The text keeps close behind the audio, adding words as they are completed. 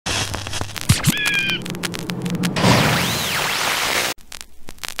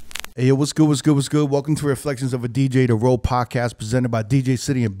Hey, yo, what's good, what's good, what's good? Welcome to Reflections of a DJ, the R.O.A.D podcast presented by DJ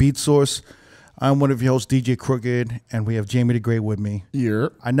City and Beat Source. I'm one of your hosts, DJ Crooked, and we have Jamie the Great with me. Yeah.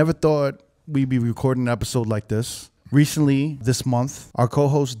 I never thought we'd be recording an episode like this. Recently, this month, our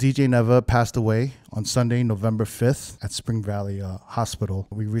co-host DJ Neva passed away on Sunday, November 5th at Spring Valley Hospital.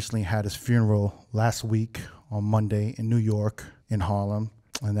 We recently had his funeral last week on Monday in New York, in Harlem,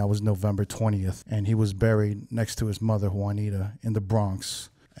 and that was November 20th. And he was buried next to his mother, Juanita, in the Bronx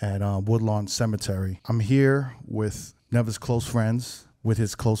at Woodlawn Cemetery. I'm here with Neva's close friends, with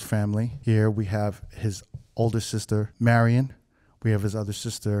his close family. Here we have his older sister, Marion. We have his other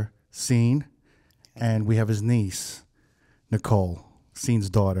sister, Scene. And we have his niece, Nicole, Scene's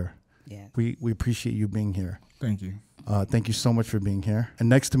daughter. Yeah. We appreciate you being here. Thank you. Thank you so much for being here. And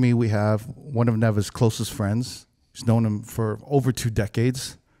next to me, we have one of Neva's closest friends. He's known him for over 2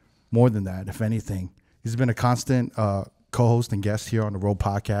 decades, more than that, if anything. He's been a constant co-host and guest here on the R.O.A.D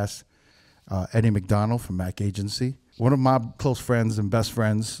podcast, Eddie McDonald from Mac Agency. One of my close friends and best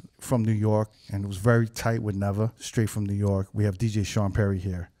friends from New York, and was very tight with Neva, straight from New York. We have DJ Sean Perry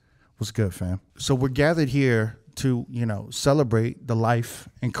here. What's good, fam? So we're gathered here to, celebrate the life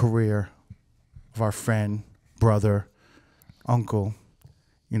and career of our friend, brother, uncle,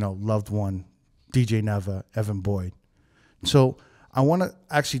 loved one, DJ Neva, Evan Boyd. So I want to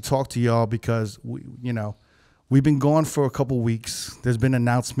actually talk to y'all because we've been gone for a couple weeks. There's been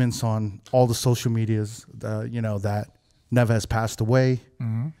announcements on all the social medias, that Neva has passed away.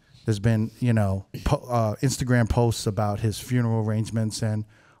 Mm-hmm. There's been, Instagram posts about his funeral arrangements and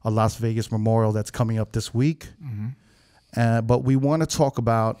a Las Vegas memorial that's coming up this week. Mm-hmm. But we want to talk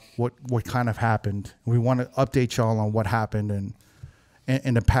about what kind of happened. We want to update y'all on what happened and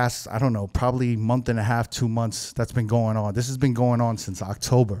in the past, I don't know, probably month and a half, 2 months that's been going on. This has been going on since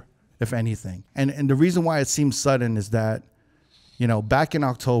October, if anything. And the reason why it seems sudden is that, back in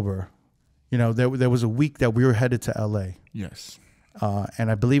October, there was a week that we were headed to LA. Yes. And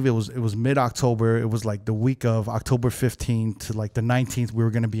I believe it was mid-October. It was like the week of October 15th to like the 19th, we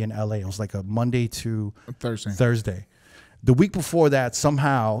were going to be in LA. It was like a Monday to Thursday. The week before that,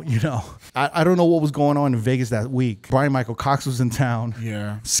 somehow, I don't know what was going on in Vegas that week. Brian Michael Cox was in town.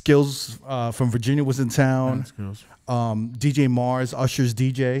 Yeah. Skills from Virginia was in town. Yeah, Skills. DJ Mars, Usher's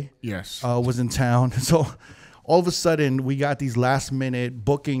DJ, yes, was in town. So all of a sudden, we got these last-minute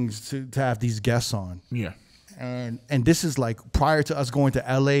bookings to have these guests on. Yeah. And this is like prior to us going to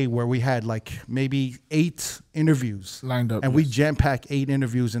LA, where we had like maybe 8 interviews lined up. And we jam-packed 8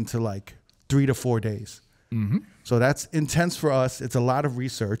 interviews into like 3 to 4 days. Mm-hmm. So that's intense for us. It's a lot of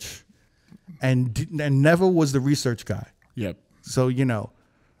research. And Neva was the research guy. Yep. So,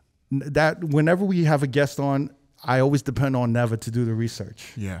 that whenever we have a guest on, I always depend on Neva to do the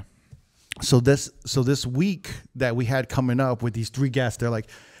research. Yeah. So this week that we had coming up with these 3 guests, they're like,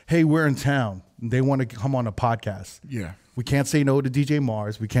 hey, we're in town. They want to come on a podcast. Yeah. We can't say no to DJ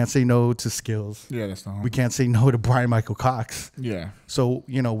Mars. We can't say no to Skills. Yeah, that's the We can't say no to Brian Michael Cox. Yeah. So,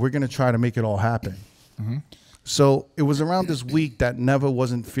 we're going to try to make it all happen. Mm-hmm. So it was around this week that Neva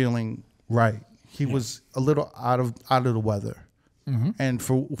wasn't feeling right. He was a little out of the weather. Mm-hmm. And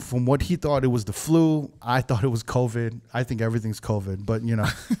from what he thought, it was the flu. I thought it was COVID. I think everything's COVID. But,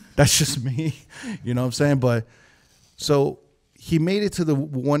 that's just me. You know what I'm saying? But so he made it to the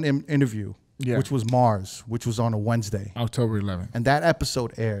one interview, which was Mars, which was on a Wednesday. October 11th. And that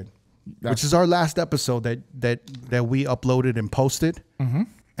episode aired, which is our last episode that we uploaded and posted. Mm-hmm.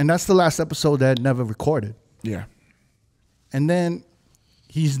 And that's the last episode that Neva recorded. Yeah. And then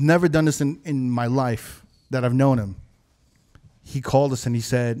he's never done this in my life that I've known him. He called us and he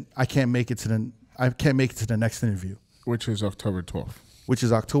said, I can't make it to the next interview. Which is October 12th. Which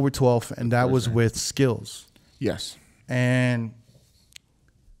is October 12th, and that was with Skills. Yes. And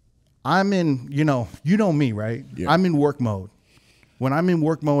I'm in, you know me, right? Yeah. I'm in work mode. When I'm in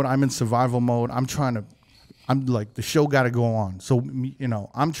work mode, I'm in survival mode. I'm like, the show got to go on. So,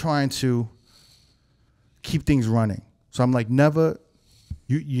 I'm trying to keep things running. So I'm like,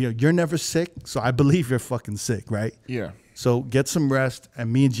 you're never sick. So I believe you're fucking sick, right? Yeah. So get some rest,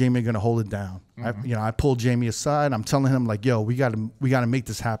 and me and Jamie are gonna hold it down. Mm-hmm. I pulled Jamie aside. I'm telling him like, yo, we gotta make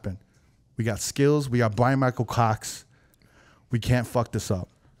this happen. We got Skills. We got Brian Michael Cox. We can't fuck this up.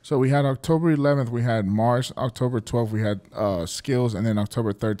 So we had October 11th, we had Mars. October 12th, we had Skills. And then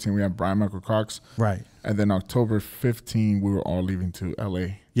October 13th, we had Brian Michael Cox. Right. And then October 15th, we were all leaving to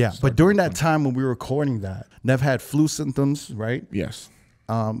L.A. Yeah, but during that time when we were recording that, Nev had flu symptoms, right? Yes.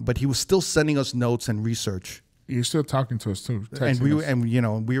 But he was still sending us notes and research. You're still talking to us too. And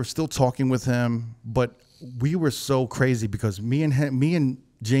we were still talking with him, but we were so crazy because me and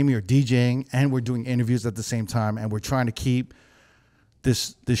Jamie are DJing and we're doing interviews at the same time, and we're trying to keep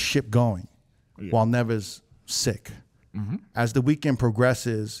this ship going while Neva's sick. As the weekend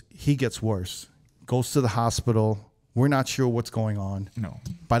progresses, he gets worse, goes to the hospital. We're not sure what's going on. No.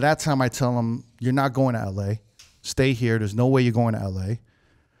 By that time, I tell him, you're not going to LA. Stay here. There's no way you're going to LA.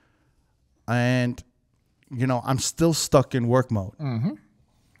 And, you know, I'm still stuck in work mode.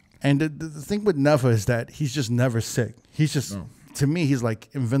 And the thing with Neva is that he's just never sick. He's just, to me, he's like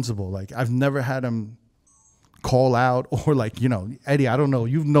invincible. Like, I've never had him call out or like, you know, Eddie, I don't know.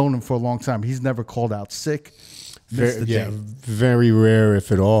 You've known him for a long time. He's never called out sick. Very rare,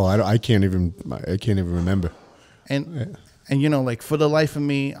 if at all. I can't even remember. And you know, like for the life of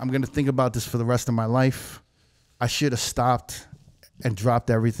me, I'm gonna think about this for the rest of my life. I should have stopped and dropped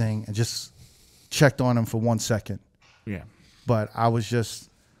everything and just checked on him for 1 second. Yeah. But I was just,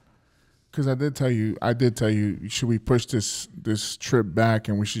 because I did tell you, should we push this trip back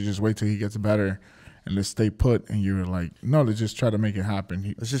and we should just wait till he gets better and let's stay put? And you were like, no, let's just try to make it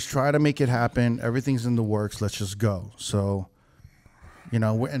happen. Let's just try to make it happen. Everything's in the works. Let's just go. So, you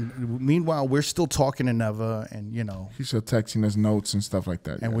know, and meanwhile, we're still talking to Neva, and, you know. He's still texting us notes and stuff like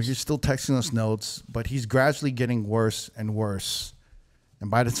that. And we're just still texting us notes, but he's gradually getting worse and worse. And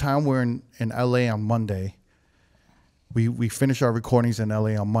by the time we're in LA on Monday, we finish our recordings in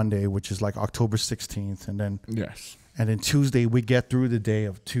LA on Monday, which is like October 16th. And then and then Tuesday, we get through the day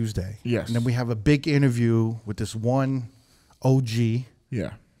of Tuesday. Yes. And then we have a big interview with this one OG.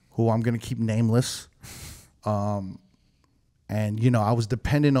 Yeah. Who I'm going to keep nameless. And, you know, I was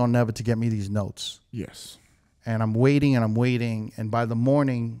dependent on Neva to get me these notes. Yes. And I'm waiting and I'm waiting. And by the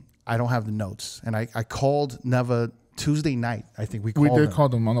morning, I don't have the notes. And I called Neva Tuesday night. I think we called him. We did call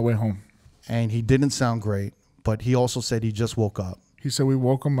him on the way home. And he didn't sound great. But he also said he just woke up. He said we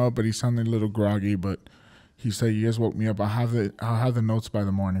woke him up, but he sounded a little groggy. But he said, you guys woke me up. I'll have the notes by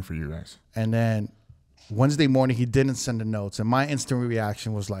the morning for you guys. And then Wednesday morning, he didn't send the notes. And my instant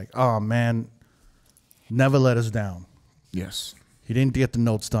reaction was like, oh, man, Neva let us down. Yes. He didn't get the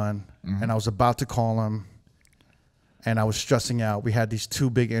notes done. And I was about to call him. And I was stressing out. We had these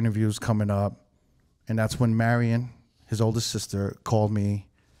 2 big interviews coming up. And that's when Marion, his oldest sister, called me.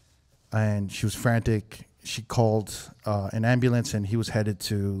 And she was frantic. She called an ambulance, and he was headed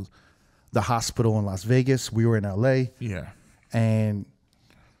to the hospital in Las Vegas. We were in LA. Yeah. And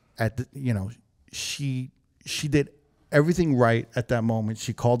you know, she did everything right at that moment.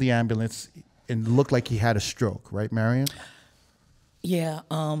 She called the ambulance and looked like he had a stroke, right, Marion? Yeah.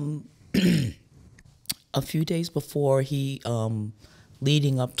 A few days before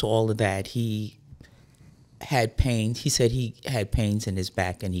leading up to all of that, he had pains. He said he had pains in his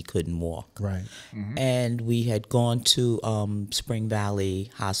back and he couldn't walk. Right. And we had gone to Spring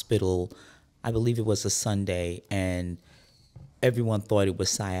Valley Hospital, I believe it was a Sunday, and everyone thought it was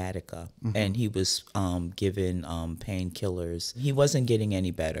sciatica. And he was given painkillers. He wasn't getting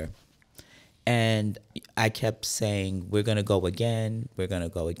any better. And I kept saying, we're going to go again. We're going to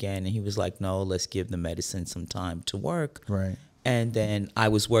go again. And he was like, no, let's give the medicine some time to work. Right. And then I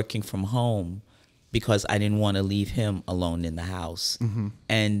was working from home because I didn't want to leave him alone in the house.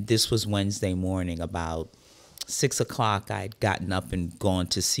 And this was Wednesday morning, about 6 o'clock. I'd gotten up and gone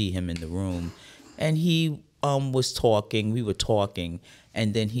to see him in the room. And he was talking. We were talking.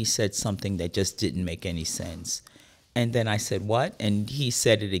 And then he said something that just didn't make any sense. And then I said, what? And he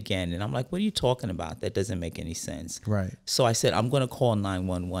said it again. And I'm like, what are you talking about? That doesn't make any sense. Right. So I said, I'm going to call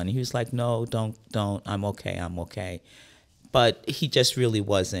 911. And he was like, no, don't. I'm okay. I'm okay. But he just really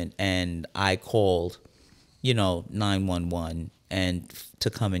wasn't. And I called, 911 and to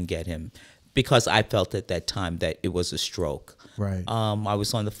come and get him because I felt at that time that it was a stroke. Right. I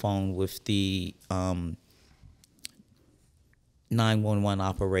was on the phone with the 911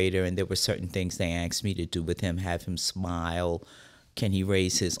 operator, and there were certain things they asked me to do with him, have him smile, can he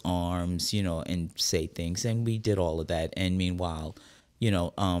raise his arms, and say things. And we did all of that. And meanwhile, the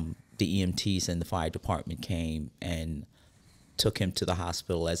EMTs and the fire department came and took him to the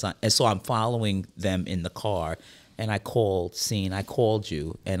hospital. And so I'm following them in the car, and I called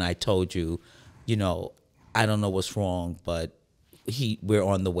you, and I told you, I don't know what's wrong, but we're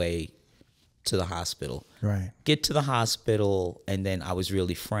on the way to the hospital. Right. Get to the hospital, and then I was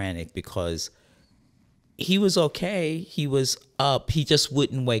really frantic because he was okay. He was up. He just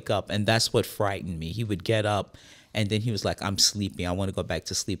wouldn't wake up, and that's what frightened me. He would get up, and then he was like, I'm sleepy. I want to go back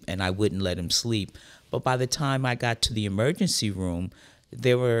to sleep, and I wouldn't let him sleep. But by the time I got to the emergency room,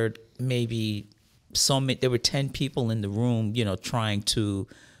 there were maybe there were 10 people in the room, trying to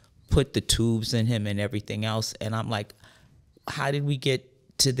put the tubes in him and everything else. And I'm like, how did we get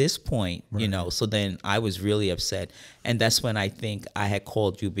to this point? Right. So then I was really upset. And that's when I think I had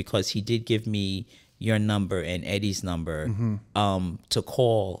called you, because he did give me your number and Eddie's number to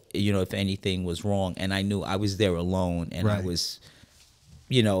call, you know, if anything was wrong. And I knew I was there alone, and I was,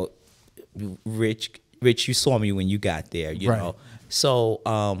 you know, Rich, you saw me when you got there, you know. So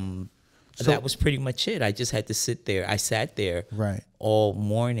that was pretty much it. I just had to sit there. I sat there all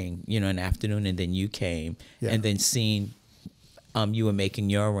morning, you know, in the afternoon, and then you came, and then seeing you were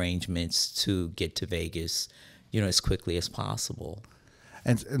making your arrangements to get to Vegas, you know, as quickly as possible.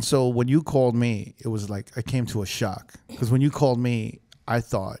 And so when you called me, it was like I came to a shock, because when you called me, I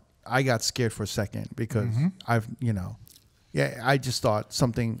got scared for a second, because you know, I just thought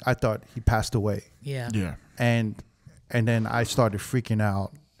I thought he passed away. Yeah. And then I started freaking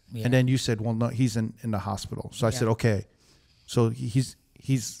out. Yeah. And then you said, well, no, he's in the hospital. So I said, okay, so he's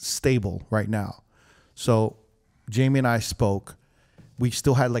stable right now. So Jamie and I spoke. We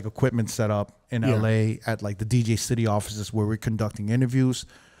still had like equipment set up in LA at like the DJ City offices where we're conducting interviews.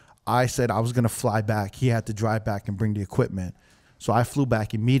 I said I was going to fly back. He had to drive back and bring the equipment. So I flew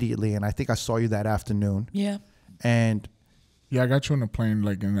back immediately, and I think I saw you that afternoon. Yeah. And I got you on the plane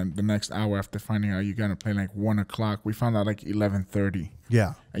like in the next hour after finding out you got on a plane like 1 o'clock. We found out like 11:30.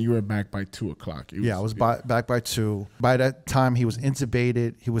 Yeah. And you were back by 2 o'clock. I was back by 2. By that time, he was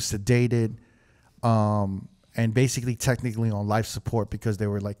intubated. He was sedated. And basically technically on life support, because they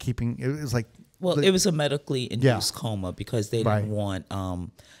were like keeping, it was like. Well, it was a medically induced coma, because they didn't want,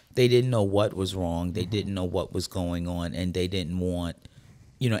 they didn't know what was wrong. They didn't know what was going on, and they didn't want,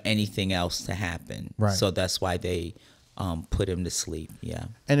 you know, anything else to happen. Right. So that's why they put him to sleep. Yeah.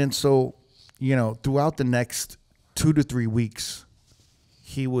 And then so, you know, throughout the next 2 to 3 weeks,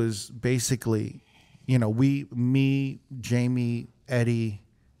 he was basically, you know, me, Jamie, Eddie,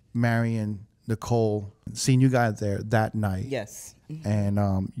 Marion, Nicole, seen you guys there that night. Yes.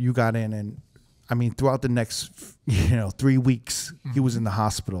 And you got in, and I mean, throughout the next, 3 weeks, he was in the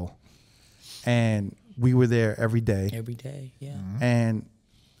hospital, and we were there every day. Every day, yeah. And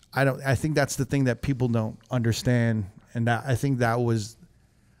I think that's the thing that people don't understand, and I think that was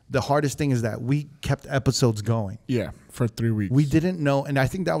the hardest thing, is that we kept episodes going. Yeah, for 3 weeks. We didn't know, and I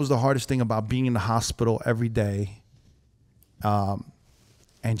think that was the hardest thing about being in the hospital every day.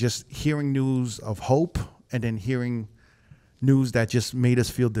 And just hearing news of hope, and then hearing news that just made us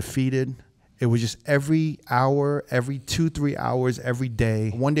feel defeated. It was just every hour, every 2-3 hours, every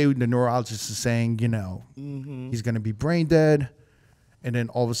day. One day the neurologist is saying, you know, he's going to be brain dead. And then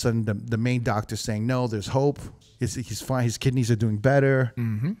all of a sudden the main doctor's saying, no, there's hope. He's fine. His kidneys are doing better.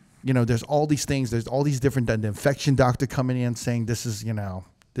 You know, there's all these things. There's all these different, the infection doctor coming in saying this is, you know,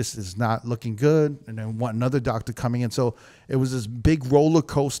 this is not looking good, and then another doctor coming in. So it was this big roller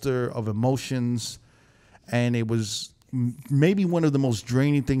coaster of emotions, and it was maybe one of the most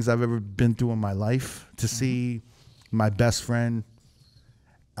draining things I've ever been through in my life, to see my best friend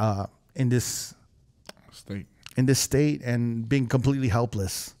in this state and being completely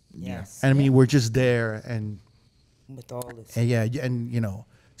helpless. Yes. And I mean, we're just there, and with all this. And and you know,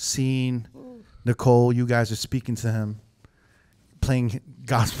 seeing Nicole, you guys are speaking to him, playing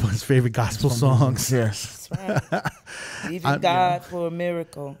his favorite gospel songs. Yes. That's right. Even God for a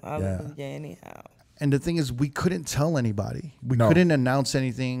miracle. Hallelujah, anyhow. And the thing is, we couldn't tell anybody. We No. couldn't announce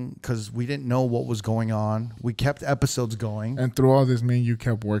anything because we didn't know what was going on. We kept episodes going. And through all this, me and you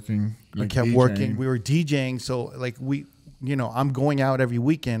kept working. We Like kept DJing. working. We were DJing. So like I'm going out every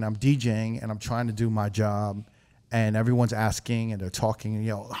weekend. I'm DJing and I'm trying to do my job. And everyone's asking and they're talking,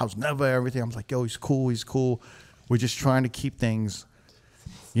 how's Neva, everything. I'm like, yo, he's cool. He's cool. We're just trying to keep things,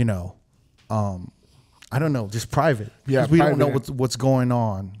 I don't know, just private. Yeah, 'Cause we don't know private. what's going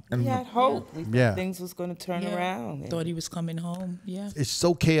on. We had hope. We Yeah. thought things was going to turn around. Thought he was coming home. Yeah. It's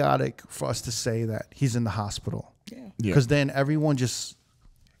so chaotic for us to say that he's in the hospital. Yeah. Yeah. Because then everyone just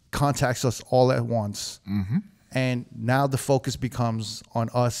contacts us all at once. Mm-hmm. And now the focus becomes on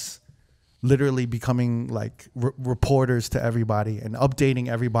us literally becoming like reporters to everybody and updating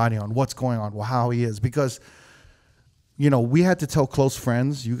everybody on what's going on, how he is. Because, we had to tell close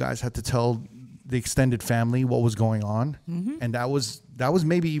friends. You guys had to tell the extended family what was going on. Mm-hmm. And that was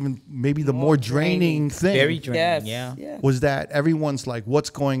maybe the more draining thing. Very draining, Yes. yeah. Was that everyone's like,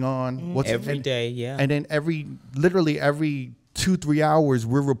 what's going on? What's Every day, yeah. And then literally every 2-3 hours,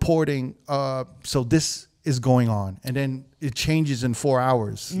 we're reporting, so this is going on. And then it changes in 4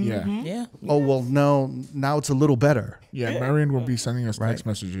 hours. Yeah. Yeah. Oh, well, no, now it's a little better. Yeah. Marion will be sending us text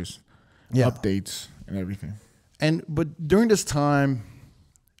messages, updates, and everything. But during this time,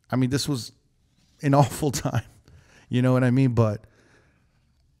 I mean, this was an awful time. You know what I mean? But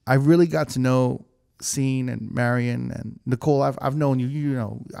I really got to know scene, and Marion and Nicole, I've known you. You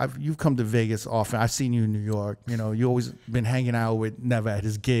know, you've come to Vegas often. I've seen you in New York. You know, you always been hanging out with Neva at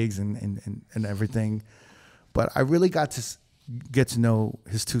his gigs and everything. But I really got to get to know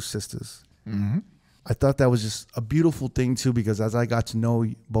his two sisters. Mm-hmm. I thought that was just a beautiful thing too, because as I got to know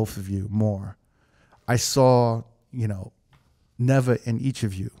both of you more, I saw, you know, Neva in each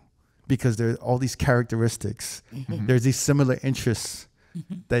of you, because there are all these characteristics. Mm-hmm. There's these similar interests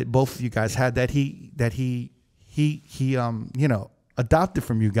that both of you guys had that he you know, adopted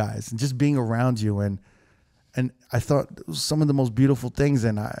from you guys, and just being around you. And I thought it was some of the most beautiful things.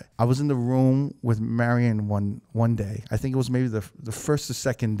 And I was in the room with Marion one day. I think it was maybe the first or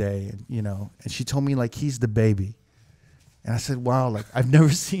second day, you know, and she told me, like, he's the baby. And I said, wow, like, I've never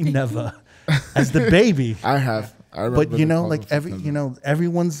seen Neva as the baby. I have. But you know, like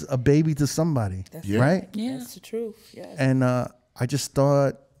everyone's a baby to somebody, right? Yeah, that's the truth. Yeah. And I just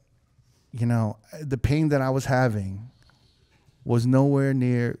thought, you know, the pain that I was having was nowhere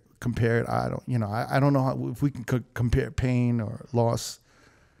near compared. I don't know if we can compare pain or loss,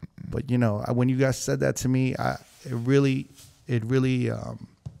 but you know, when you guys said that to me, it really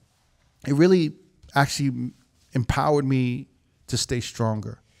actually empowered me to stay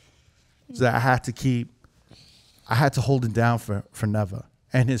stronger. So I had to hold it down for Neva,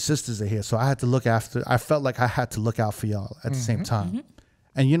 and his sisters are here, so I felt like I had to look out for y'all at the same time. Mm-hmm.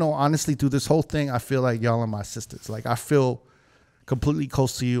 And you know, honestly, through this whole thing, I feel like y'all are my sisters. Like, I feel completely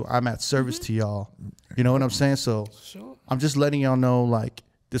close to you. I'm at service to y'all. You know what I'm saying? So I'm just letting y'all know, like,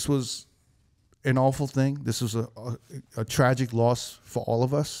 this was an awful thing. This was a tragic loss for all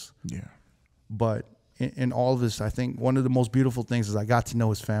of us. Yeah. But in all of this, I think one of the most beautiful things is I got to know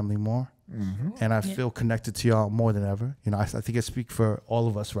his family more. Mm-hmm. And I feel connected to y'all more than ever. You know, I think I speak for all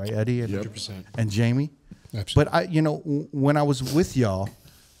of us, right, Eddie and, 100%. And Jamie. Absolutely. But you know, when I was with y'all,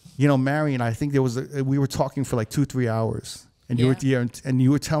 you know, Marion, I think we were talking for like 2-3 hours, and you were here, and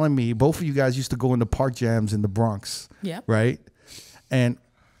you were telling me both of you guys used to go into park jams in the Bronx, right? And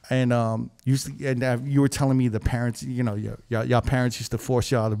you were telling me the parents, you know, y'all parents used to force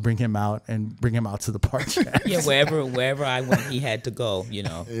y'all to bring him out to the park jams. Yeah, wherever I went, he had to go. You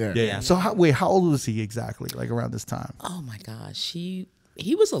know. Yeah. So how old was he exactly? Like around this time? Oh my gosh, he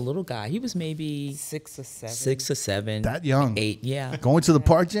was a little guy. He was maybe 6 or 7. 6 or 7. That young? 8. Yeah. Going to the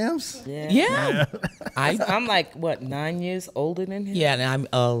park jams? Yeah. I'm like, what, 9 years older than him? Yeah, and I'm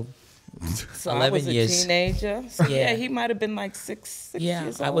so 11 I was a years. teenager. So yeah, he might have been like 6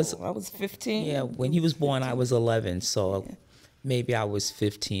 years old. I was 15. Yeah, when he was born, I was 11. So maybe I was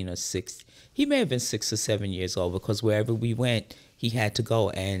 15 or 16. He may have been 6 or 7 years old, because wherever we went, he had to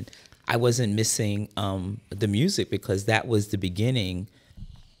go. And I wasn't missing the music, because that was the beginning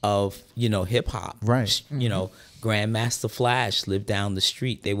of, you know, hip hop. Right. Mm-hmm. You know, Grandmaster Flash lived down the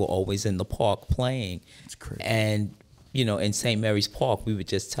street. They were always in the park playing. It's crazy. And, you know, in St. Mary's Park, we would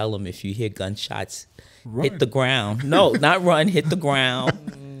just tell them, if you hear gunshots, hit the ground. No, not run, hit the ground.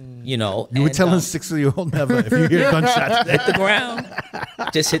 You know, you were telling 6-year-old Neva, if you hear gunshots, hit the ground.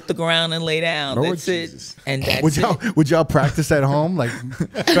 Just hit the ground and lay down. Lord that's Jesus. It. And that's would y'all practice at home? Like,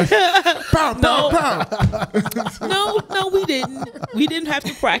 no, we didn't. We didn't have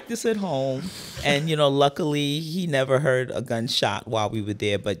to practice at home. And, you know, luckily he never heard a gunshot while we were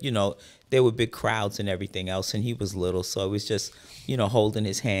there. But, you know, there were big crowds and everything else, and he was little, so it was just, you know, holding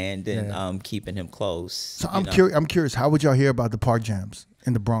his hand and keeping him close. So I'm curious, how would y'all hear about the park jams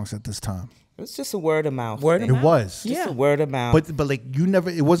in the Bronx at this time? It was just a word of mouth. It was. Just a word of mouth. But like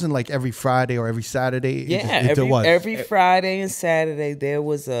it wasn't like every Friday or every Saturday. Every Friday and Saturday there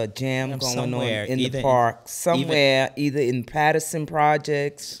was a jam going on in the park. Somewhere, either in Patterson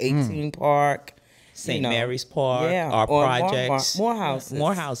Projects, 18 Park, St. Mary's Park, our projects. More houses.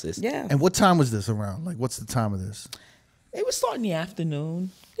 More houses. Yeah. And what time was this around? Like, what's the time of this? It was starting in the afternoon.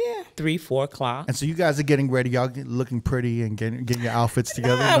 Yeah. 3-4 o'clock. And so you guys are getting ready. Y'all looking pretty and getting your outfits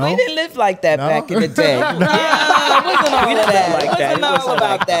together. No, we didn't live like that back in the day. It wasn't all of that. It wasn't all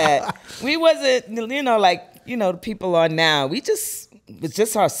about that. We wasn't, you know, like, you know, the people are now. We just was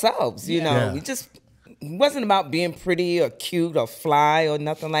just ourselves, you know. We just, it wasn't about being pretty or cute or fly or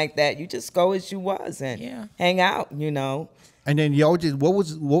nothing like that. You just go as you was and hang out, you know. And then y'all did, what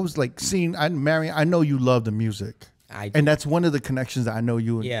was like seeing, Marion, I know you love the music. And that's one of the connections that I know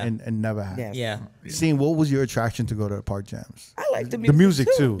you Yeah. and Neva had. Yes. Yeah. Seeing, what was your attraction to go to park jams? I like the music, The music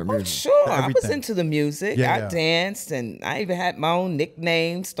too. Oh, sure. I was Everything. into the music. Yeah, I yeah. danced, and I even had my own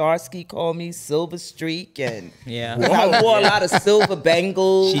nickname. Starsky called me Silver Streak, and Yeah. 'cause I wore a lot of silver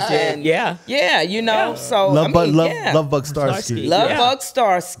bangles. She did, and yeah. Yeah, you know. So Love Bug, yeah. Love Bug Starsky. Starsky. Love Yeah. Bug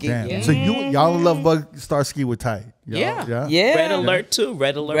Starsky. Damn. Yeah. So y'all and Love Bug Starsky were tight. Y'all- Yeah. Yeah. Red Alert too.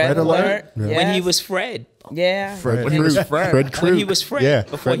 Red Alert. Red Alert. Alert. Yeah. When he yes. was Fred. Yeah. Fred. When he was Fred. Fred When Crew. he was Fred. Yeah.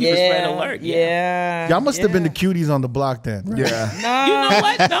 Before he was Red Alert. Yeah. Y'all must have been the yeah. cuties on the block then. Right? Yeah. No. You know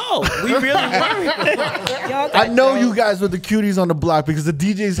what? No, we really weren't. Y'all got I know dope. you guys were the cuties on the block because the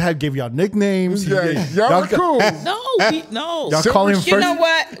DJs gave y'all nicknames. Yeah, y'all were cool. No. Y'all calling You first. know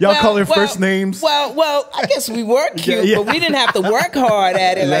what? Y'all calling first names. Well, I guess we were cute, yeah. but we didn't have to work hard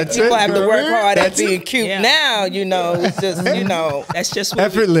at it. Like That's people it, have to work girl. hard at That's being cute Yeah. now. You know, it's just That's just what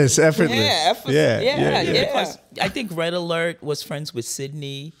Effortless. Effortless. Yeah, Because I think Red Alert was friends with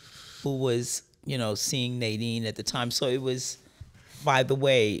Sydney, who was, seeing Nadine at the time. So it was, by the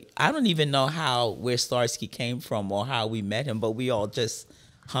way, I don't even know where Starsky came from or how we met him, but we all just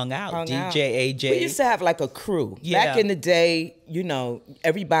hung out. DJ, AJ. We used to have like a crew. Yeah. Back in the day,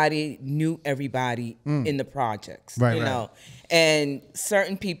 everybody knew everybody in the projects. Right, you right. know. And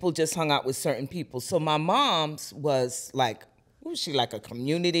certain people just hung out with certain people. So my mom's was like, what was she, like a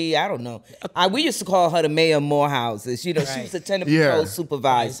community? I don't know. We used to call her the Mayor of Morehouses. She was a tenant patrol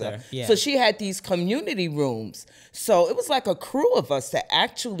supervisor. Yeah. So she had these community rooms. So it was like a crew of us that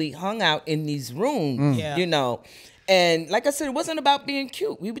actually hung out in these rooms, Yeah. And like I said, it wasn't about being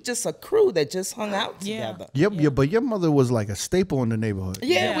cute. We were just a crew that just hung out Yeah. together. Yep, but your mother was like a staple in the neighborhood.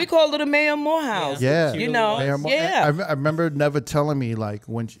 Yeah, Yeah. we called her the Mayor of Morehouse. Yeah. You know, Mayor Mo- yeah. I remember Neva telling me like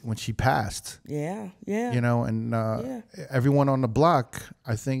when she passed, Yeah, yeah. and everyone on the block,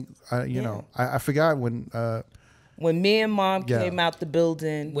 I think, I forgot when. When me and Mom Yeah. came out the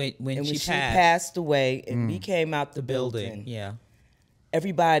building, When and she she passed. passed away, and we came out the building, Yeah.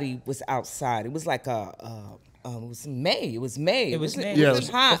 everybody was outside. It was like it was May. It was May. It was May. It wasn't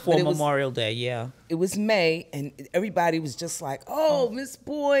hot, Before but it was, Memorial Day, yeah. it was May, and everybody was just like, "Oh, Miss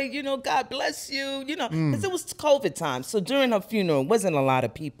Boyd, God bless you," because it was COVID time. So during her funeral, it wasn't a lot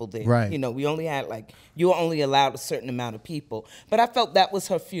of people there. Right. We only had you were only allowed a certain amount of people. But I felt that was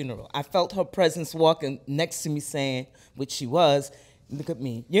her funeral. I felt her presence walking next to me, saying, which she was. Look at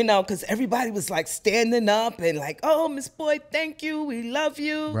me, because everybody was like standing up and like, "Oh, Miss Boyd, thank you, we love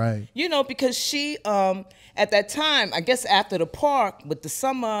you." Right. Because she, at that time, I guess after the park, with the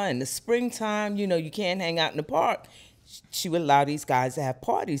summer and the springtime, you can't hang out in the park. She would allow these guys to have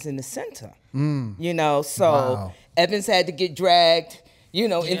parties in the center. So Wow. Evans had to get dragged,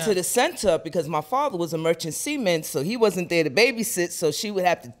 into the center because my father was a merchant seaman, so he wasn't there to babysit. So she would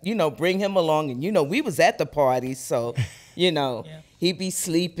have to, bring him along, and we was at the party, so he'd be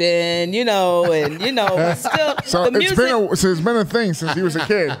sleeping, but still So the music. it's been a thing since he was a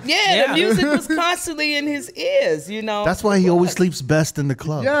kid. Yeah, the music was constantly in his ears, That's why he always sleeps best in the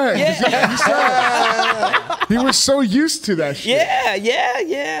club. He was so used to that shit.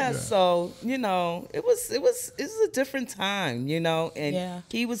 Yeah. So it was a different time, and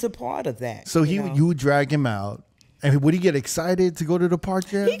he was a part of that. So you would drag him out, and would he get excited to go to the park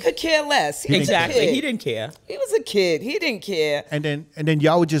jam? He could care less. He was a Exactly. kid. He didn't care. He was a kid. He didn't care. And then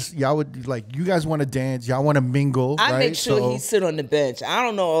y'all would like, you guys want to dance, y'all want to mingle. I right? make sure So- he sit on the bench. I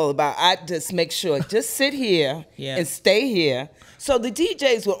don't know all about. I just make sure just sit here Yeah. and stay here. So the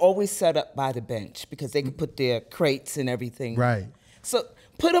DJs were always set up by the bench because they could put their crates and everything. Right. So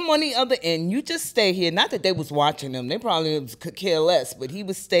put him on the other end. You just stay here. Not that they was watching him. They probably could care less. But he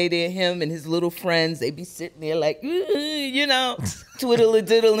would stay there. Him and his little friends. They'd be sitting there like,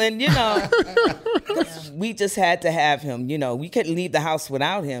 twiddle-a-diddling, We just had to have him. We couldn't leave the house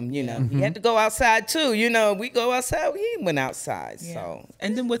without him. He had to go outside too. We go outside. He went outside. Yeah. So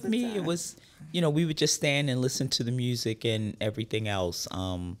And then with me, it was, we would just stand and listen to the music and everything else.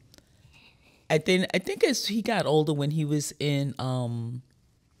 I think as he got older, when he was in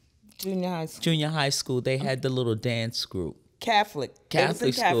junior high school, they had the little dance group. Catholic. It was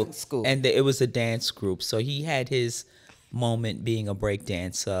in Catholic school. And it was a dance group. So he had his moment being a break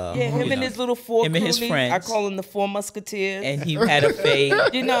dancer. Yeah, him and his little four him and his cronies. friends. I call them the Four Musketeers. And he had a fade.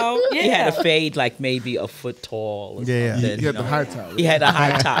 Yeah. He had a fade like maybe a foot tall. Or Yeah. something, He had the high top. He had a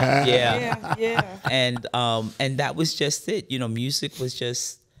high top. Yeah. Yeah. And that was just it. Music was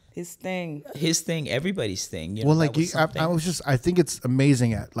just His thing. everybody's thing. Well, that like was something. I think it's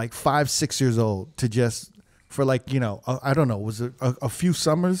amazing at like 5, 6 years old to just for like I don't know, was it a few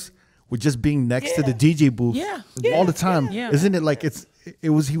summers with just being next to the DJ booth Yeah. all the time? Yeah. Isn't it like it's he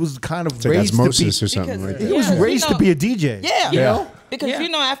was kind of It's like raised to be. osmosis or something like that. He was raised to be a DJ. Yeah. You know? Because,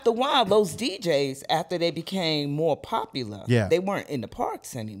 after a while, those DJs, after they became more popular, they weren't in the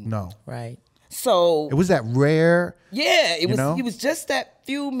parks anymore. No. Right. So it was that rare. Yeah, it was. know? He was just that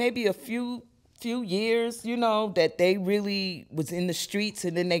maybe a few years, that they really was in the streets,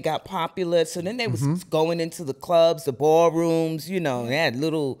 and then they got popular. So then they was going into the clubs, the ballrooms. They had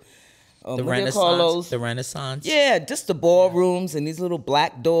little. The what do you call those? The Renaissance. Yeah, just the ballrooms and these little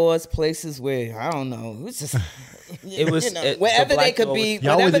black doors, places where I don't know. It was just. It was wherever they could be,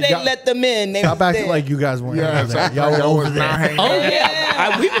 wherever they let them in. They Y'all acting like you guys weren't. Y'all were over there. Oh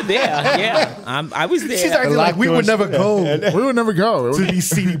yeah, we were there. Yeah, I was there. She's acting like we would never go. We would never go to these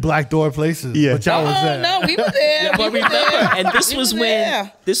seedy black door places. Yeah, but y'all was there. No, we were there. Yeah, but remember, and this was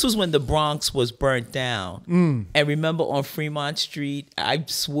there. when the Bronx was burnt down. And remember on Fremont Street, I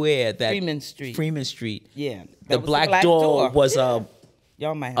swear that Freeman Street. Yeah, the black door was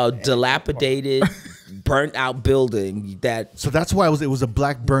y'all might a dilapidated, burnt out building that. So that's why it was a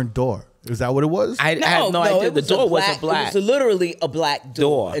black burnt door. Is that what it was? I had no idea. The door was a black. It was literally a black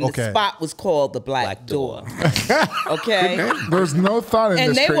door. And the spot was called the black door. Okay? There's no thought in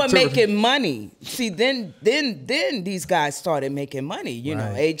and this. And they were making money. See, then these guys started making money.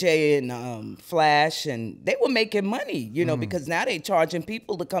 AJ and Flash, and they were making money. Because now they charging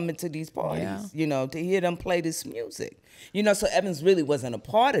people to come into these parties. To hear them play this music. So Evans really wasn't a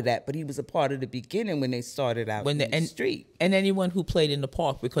part of that, but he was a part of the beginning when they started out in the street. And anyone who played in the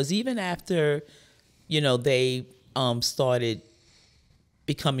park, because even after, they started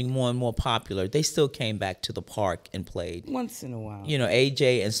becoming more and more popular, they still came back to the park and played. Once in a while.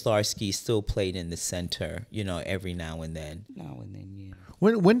 AJ and Starsky still played in the center, every now and then. Now and then, yeah.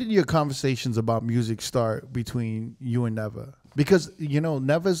 When did your conversations about music start between you and Neva? Because,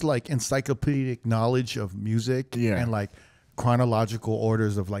 Neva's like encyclopedic knowledge of music and like chronological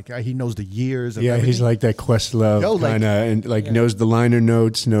orders of like, he knows the years. And everything. He's like that Questlove kind of, and knows the liner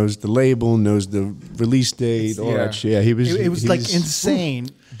notes, knows the label, knows the release date, all that shit. Yeah, he was. It was like insane.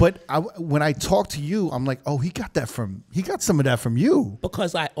 But when I talk to you, I'm like, oh, he got some of that from you.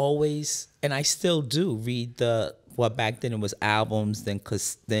 Because I always, and I still do, read back then it was albums, then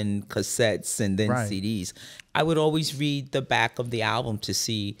cassettes, and then CDs. I would always read the back of the album to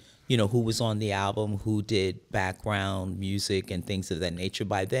see, who was on the album, who did background music and things of that nature.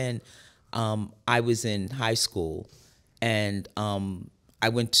 By then, I was in high school, and I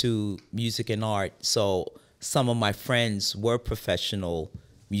went to music and art. So some of my friends were professional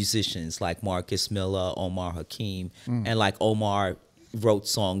musicians, like Marcus Miller, Omar Hakim, and like Omar wrote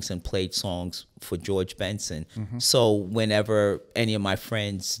songs and played songs for George Benson. So whenever any of my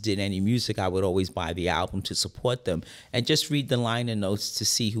friends did any music, I would always buy the album to support them and just read the liner notes to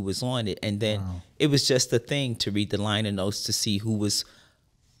see who was on it. And then it was just a thing to read the liner notes to see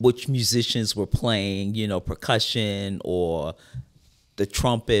which musicians were playing, percussion or the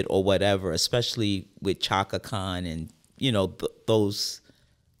trumpet or whatever, especially with Chaka Khan and,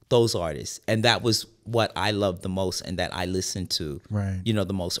 those artists. And that was what I loved the most and that I listened to,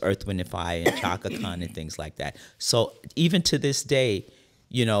 the most, Earth, Wind & Fire and Chaka Khan and things like that. So even to this day,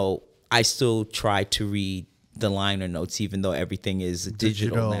 I still try to read the liner notes, even though everything is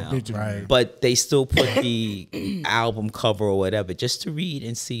digital now. Right. But they still put the album cover or whatever just to read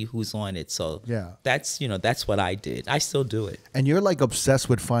and see who's on it. So that's what I did. I still do it. And you're like obsessed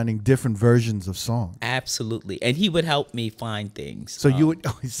with finding different versions of songs. Absolutely. And he would help me find things. So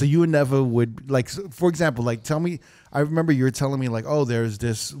you and Neva would, like, for example, like, tell me, I remember you were telling me like, oh,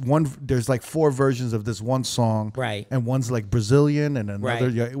 there's like 4 versions of this one song. Right. And one's like Brazilian and another,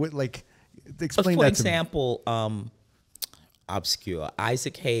 like, explain that to me. For example, obscure,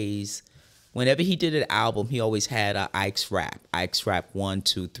 Isaac Hayes, whenever he did an album, he always had a Ike's Rap 1,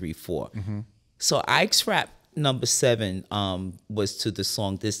 2, 3, 4. So Ike's Rap number 7 was to the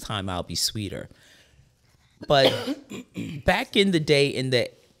song This Time I'll Be Sweeter. But back in the day, in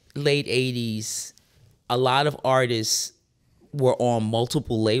the late 80s, a lot of artists were on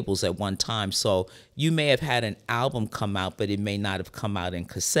multiple labels at one time. So you may have had an album come out, but it may not have come out in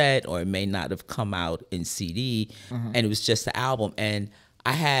cassette, or it may not have come out in CD, and it was just the album. And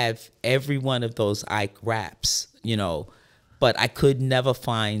I have every one of those Ike raps, but I could never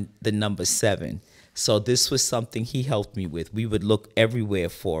find the number 7. So this was something he helped me with. We would look everywhere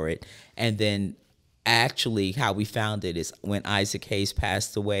for it. And then actually how we found it is when Isaac Hayes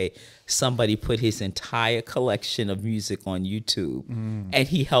passed away, somebody put his entire collection of music on YouTube, and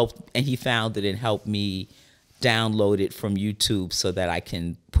he found it and helped me download it from YouTube so that I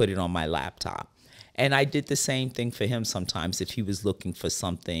can put it on my laptop. And I did the same thing for him sometimes if he was looking for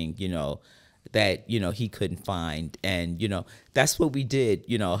something, that, you know, he couldn't find. And, you know, that's what we did,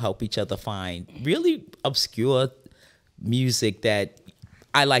 you know, help each other find really obscure music. That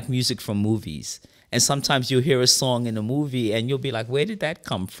I like music from movies. And sometimes you'll hear a song in a movie and you'll be like, where did that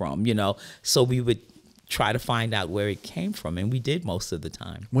come from? You know, so we would try to find out where it came from, and we did most of the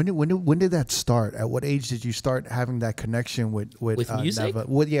time. When did that start? At what age did you start having that connection with music? Neva?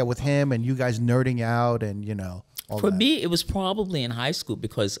 With him and you guys nerding out and, you know, all For that? me, it was probably in high school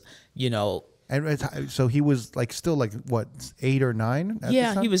because, you know. And so he was like still like what, 8 or 9?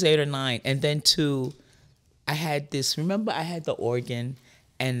 Yeah, he was 8 or 9. And then too, I had this. Remember, I had the organ,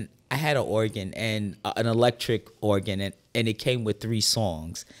 and I had an organ and an electric organ, and it came with 3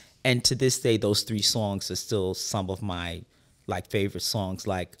 songs. And to this day, those 3 songs are still some of my like favorite songs,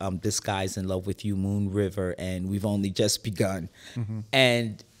 like "This Guy's in Love with You," "Moon River," and "We've Only Just Begun."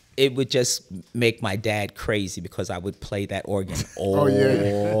 And it would just make my dad crazy because I would play that organ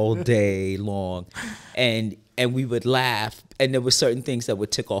all day long, and we would laugh. And there were certain things that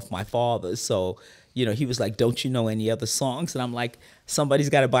would tick off my father. So, you know, he was like, "Don't you know any other songs?" And I'm like, "Somebody's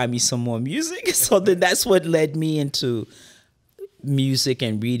got to buy me some more music." So then that's what led me into music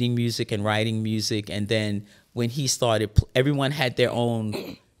and reading music and writing music. And then when he started, everyone had their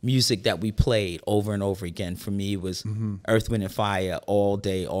own music that we played over and over again. For me, it was Earth, Wind and Fire all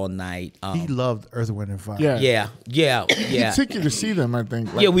day, all night. He loved Earth, Wind and Fire. Yeah. He took you to see them, I think.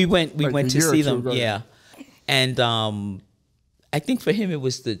 Yeah, we went to see them. Ago. Yeah. And I think for him it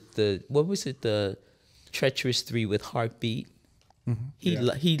was the what was it, the Treacherous 3 with Heartbeat.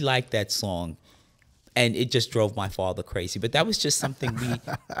 He liked that song. And it just drove my father crazy. But that was just something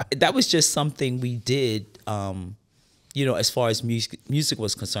we did, you know, as far as music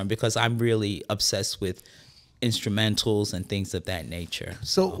was concerned, because I'm really obsessed with instrumentals and things of that nature.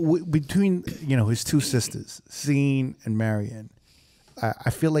 So between, you know, his 2 sisters, Scene and Marion, I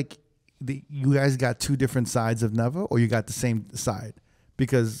feel like you guys got 2 different sides of Neva, or you got the same side?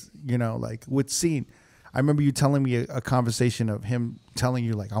 Because, you know, like with Scene, I remember you telling me a conversation of him telling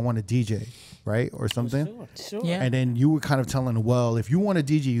you, like, I want to DJ, right? Or something. Sure. Yeah. And then you were kind of telling him, well, if you want to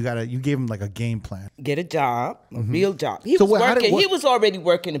DJ, you gave him like a game plan. Get a job, a real job. He So was how did- working. what- He was already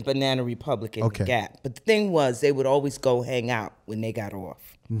working in Banana Republic in Okay. the Gap. But the thing was, they would always go hang out when they got off.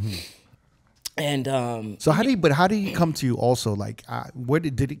 And So how did he come to you also? Like, where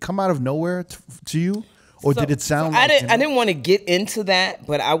did it come out of nowhere to you? Or did it sound like... I didn't want to get into that,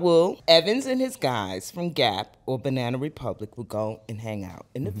 but I will. Evans and his guys from Gap or Banana Republic would go and hang out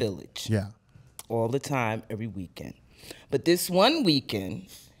in the village. Yeah. All the time, every weekend. But this one weekend,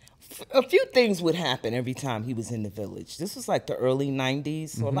 a few things would happen every time he was in the village. This was like the early 90s,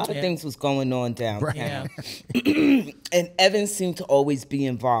 so a lot of things was going on downtown. And Evans seemed to always be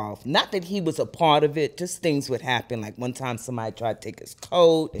involved. Not that he was a part of it, just things would happen. Like one time somebody tried to take his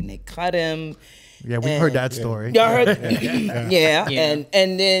coat and they cut him. Yeah, we've heard that story. Y'all heard? Yeah.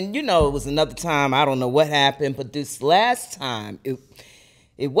 And then, you know, it was another time, I don't know what happened, but this last time,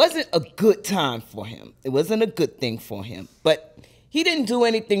 it wasn't a good time for him. It wasn't a good thing for him. But he didn't do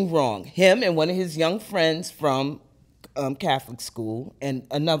anything wrong. Him and one of his young friends from Catholic school and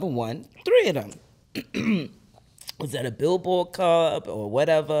another one, 3 of them. Was at a billboard club or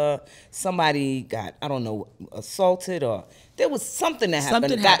whatever. Somebody got, I don't know, assaulted, or there was something that happened.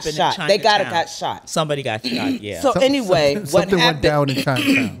 Something got happened shot. in They Chinatown. got shot. Somebody got shot, yeah. So anyway, Something what went happened? down in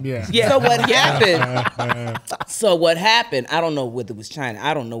Chinatown. Yeah. So what happened? So what happened? I don't know whether it was China.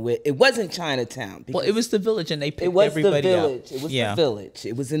 I don't know where. It wasn't Chinatown. Well, it was the village, and they picked It was the everybody village. up. It was the village.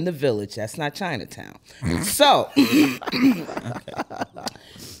 It was in the village. That's not Chinatown. So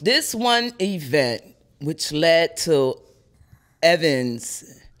this one event, which led to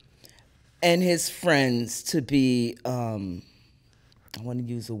Evans and his friends to be, I want to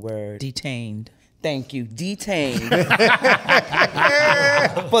use a word. Detained. Thank you. Detained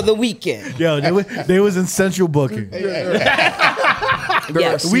for the weekend. Yo, they was in central booking.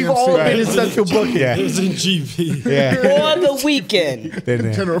 Yes. We've all been in central booking. Yeah. It was in GP. For the weekend.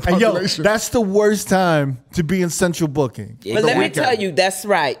 General And yo, population. that's the worst time to be in central booking. But let me tell you, that's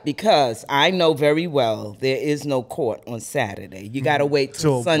right, because I know very well there is no court on Saturday. You got to wait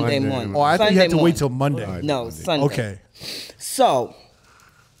till Till Sunday Monday. morning. Oh, I think you Sunday have to wait morning. till Monday. No, Sunday. Okay, So,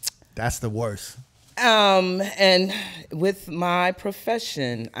 that's the worst. and with my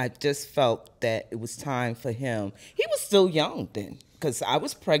profession, I just felt that it was time for him. He was still young then, because I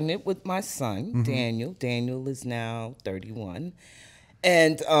was pregnant with my son, Daniel. Daniel is now 31.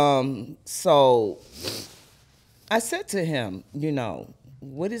 And so I said to him, you know,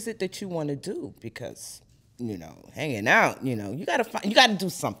 what is it that you want to do? Because, you know, hanging out, you know, you got to do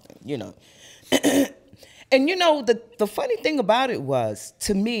something, you know. And you know, the funny thing about it was,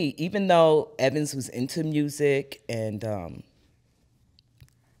 to me, even though Evans was into music and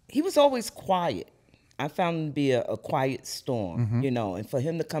he was always quiet. I found him to be a quiet storm, you know, and for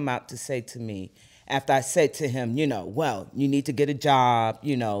him to come out to say to me, after I said to him, you know, well, you need to get a job,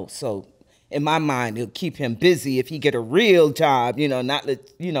 you know, so in my mind, it'll keep him busy if he get a real job, you know, not,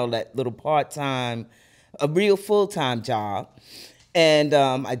 that little part-time, a real full-time job. And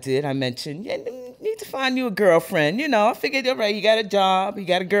I mentioned, yeah, you need to find you a girlfriend. You know, I figured, all right, you got a job, you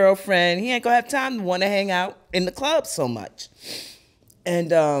got a girlfriend. He ain't gonna have time to want to hang out in the club so much.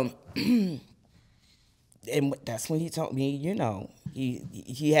 And and that's when he told me, you know,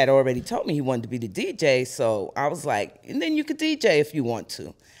 he had already told me he wanted to be the DJ. So I was like, and then you could DJ if you want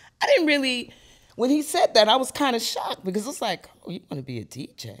to. I didn't really, when he said that, I was kind of shocked because it's like, oh, you want to be a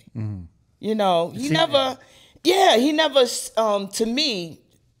DJ? You know, he never, to me,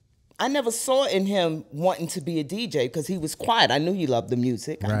 I never saw in him wanting to be a DJ because he was quiet. I knew he loved the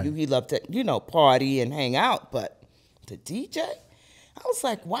music. Right. I knew he loved to, you know, party and hang out, but the DJ? I was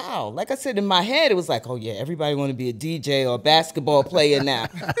like, wow. Like I said, in my head, it was like, oh yeah, everybody want to be a DJ or a basketball player now.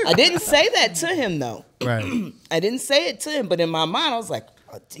 I didn't say that to him though. Right. I didn't say it to him, but in my mind, I was like,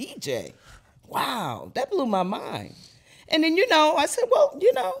 a DJ? Wow, that blew my mind. And then, you know, I said, well,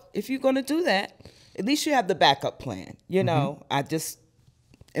 you know, if you're going to do that, at least you have the backup plan. You know, I just,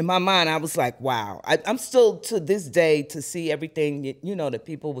 in my mind, I was like, wow. I'm still, to this day, to see everything, you know, that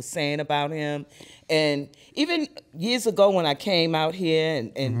people were saying about him. And even years ago when I came out here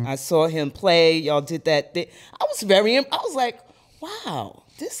and I saw him play, y'all did that thing, I was like, wow,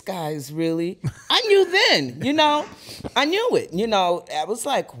 this guy is really, I knew then, you know, I knew it, you know, I was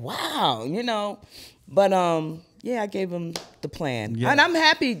like, wow, you know, but yeah, I gave him the plan. Yeah. And I'm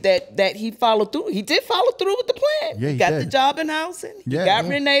happy that he followed through. He did follow through with the plan. Yeah, he got the job in housing. He got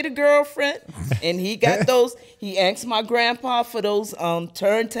Renee the girlfriend. And he got those, he asked my grandpa for those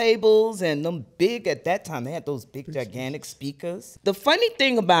turntables and them big, at that time, they had those big, gigantic speakers. The funny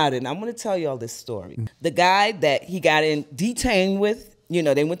thing about it, and I'm going to tell y'all this story. The guy that he got detained with, you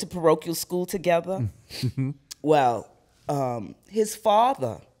know, they went to parochial school together. Well, his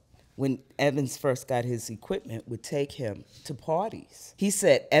father, when Evans first got his equipment, would take him to parties. He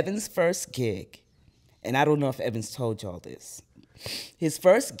said Evans' first gig, and I don't know if Evans told y'all this, his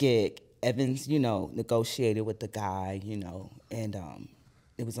first gig, Evans, you know, negotiated with the guy, you know, and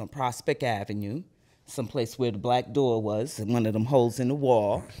it was on Prospect Avenue, someplace where the black door was, in one of them holes in the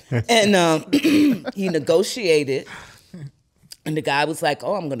wall. And he negotiated. And the guy was like,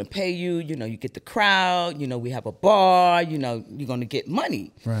 oh, I'm going to pay you. You know, you get the crowd. You know, we have a bar. You know, you're going to get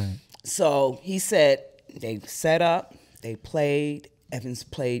money. Right. So he said they set up, they played. Evans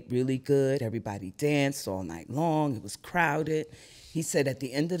played really good. Everybody danced all night long. It was crowded. He said at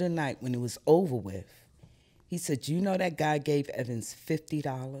the end of the night, when it was over with, he said, you know that guy gave Evans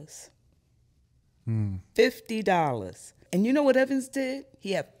 $50? $50. And you know what Evans did?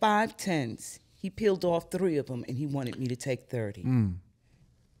 He had 5 tens. He peeled off 3 of them, and he wanted me to take 30.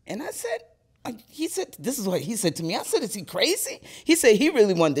 And I said, he said, this is what he said to me. I said, is he crazy? He said he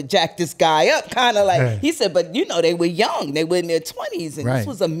really wanted to jack this guy up, kind of like, he said, but you know, they were young. They were in their 20s, and this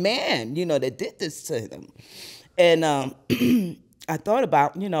was a man, you know, that did this to them. And I thought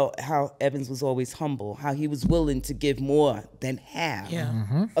about, you know, how Evans was always humble, how he was willing to give more than half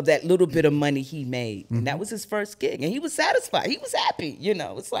of that little bit of money he made. And that was his first gig, and he was satisfied. He was happy, you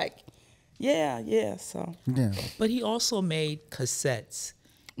know. It's like, so. Yeah. But he also made cassettes.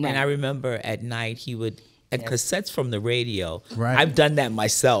 Right. And I remember at night he would, and cassettes from the radio. Right. I've done that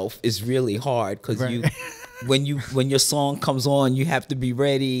myself. It's really hard because when your song comes on, you have to be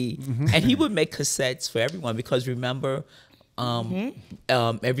ready. And he would make cassettes for everyone because remember,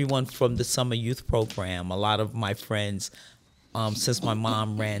 everyone from the summer youth program, a lot of my friends, since my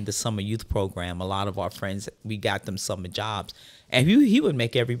mom ran the summer youth program, a lot of our friends, we got them summer jobs. And he would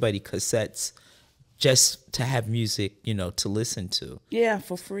make everybody cassettes just to have music, you know, to listen to. Yeah,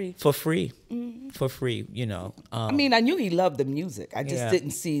 for free. For free. For free, you know. I mean, I knew he loved the music. I just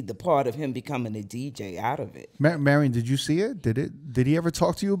didn't see the part of him becoming a DJ out of it. Marion, did you see it? Did he ever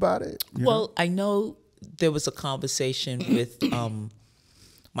talk to you about it? Well, I know there was a conversation with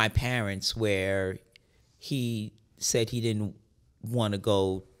my parents where he said he didn't want to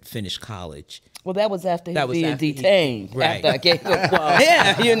go finish college. Well, that was after being detained. After I gave him,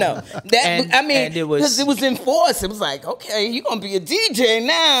 yeah, you know. I mean, because it was enforced. It was like, okay, you're going to be a DJ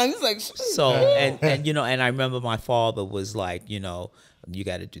now. He's like, so, and you know, and I remember my father was like, you know, you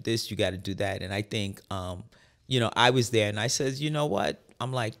got to do this, you got to do that. And I think, you know, I was there and I says, you know what?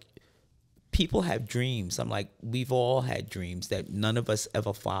 I'm like, people have dreams. I'm like, we've all had dreams that none of us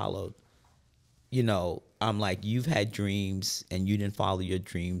ever followed. you know, I'm like, you've had dreams and you didn't follow your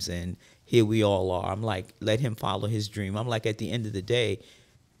dreams, and here we all are. I'm like, let him follow his dream. I'm like, at the end of the day,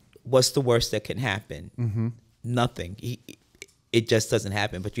 what's the worst that can happen? Nothing. It just doesn't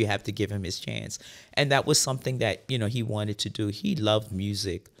happen, but you have to give him his chance. And that was something that, you know, he wanted to do. He loved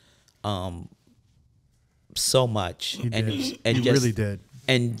music so much. He and did. It was, and he just, really did.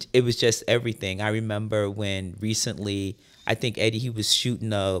 And it was just everything. I remember when recently, I think Eddie, he was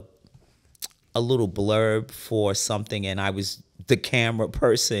shooting a little blurb for something, and I was the camera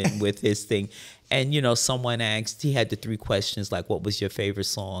person with his thing. And, you know, someone asked, he had the 3 questions, like, what was your favorite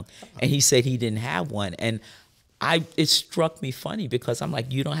song? And he said he didn't have one. And it struck me funny, because I'm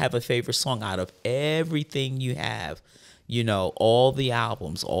like, you don't have a favorite song out of everything you have, you know, all the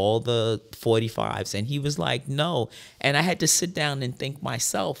albums, all the 45s. And he was like, no. And I had to sit down and think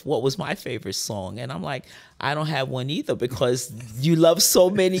myself, what was my favorite song? And I'm like, I don't have one either, because you love so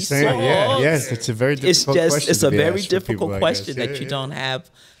many songs. Yeah, yes, it's a very difficult question. It's a very difficult difficult question that you don't have,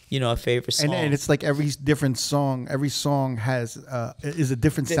 you know, a favorite song. And it's like every different song, every song has is a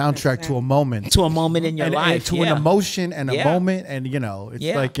different soundtrack to a moment. To a moment in your life. And to an emotion and a moment. And, you know, it's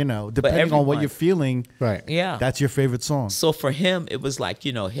like, you know, depending on what you're feeling, right? Yeah, that's your favorite song. So for him, it was like,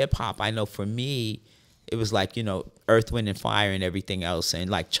 you know, hip hop. I know for me, it was like, you know, Earth, Wind and Fire and everything else.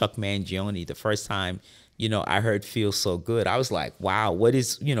 And like Chuck Mangione, the first time, you know, I heard Feel So Good, I was like, wow, what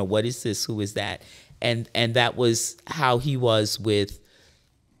is this? Who is that? And that was how he was with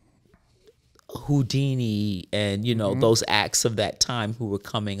Houdini and, you know, those acts of that time who were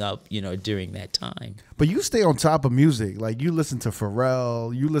coming up, you know, during that time. But you stay on top of music. Like, you listen to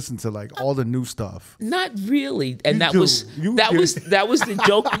Pharrell, you listen to like all the new stuff. Not really. And that was the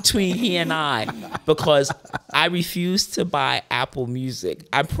joke between he and I, because I refused to buy Apple Music.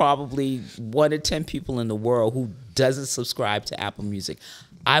 I'm probably 1 of 10 people in the world who doesn't subscribe to Apple Music.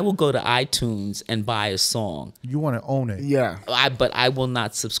 I will go to iTunes and buy a song. You want to own it. Yeah. But I will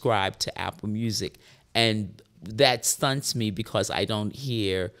not subscribe to Apple Music. And that stunts me, because I don't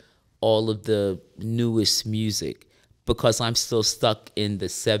hear all of the newest music, because I'm still stuck in the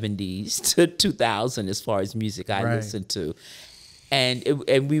 70s to 2000 as far as music I listen to.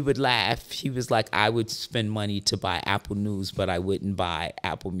 And we would laugh. He was like, I would spend money to buy Apple News, but I wouldn't buy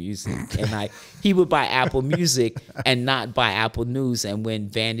Apple Music. And he would buy Apple Music and not buy Apple News. And when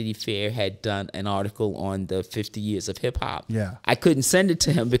Vanity Fair had done an article on the 50 years of hip hop, I couldn't send it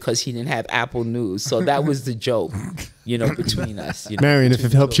to him because he didn't have Apple News. So that was the joke, you know, between us. You know, Marion, if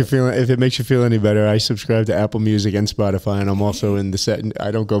it makes you feel any better, I subscribe to Apple Music and Spotify, and I'm also in the set.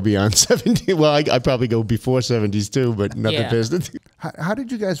 I don't go beyond 70. Well, I probably go before 70s too, but nothing past it. How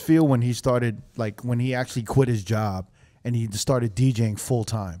did you guys feel when he started, like when he actually quit his job and he started DJing full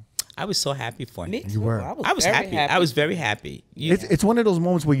time? I was so happy for him. Me too. You were. I was happy. I was very happy. It's one of those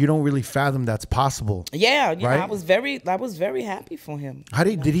moments where you don't really fathom that's possible. Yeah, you right? know, I was very happy for him. How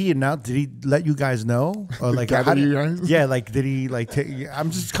did he announce? Did he let you guys know, or like Gather you guys? Yeah, like did he like?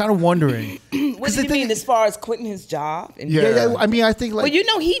 I'm just kind of wondering. What do you mean, as far as quitting his job? And yeah. I mean, I think like. Well, you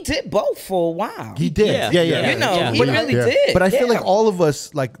know, he did both for a while. He did. Yeah. You know, he really did. But I feel like all of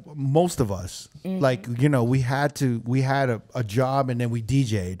us, like most of us, like, you know, we had a job and then we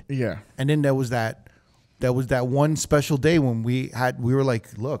DJ'd. Yeah. And then there was that one special day when we were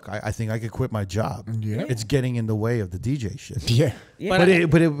like, look, I think I could quit my job. Yeah. It's getting in the way of the DJ shit. Yeah. But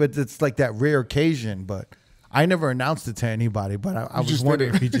it's like that rare occasion. But I never announced it to anybody. But I was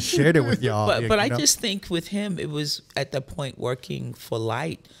wondering if he just shared it with y'all. But I just think with him, it was at that point working for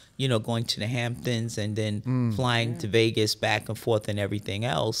Light, you know, going to the Hamptons and then flying to Vegas back and forth and everything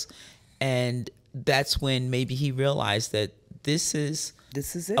else. And that's when maybe he realized that this is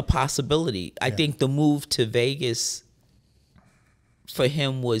it. A possibility. I think the move to Vegas for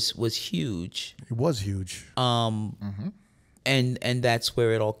him was huge. It was huge. And that's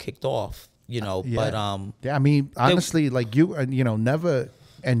where it all kicked off, you know. But I mean, honestly, like you know, Neva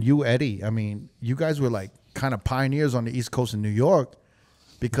and you, Eddie, I mean, you guys were like kind of pioneers on the East Coast in New York,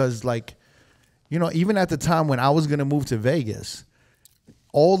 because like, you know, even at the time when I was gonna move to Vegas,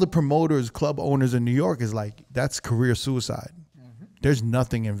 all the promoters, club owners in New York is like, that's career suicide. There's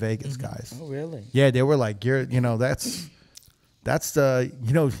nothing in Vegas, guys. Oh, really? Yeah, they were like, you know, that's the,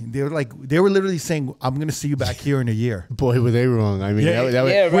 you know, they were literally saying, I'm gonna see you back here in a year. Boy, were they wrong. I mean, were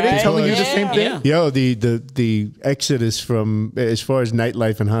they telling you the same thing? Yeah. Yo, the exodus from, as far as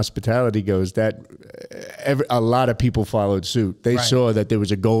nightlife and hospitality goes, that a lot of people followed suit. They saw that there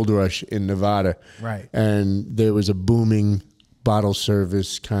was a gold rush in Nevada, and there was a booming bottle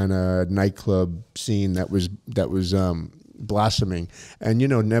service kind of nightclub scene that was blossoming. And, you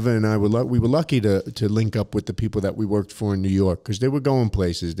know, Neva and I we were lucky to link up with the people that we worked for in New York because they were going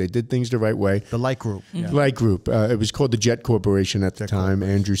places. They did things the right way. The Light Group. Light Group. It was called the Jet Corporation at the time.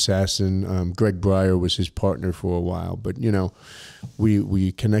 Andrew Sasson, Greg Breyer was his partner for a while. But, you know,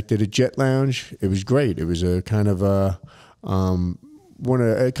 we connected at Jet Lounge. It was great. It was a kind of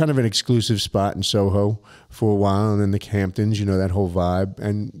kind of an exclusive spot in Soho for a while, and then the Hamptons, you know, that whole vibe.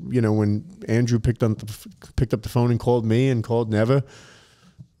 And, you know, when Andrew picked up the phone and called me and called Neva,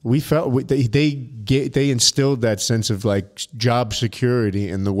 we felt they instilled that sense of like job security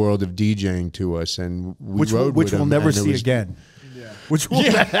in the world of DJing to us, and we rode with them, we'll never see again. Yeah. Which we'll,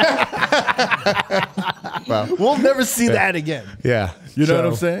 we'll never see that again. Yeah, you know what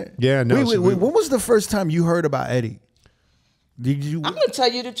I'm saying? Yeah. No. Wait, when was the first time you heard about Eddie? Did you? I'm gonna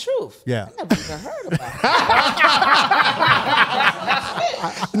tell you the truth. Yeah. I never even heard about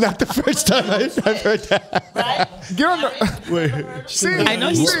it. Not the first time I've heard that. Right? Get on the. I know.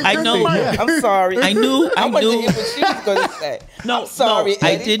 I know. I'm sorry. I knew. I wanted to hear what she was gonna say. No, I'm sorry, no,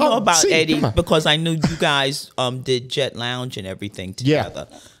 I Eddie. did know about Eddie come on. because I knew you guys did Jet Lounge and everything together.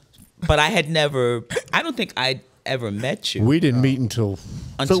 Yeah. But I had never. I don't think I'd ever met you. We didn't meet until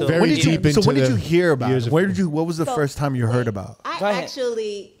very deep into. So when did you hear about it? What was the first time you heard about? I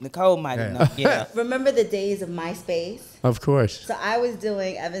actually Nicole might have known. Yeah. remember the days of MySpace. Of course. So I was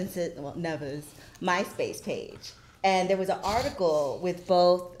doing Neva's MySpace page. And there was an article with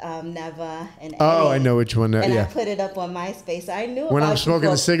both Neva and Eddie. Oh, I know which one. And yeah. I put it up on MySpace. So I knew When I'm smoking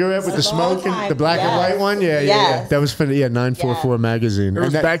the cigarette with the smoke and the black and white one. Yeah. That was funny. Yeah, 944 magazine. It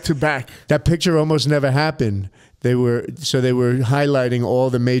was back to back. That picture almost never happened. They were highlighting all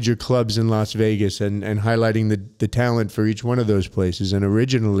the major clubs in Las Vegas and highlighting the talent for each one of those places. And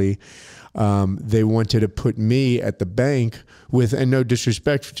originally, they wanted to put me at the bank with, and no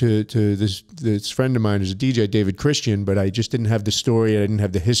disrespect to this friend of mine who's a DJ, David Christian, but I just didn't have the story. I didn't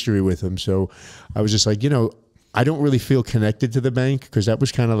have the history with him. So I was just like, you know, I don't really feel connected to the bank because that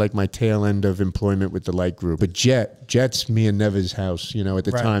was kind of like my tail end of employment with the Light Group. But Jet's me and Neva's house, you know, at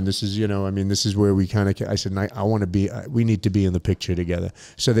the time. This is, you know, I mean, this is where we kind of, I said, I want to be, we need to be in the picture together.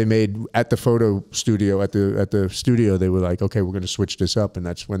 So they made, at the photo studio, at the studio, they were like, okay, we're going to switch this up. And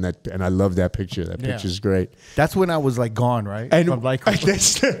that's when and I love that picture. That picture's great. That's when I was like gone, right? And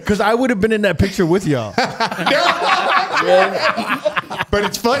because I would have been in that picture with y'all. But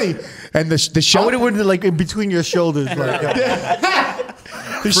it's funny. And the shop, I would have been like in between your shoulders. Like,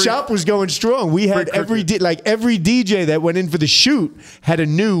 the shop was going strong. We had every DJ that went in for the shoot had a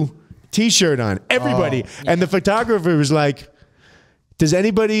new T-shirt on. Everybody. And the photographer was like, does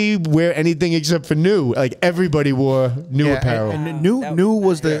anybody wear anything except for new? Like everybody wore new apparel. And new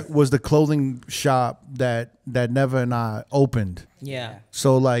was the clothing shop that Neva and I opened. Yeah.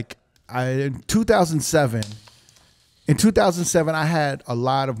 So like in 2007, I had a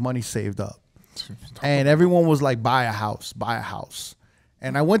lot of money saved up. And everyone was like, buy a house.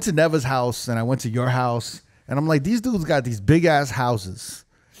 And I went to Neva's house and I went to your house. And I'm like, these dudes got these big ass houses.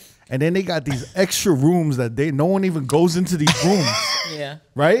 And then they got these extra rooms that no one even goes into these rooms. Yeah.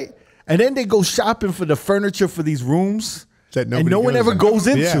 Right? And then they go shopping for the furniture for these rooms that no one ever goes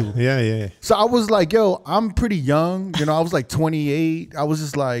into. Yeah. So I was like, yo, I'm pretty young. You know, I was like 28. I was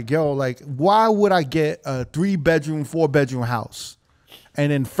just like, yo, like, why would I get a 3-bedroom, 4-bedroom house and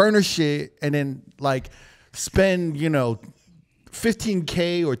then furnish it and then like spend, you know,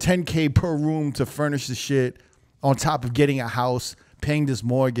 $15K or $10K per room to furnish the shit on top of getting a house, paying this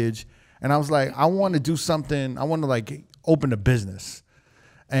mortgage. And I was like, I want to do something. I want to like open a business.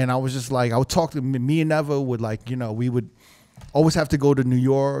 And I was just like, I would talk to me and Neva would like, you know, we would always have to go to New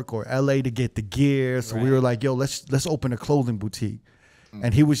York or LA to get the gear. So we were like, yo, let's open a clothing boutique.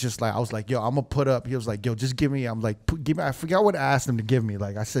 And he was just like, I was like, yo, I'm gonna put up. He was like, yo, just give me. I'm like, give me. I forgot what I asked him to give me.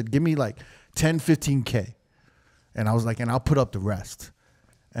 Like I said, give me like 10, 15K. And I was like, and I'll put up the rest.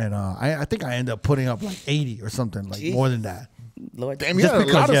 And I think I ended up putting up like 80 or something, like more than that. Lord, damn, you had a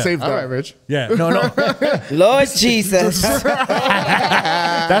lot of saved up. All right, Rich. Yeah, no. Lord Jesus. That's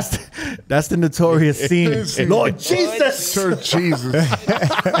the notorious scene. Lord Jesus. Lord Jesus.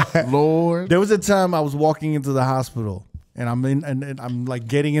 Lord. There was a time I was walking into the hospital and I'm like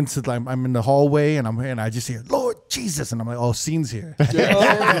getting into like I'm in the hallway and I just hear Lord Jesus and I'm like, oh, scene's here. Yes,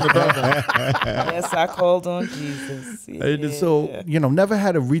 I called on Jesus. Yeah. So never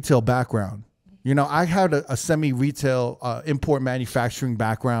had a retail background. You know, I had a semi-retail import manufacturing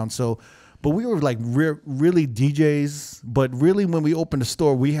background. So, but we were like really DJs. But really, when we opened the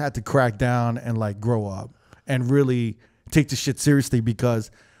store, we had to crack down and like grow up and really take the shit seriously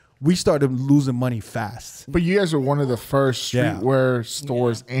because we started losing money fast. But you guys were one of the first streetwear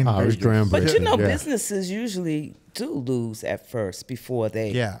stores in Vegas. But you know, businesses usually do lose at first before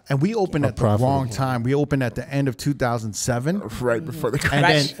they. Yeah, and we opened at the wrong time. We opened at the end of 2007, right before the crash.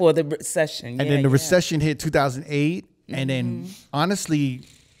 Right before the recession. And then the recession hit 2008, and then honestly,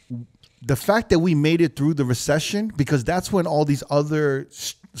 the fact that we made it through the recession, because that's when all these other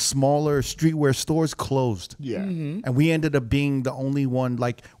smaller streetwear stores closed. Yeah. And we ended up being the only one,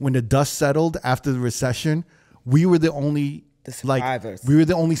 like when the dust settled after the recession, we were the only survivors. We were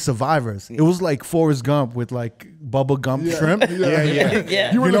the only survivors. It was like Forrest Gump with like Bubba Gump shrimp.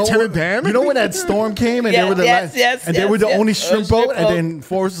 Yeah. You were Lieutenant Dan? You know when that storm came and they were the they were the only shrimp boat, and then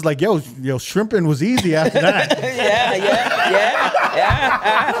Forrest was like, yo, shrimping was easy after that.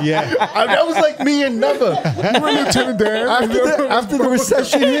 Yeah. That was like me and Neva. You were Lieutenant Dan. After the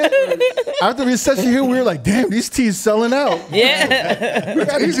recession hit, we were like, damn, these teas selling out. Yeah. We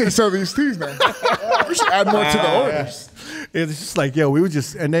got easy to sell these teas now. We should add more to the orders. It's just like, we were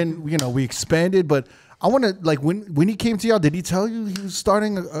just, and then, we expanded, but I want to, like, when he came to y'all, did he tell you he was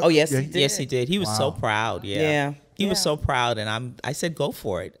starting? Oh, yes, he did. Yes, he did. He was so proud. Yeah. He was so proud, and I said, go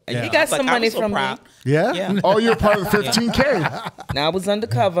for it. And he got some money from me. Yeah? Oh, you're part of the 15K. Now I was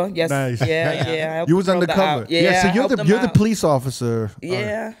undercover. Yes. Nice. Yeah. You was undercover. Yeah. So you're the police officer.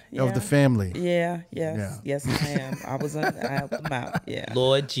 Of the family. Yes, I am. I helped them out. Yeah.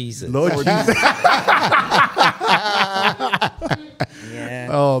 Lord Jesus. Yeah.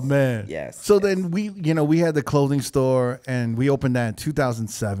 Oh man. Yes. So then we had the clothing store, and we opened that in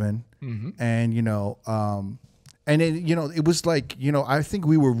 2007, and and then, it was like, I think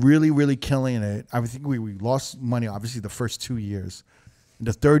we were really, really killing it. I think we lost money, obviously, the first 2 years. In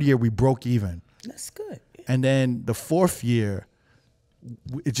the third year, we broke even. That's good. And then the fourth year,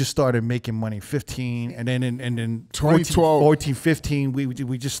 it just started making money, 15. And then in 2012, 14, 15,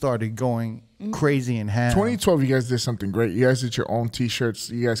 we just started going crazy in hand. 2012, you guys did something great. You guys did your own T-shirts.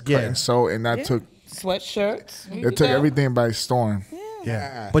 You guys cut and sew, and that took sweatshirts. It took everything by storm.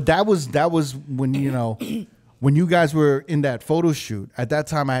 Yeah. But that was when, when you guys were in that photo shoot. At that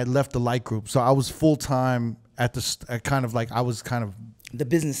time, I had left the light group, so I was full time at I was kind of the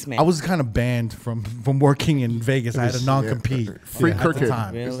businessman. I was kind of banned from working in Vegas. I had a non-compete free at cricket the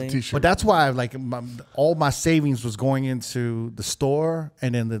time. Really? But that's why all my savings was going into the store,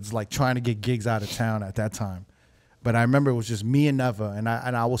 and then it's like trying to get gigs out of town at that time. But I remember it was just me and Neva, and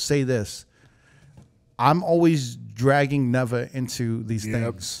I will say this: I'm always dragging Neva into these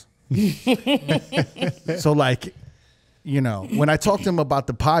things. So like, when I talked to him about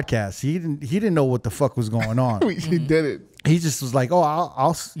the podcast, he didn't know what the fuck was going on. He did it. He just was like, oh,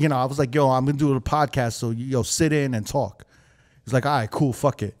 I'll I was like, yo, I'm gonna do the podcast, so sit in and talk. He's like, all right, cool,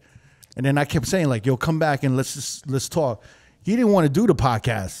 fuck it. And then I kept saying like, yo, come back and let's talk. He didn't want to do the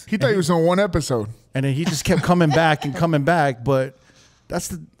podcast. He thought he was on one episode. And then he just kept coming back and coming back. But that's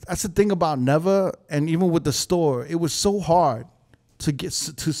the thing about Neva, and even with the store, it was so hard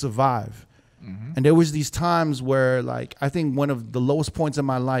to survive. And there was these times where, like, I think one of the lowest points in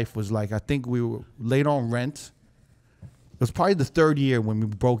my life was like, I think we were late on rent. It was probably the third year when we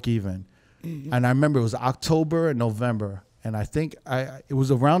broke even. And I remember it was October and November. And I think it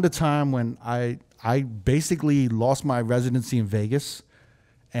was around the time when I basically lost my residency in Vegas,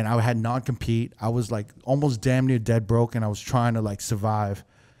 and I had non-compete. I was like almost damn near dead broke, and I was trying to like survive.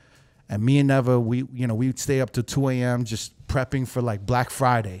 And me and Neva, we'd stay up to 2 a.m. just prepping for like Black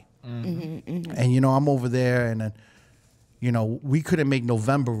Friday. And I'm over there, and then we couldn't make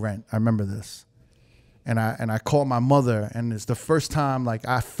November rent. I remember this. And I called my mother, and it's the first time like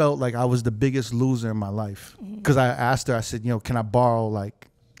I felt like I was the biggest loser in my life, because I asked her, I said, can I borrow like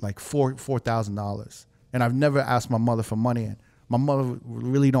 $4,000? And I've never asked my mother for money, and my mother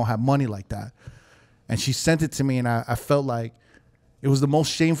really don't have money like that. And she sent it to me, and I felt like it was the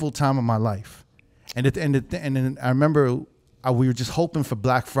most shameful time of my life. And then I remember we were just hoping for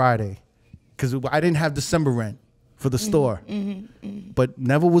Black Friday, because I didn't have December rent for the store, but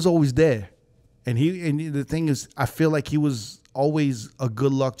Neva was always there. And the thing is, I feel like he was always a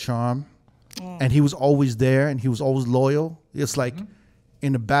good luck charm, and he was always there, and he was always loyal. It's like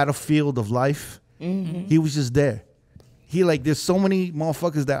in the battlefield of life, he was just there. There's so many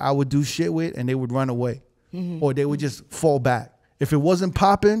motherfuckers that I would do shit with, and they would run away, or they would just fall back. If it wasn't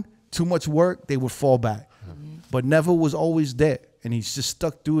popping, too much work, they would fall back. But Neva was always there, and he's just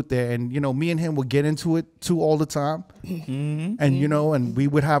stuck through it there. And, me and him would get into it too all the time. And, and we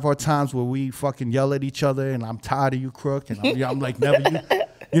would have our times where we fucking yell at each other, and I'm tired of you, crook. And I'm like, Neva,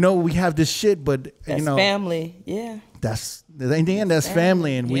 we have this shit, but, that's family. Yeah. In the end, that's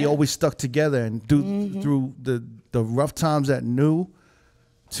family. And we always stuck together. And through the rough times at New,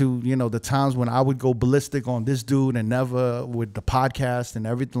 to, you know, the times when I would go ballistic on this dude and never with the podcast and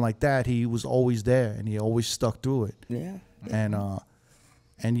everything like that, he was always there and he always stuck through it. Yeah.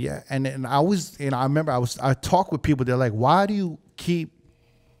 And yeah, and I always, you know, I remember I talk with people, they're like, why do you keep,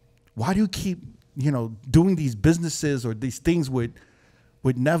 you know, doing these businesses or these things with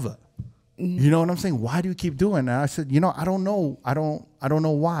Neva? You know what I'm saying? Why do you keep doing that? I said, you know, I don't know. I don't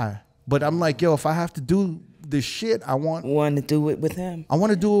know why. But I'm like, yo, if I have to do this shit, I want to do it with him. I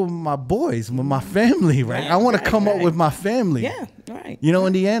want to do it with my boys, with my family, right? I want to come up with my family. Yeah, right. You know,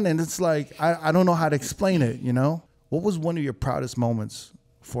 in the end, and it's like, I don't know how to explain it, you know? What was one of your proudest moments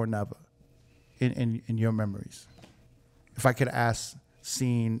for Neva in your memories? If I could ask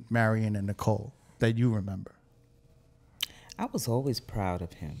seeing Marion and Nicole that you remember. I was always proud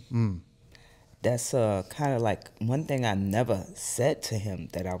of him. That's kind of like one thing I never said to him,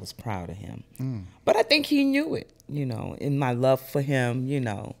 that I was proud of him. But I think he knew it, you know, in my love for him, you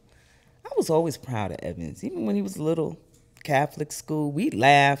know. I was always proud of Evans. Even when he was little, Catholic school, we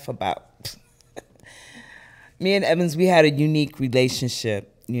laugh about... Me and Evans, we had a unique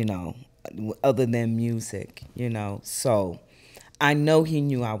relationship, you know, other than music, you know. So I know he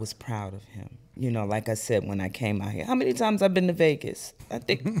knew I was proud of him. You know, like I said, when I came out here, how many times I've been to Vegas? I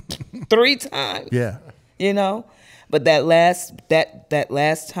think 3 times. Yeah. You know, but that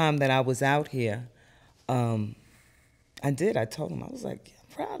last time that I was out here, I told him, I was like,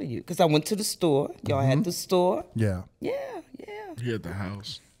 I'm proud of you, because I went to the store. Y'all had the store. Yeah. Yeah. You had the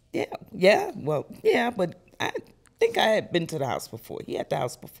house. Yeah. Well, yeah, but I think I had been to the house before. He had the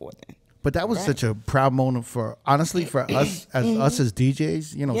house before then. But that was such a proud moment for, honestly, for us as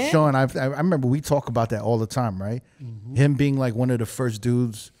DJs. You know, Sean, I remember we talk about that all the time, right? Him being like one of the first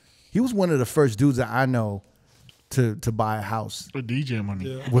dudes. He was one of the first dudes that I know to buy a house. For DJ money.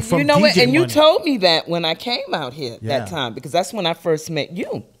 Yeah. You know what? And you told me that when I came out here that time, because that's when I first met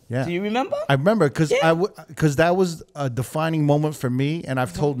you. Yeah. Do you remember? I remember because that was a defining moment for me, and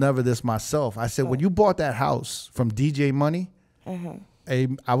I've told Neva this myself. I said, when you bought that house from DJ Money,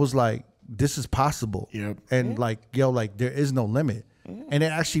 I was like, this is possible. Yep. And like, yo, like there is no limit. And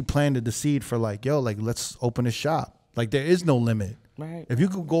it actually planted the seed for like, yo, like let's open a shop. Like there is no limit. Right. If you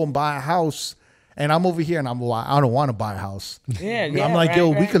could go and buy a house, and I'm over here and I don't want to buy a house. I'm like,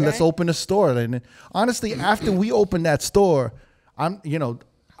 yo, let's open a store. And honestly, after we opened that store,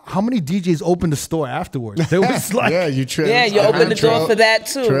 how many DJs opened the store afterwards? There was like, you opened the door for that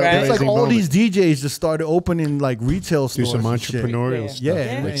too, right? It's like all these DJs just started opening like retail stores. Do some entrepreneurial stuff.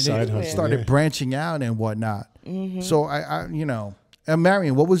 And side hustle. Started branching out and whatnot. So I and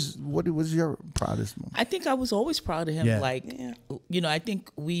Marion, what was your proudest moment? I think I was always proud of him. I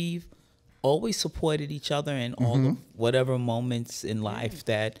think we've always supported each other in all of whatever moments in life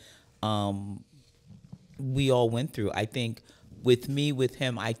that we all went through. I think with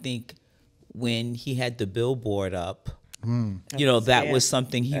him, I think when he had the billboard up, that was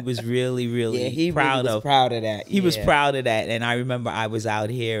something he was really, really proud of. Proud of that. He was proud of that. And I remember I was out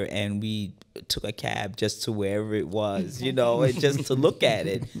here and we took a cab just to wherever it was, and just to look at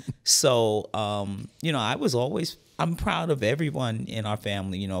it. So, I'm proud of everyone in our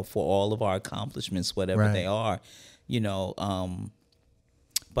family, for all of our accomplishments, whatever they are,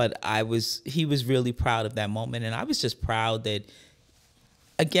 but he was really proud of that moment. And I was just proud that,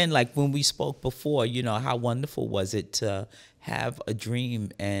 again, like when we spoke before, how wonderful was it to have a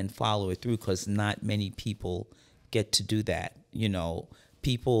dream and follow it through, because not many people get to do that.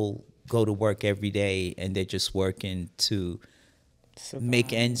 People go to work every day and they're just working to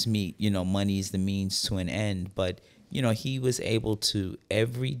make ends meet. Money is the means to an end. But, he was able to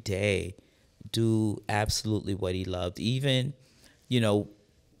every day do absolutely what he loved. Even,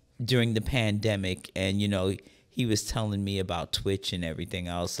 during the pandemic, and he was telling me about Twitch and everything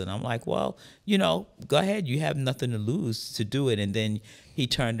else, and I'm like, well, go ahead, you have nothing to lose to do it. And then he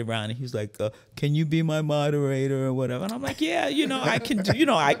turned around and he was like, can you be my moderator or whatever? And I'm like, yeah, I can do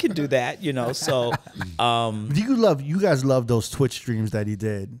I can do that, so you guys love those Twitch streams that he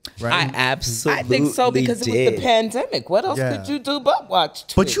did, right? I absolutely I think so, because it was the pandemic. What else could you do but watch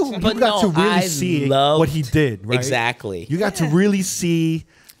Twitch? But you got to really see what he did, right? Exactly. You got to really see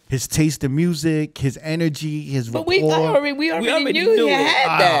his taste in music, his energy, his rapport. But we already knew he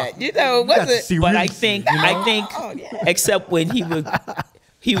had that. Was it? But I think, except when he would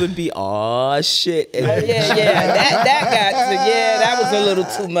be, oh shit. That was a little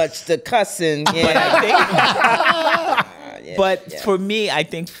too much, the cussing. But for me, I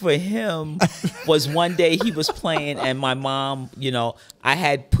think for him was one day he was playing and my mom, I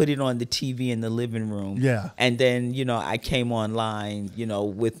had put it on the TV in the living room. Yeah. And then, I came online,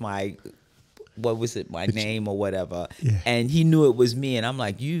 with my what was it, my name or whatever. Yeah. And he knew it was me. And I'm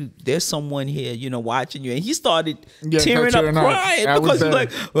like, there's someone here, you know, watching you. And he started tearing up, crying because he's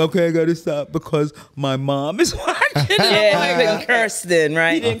like, okay, I got to stop because my mom is watching. Yeah, he didn't curse then,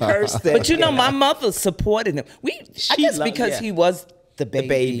 right? He didn't curse then. But you know, my mother supported him. I guess because he was the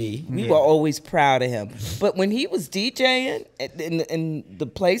baby. We were always proud of him. But when he was DJing in the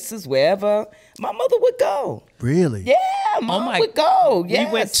places, wherever, my mother would go. Really? Yeah, Mom would go. Yes.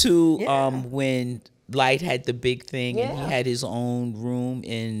 We went to when Light had the big thing and he had his own room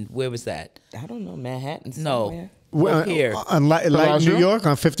in, where was that? I don't know, Manhattan No. somewhere. Here. On Light New York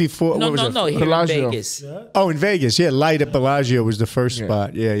on 54. No, here in Vegas. Oh, in Vegas, yeah. Light at Bellagio was the first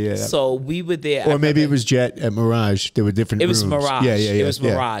spot. Yeah. So we were there. Or maybe it was Jet at Mirage. There were different rooms. It was Mirage. Yeah. It was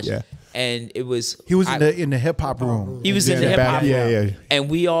Mirage. Yeah. And it was... He was in the hip-hop room. He was in the hip-hop room. Yeah. And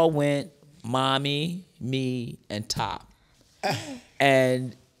we all went, Mommy, me, and Top.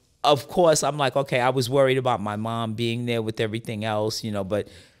 And... Of course, I'm like, okay, I was worried about my mom being there with everything else, you know, but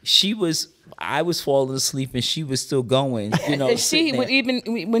I was falling asleep and she was still going, you know. And she would even,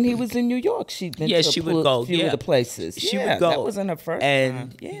 when he was in New York, she would go. A few of the places. She would go. That wasn't her first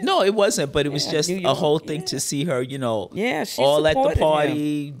time. No, it wasn't, but it was just a whole thing to see her, you know, she all at the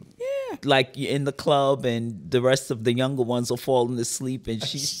party. Him. Like in the club, and the rest of the younger ones are falling asleep, and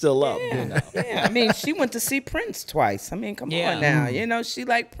she's still up. You know? Yeah, I mean, she went to see Prince twice. I mean, come on now, you know, she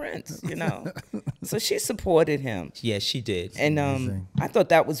liked Prince, you know, so she supported him. Yeah, she did. And I thought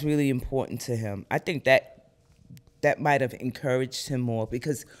that was really important to him. I think that might have encouraged him more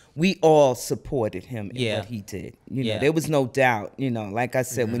because we all supported him in what he did. You know, there was no doubt. You know, like I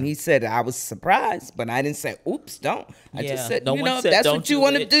said, when he said it, I was surprised, but I didn't say, "Oops, don't." I just said, you know, if that's what you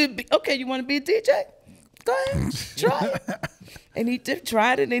want to do, okay, you want to be a DJ? Go ahead, try it. And he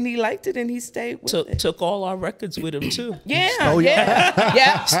tried it, and he liked it, and he stayed with it. Took all our records with him too.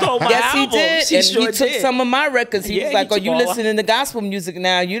 Yeah. Stole my albums. He did. He took some of my records. He was like, "Oh, you listening to gospel music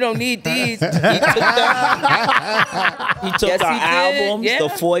now? You don't need these." He took them. He took our albums, the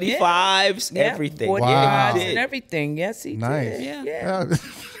 45s, everything. 45s and everything. Yes, he did. Yeah.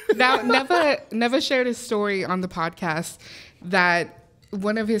 Now, Neva shared a story on the podcast that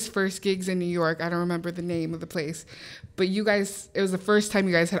one of his first gigs in New York, I don't remember the name of the place, but you guys, it was the first time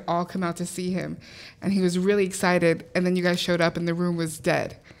you guys had all come out to see him, and he was really excited, and then you guys showed up and the room was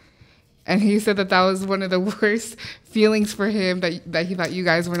dead. And he said that was one of the worst feelings for him, that he thought you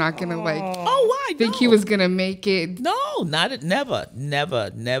guys were not gonna think he was gonna make it. No, never ever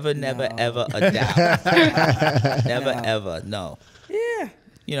a doubt. Never ever, no. Yeah.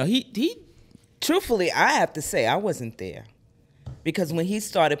 You know, he truthfully, I have to say I wasn't there. Because when he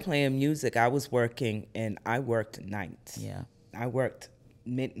started playing music, I was working, and I worked nights. Yeah. I worked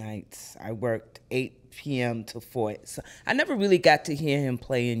midnights. I worked 8 p.m. to 4. So I never really got to hear him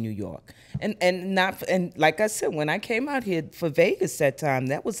play in New York. And like I said, when I came out here for Vegas that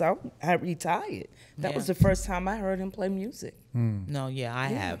time, I retired. That was the first time I heard him play music. No, I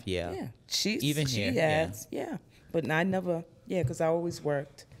have. She has. But I never, because I always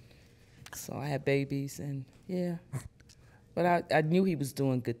worked. So I had babies, and But I knew he was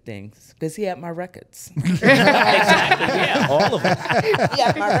doing good things because he had my records. Exactly, all of them. He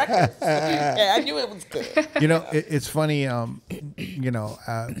had my records. Yeah, I knew it was good. You know, it's funny. You know,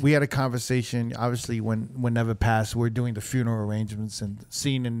 we had a conversation. Obviously, when Neva passed, we're doing the funeral arrangements and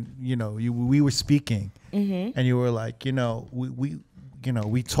seeing, and you know, we were speaking, and you were like, you know, we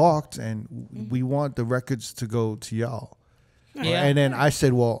talked, and we want the records to go to y'all. Yeah. And then I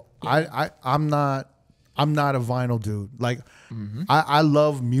said, well, I'm not a vinyl dude. Like, I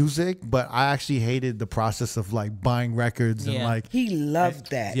love music, but I actually hated the process of like buying records and like. He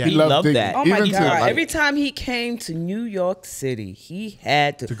loved that. Yeah. He loved that. Oh my God! Every time he came to New York City, he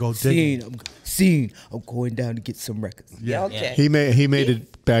had to go dig. I'm going down to get some records. Yeah. Okay. He made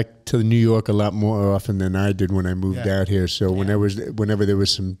it back to New York a lot more often than I did when I moved out here. So whenever there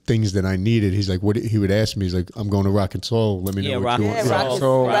was some things that I needed, he's like, he would ask me, he's like, I'm going to Rock and Soul. Let me know what you want. He's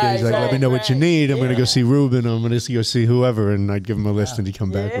like, let me know what you need. I'm going to go see Ruben. I'm going to go see whoever. And I'd give him a list and he'd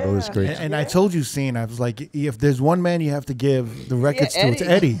come back with all this great stuff. And I told you, I was like, if there's one man you have to give the records to, it's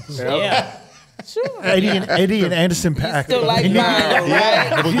Eddie. Yeah. Sure. Eddie and Anderson .Paak. Still like vinyl,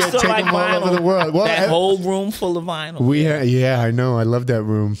 right? You still like vinyl all over the world. Well, that whole room full of vinyl. I know. I love that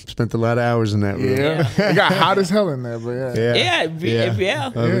room. Spent a lot of hours in that room. It got hot as hell in there, but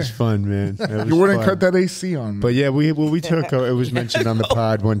It was fun, man. You wouldn't cut that AC on. But yeah, we took. It was mentioned on the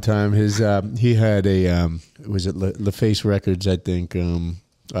pod one time. He had a was it LaFace Records, I think,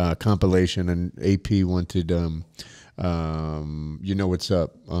 compilation, and AP wanted you know what's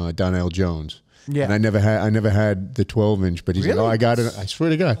up, Donnell Jones. Yeah. And I never had the 12-inch, but he's like, oh, I got it. I swear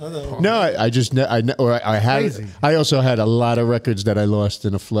to God. No, I had. Crazy. I also had a lot of records that I lost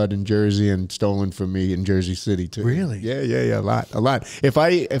in a flood in Jersey and stolen from me in Jersey City too. Really? Yeah, a lot. If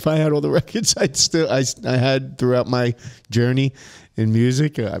I had all the records I had throughout my journey in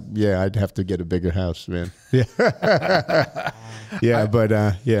music, I'd have to get a bigger house, man. Yeah.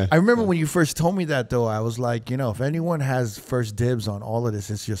 Yeah. I remember when you first told me that, though, I was like, if anyone has first dibs on all of this,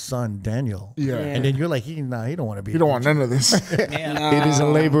 it's your son, Daniel. Yeah. And then you're like, he don't want to be. You don't want none of this. It is a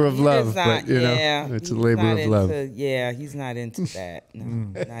labor of love, not, but it's a labor of love. He's not into that.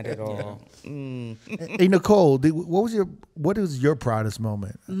 No, not at all. Hey, Nicole, what was your proudest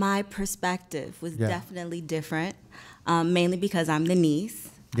moment? My perspective was definitely different, mainly because I'm the niece.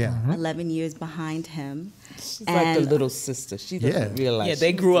 Yeah. 11 years behind him. She's like the little sister. She doesn't realize. Yeah,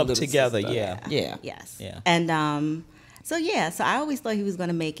 they grew up together. Sister. Yeah. Yes. Yeah. And so I always thought he was going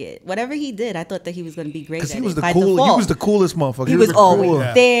to make it. Whatever he did, I thought that he was going to be great at Because he it was by he default. was the coolest motherfucker. He was always cool.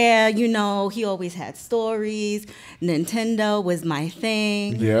 there, he always had stories. Nintendo was my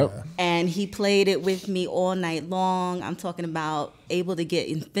thing. Yep. And he played it with me all night long. I'm talking about able to get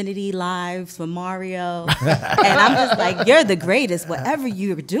infinity lives for Mario. And I'm just like, you're the greatest. Whatever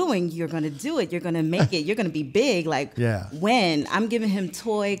you're doing, you're going to do it. You're going to make it. You're going to be big. Like, when I'm giving him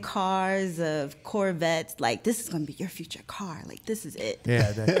toy cars of Corvettes, like, this is going to be your future car. Like, this is it.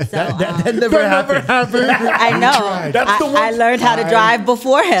 Yeah. That never happened. I know. That's the one I learned how to drive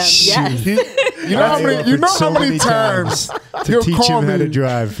before him. Yes. You know how many times to teach him how to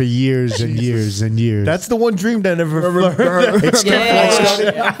drive for years and years and years. That's the one dream that never flourished.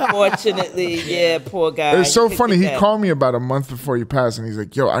 Unfortunately, poor guy. It's so funny. He called me about a month before he passed, and he's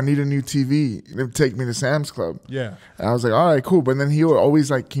like, "Yo, I need a new TV. Take me to Sam's Club." Yeah. And I was like, "All right, cool." But then he would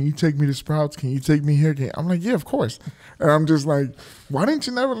always like, "Can you take me to Sprouts? Can you take me here?" I'm like, "Yeah, of course." And I'm just like, "Why didn't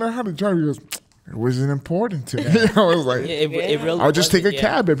you never learn how to drive?" He goes, "It wasn't important to me." I was like, it really "I'll just take a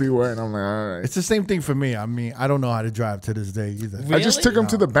cab everywhere." And I'm like, "All right." It's the same thing for me. I mean, I don't know how to drive to this day either. I just took him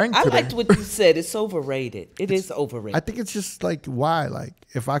to the bank I today. liked what you said. It's overrated. It is overrated. I think it's just like, why? Like,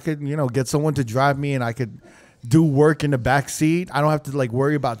 if I could, get someone to drive me and I could do work in the back seat, I don't have to like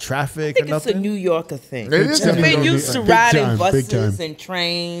worry about traffic I think or it's a nothing. New Yorker thing. It is a New We're Yorker used to thing. riding Big buses time. and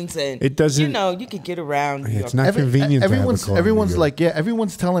trains, and It doesn't- you could get around. New It's York. not convenient. Everyone's to have a car in New everyone's York. like,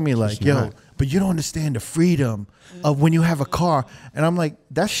 everyone's telling me like, not. but you don't understand the freedom of when you have a car. And I'm like,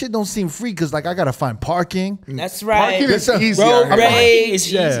 that shit don't seem free because like I gotta find parking. That's right. Parking is easy. Road out here. rage. It's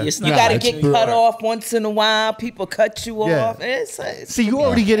easy. It's You not got to like- get cut off once in a while. People cut you Yeah. off. It's See, you're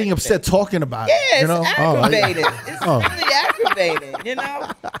already getting upset talking about it. Yeah, You know? it's aggravating. It's really aggravating,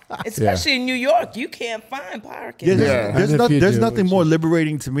 Especially in New York, you can't find parking. Yeah, Yeah. there's, And if you there's do, nothing it's more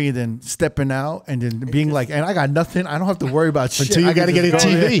liberating to me than stepping out and then being like, and I got nothing. I don't have to worry about shit. Until you I got to can get a just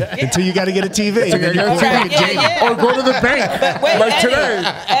go TV. there. Until you got to get a TV. And then you Right, pull it. Yeah. Or go to the bank. But wait, like Eddie, today.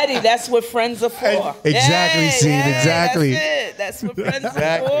 Eddie, that's what friends are for. Exactly, Sean, exactly. That's it. That's what friends are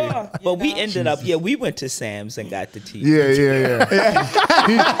for. But we ended up, we went to Sam's and got the TV.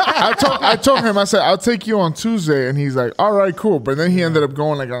 Yeah. I told him, I said, I'll take you on Tuesday. And he's like, all right, cool. But then he ended up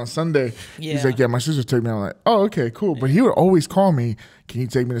going like on Sunday. Yeah. He's like, yeah, my sister took me. I'm like, oh, okay, cool. But he would always call me, can you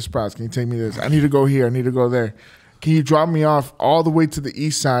take me to Sprouts? Can you take me to this? I need to go here. I need to go there. Can you drop me off all the way to the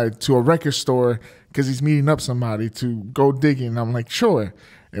east side to a record store because he's meeting up somebody to go digging? I'm like, sure.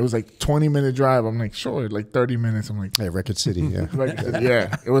 It was like 20-minute drive. I'm like, sure. Like 30 minutes. I'm like, Yeah, Record City, yeah.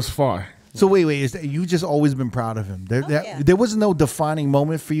 yeah, it was far. So wait, you just always been proud of him. There was no defining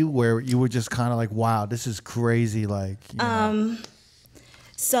moment for you where you were just kind of like, wow, this is crazy. Like,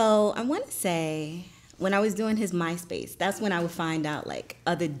 So I want to say when I was doing his MySpace, that's when I would find out like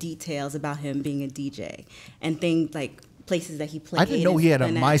other details about him being a DJ and things like places that he played. I didn't know he had a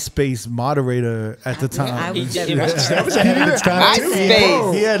MySpace. MySpace moderator at the time. I was He- never- That was ahead of its time, too.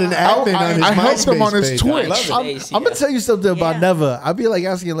 MySpace. He had an admin on his I helped MySpace him on his page. Twitch. I love it. I'm gonna tell you something about Yeah. Neva. I'll be like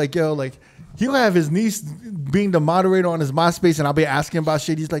asking like, yo, like he'll have his niece being the moderator on his MySpace, and I'll be asking about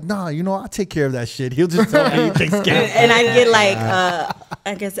shit. He's like, nah, I'll take care of that shit. He'll just tell me he takes care of it. And I get like,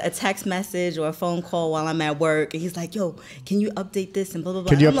 I guess a text message or a phone call while I'm at work, and he's like, "Yo, can you update this and blah blah blah."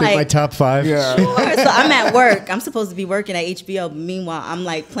 Can you I'm update like, my top 5? Yeah. Sure. So I'm at work. I'm supposed to be working at HBO. But meanwhile, I'm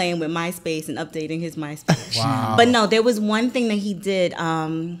like playing with MySpace and updating his MySpace. Wow. But no, there was one thing that he did.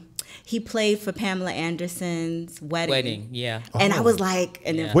 He played for Pamela Anderson's wedding. Yeah. And I was like,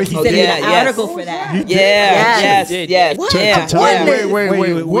 and then Wait, he he sent me did? an article for that. Yes. What?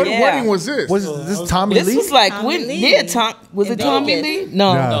 Wait. What Yeah. wedding was this? Was this Tommy This Lee? was like Tommy when? Lee. Yeah, Tom. Was In it Tommy Vegas. Lee?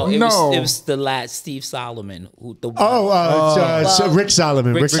 No. No, it No. was the lad Steve Solomon. Rick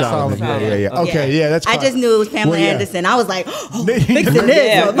Solomon. Rick Solomon. Yeah. Okay, yeah, that's I fine. just knew it was Pamela Well, yeah. Anderson. I was like, oh, Yeah, fixing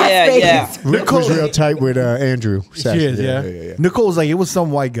this on my face. Rick was real tight with Andrew. She is, yeah. Nicole's like, it was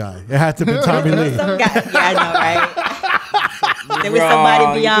some white guy. It had to be Tommy Lee. Some guy, yeah, I know, right? There was somebody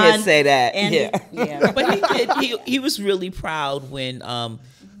You beyond. can't say that. Andy. Yeah. But he did. He was really proud when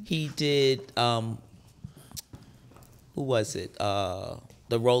he did. Who was it? The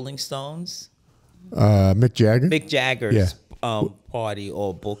Rolling Stones. Mick Jagger. Mick Jagger's party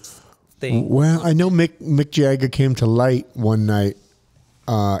or books thing. Well, I know Mick Jagger came to light one night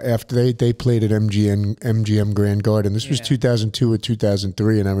after they played at MGM Grand Garden. This was 2002 or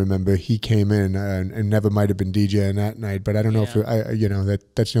 2003, and I remember he came in and Neva might have been DJing that night, but I don't know if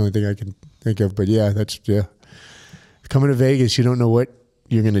that's the only thing I can think of. But coming to Vegas, you don't know what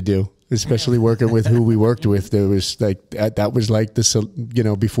you're gonna do. Especially working with who we worked with, there was like that was like this,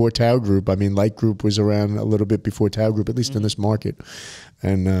 before Tao Group. I mean, Light Group was around a little bit before Tao Group, at least in this market,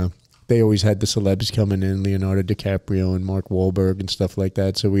 and they always had the celebs coming in, Leonardo DiCaprio and Mark Wahlberg and stuff like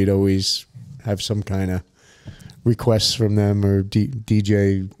that. So we'd always have some kind of requests from them or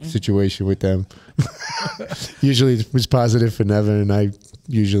DJ situation with them. Usually it was positive for Neva, and I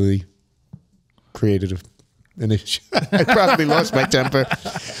usually created an issue. I probably lost my temper.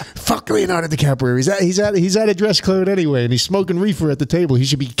 Fuck Leonardo DiCaprio. He's out of dress code anyway, and he's smoking reefer at the table. He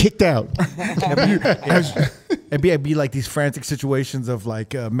should be kicked out. It'd be like these frantic situations of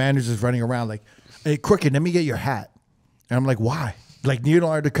like managers running around like, "Hey, Crooked, let me get your hat." And I'm like, "Why?" Like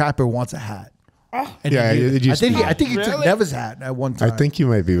Leonardo DiCaprio wants a hat. And Yeah, I think he took Neva's hat at one time. I think you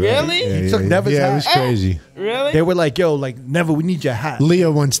might be right. Really? Yeah, He took Neva's yeah, hat. it was crazy. Really? They were like, "Yo, like Neva, we need your hat."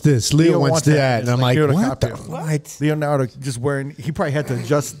 Leo wants this. Leo wants that. And I'm like, Leonardo what the DiCaprio. what? Leonardo just wearing. He probably had to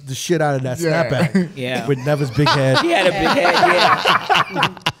adjust the shit out of that Yeah. snapback. Yeah. With Neva's big head. He had a big head.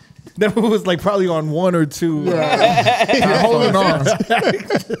 Yeah. Neva was like probably on one or two. Holding on.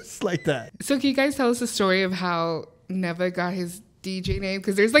 Just like that. So can you guys tell us the story of how Neva got his DJ name?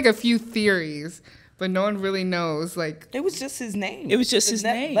 Because there's like a few theories, but no one really knows. Like, It was just his name. It was just The his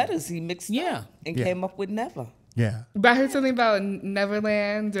name. Letters he mixed up and came up with Never. Yeah. but I heard something about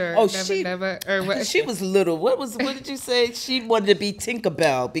Neverland or Never, or what? She was little. What did you say? She wanted to be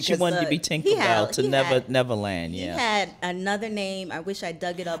Tinkerbell because She wanted to be Tinkerbell to Neverland. He Yeah. had another name. I wish I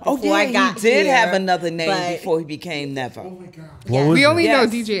dug it up Oh before I yeah, got he did here, have another name but- before he became Never. What was We it? only know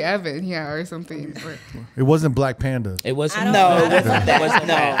Yes. DJ Evan, or something. It wasn't Black Panda. It wasn't. I don't No, know. it wasn't that. wasn't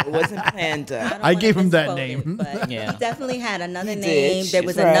No, that. it wasn't Panda. don't I wanna gave him that misquote name. it, but Yeah. he definitely had another He did. name. There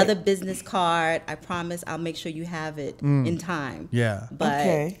was She's right. another business card. I promise I'll make sure you have it in time. Yeah. But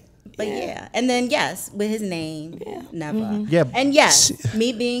Okay. But yeah. And then yes, with his name, Neva. Yeah. And yes,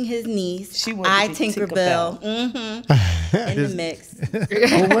 me being his niece, She wanted I to be Tinkerbell, in the mix.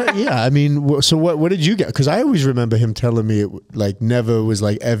 Yeah, I mean, so what did you get? Because I always remember him telling me like Neva was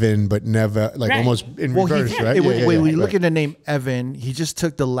like Evan, but never like Right. almost in Well, reverse, right? when you look right. at the name Evan, he just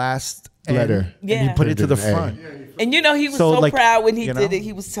took the last Letter. N and he Yeah. put it to the Put it in A. front. And you know, he was So, so, like, proud when he you did know? it.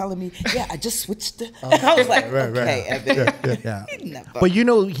 He was telling me, "Yeah, I just switched it." I was like, "Okay, Evan." Yeah. Never. But you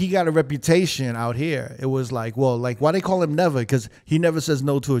know, he got a reputation out here. It was like, well, like why they call him Never? Because he never says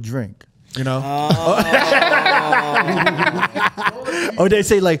no to a drink. You know? Or they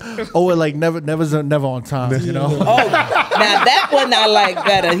say like, oh, like never's never on time. You know? Oh, now that one I like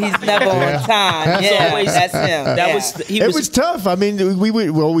better. He's never on time. Yeah, always- that's him. That Yeah. was. He It was. was tough. I mean, we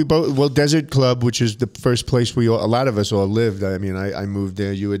Desert Club, which is the first place a lot of us all lived. I mean, I moved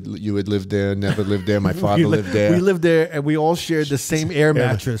there. You had lived there. Never lived there. My father lived there. We lived there, and we all shared the same air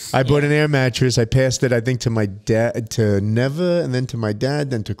mattress. I bought an air mattress. I passed it, I think, to my dad, to Neva, and then to my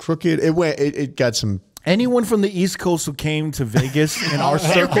dad, then to Crooked. It got some. Anyone from the East Coast who came to Vegas in our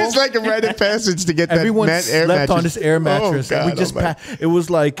circle, It's like a rite of passage to get that everyone air slept mattress. on this air mattress, Oh, and we God, just oh, my- it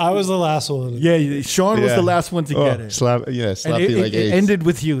was like I was the last one. yeah, Sean was Yeah. the last one to get it. Sloppy And it, like it eight. ended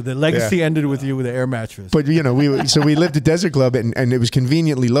with you. The legacy ended with you with the air mattress. But you know, we lived at Desert Club, and it was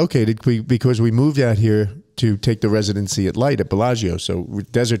conveniently located because we moved out here to take the residency at Light at Bellagio. So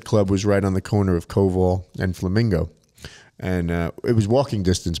Desert Club was right on the corner of Koval and Flamingo, and it was walking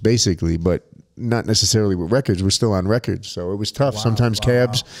distance basically, but not necessarily with records. We're still on records, so it was tough. Sometimes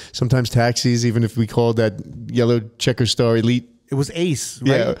cabs, sometimes taxis. Even if we called that yellow Checker Star Elite, it was Ace, right?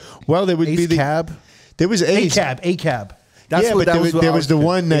 yeah. Well, there would Ace be the cab. There was A Ace. cab. That's yeah, what but that was. there was the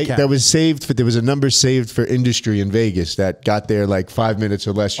one ACAB. that was saved for. There was a number saved for industry in Vegas that got there like 5 minutes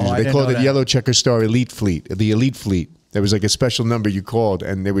or less. I Usually, they didn't called know it that. Yellow Checker Star Elite Fleet, the Elite Fleet. There was like a special number you called,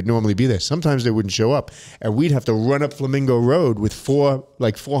 and they would normally be there. Sometimes they wouldn't show up, and we'd have to run up Flamingo Road with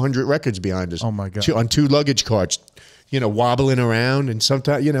 400 records behind us. Oh, my God. On 2 luggage carts, wobbling around, and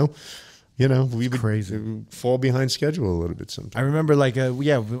sometimes we would Crazy. fall behind schedule a little bit sometimes. I remember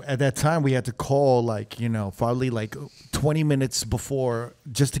at that time we had to call probably like 20 minutes before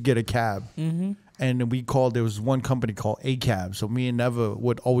just to get a cab. Mm-hmm. And we called, there was one company called A-Cab. So me and Neva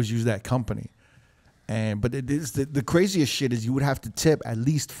would always use that company. But it is the craziest shit is you would have to tip at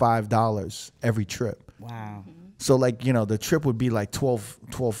least $5 every trip. Wow. So the trip would be like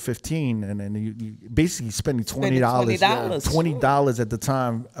 $12.15, and then you basically spending $20 at the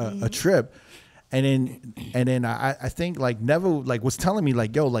time a trip, and then I think like Neva was telling me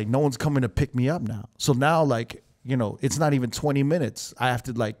like, yo, like no one's coming to pick me up now. So now it's not even 20 minutes. I have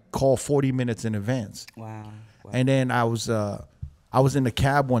to call 40 minutes in advance. Wow. And then I was in the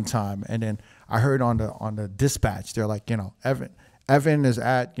cab one time, and then I heard on the dispatch they're like, Evan is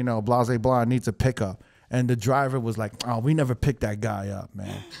at Blase Blah, needs a pickup. And the driver was like, oh, we never picked that guy up,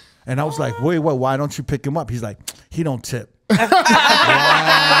 man. And I was like, wait, why don't you pick him up? He's like, he don't tip.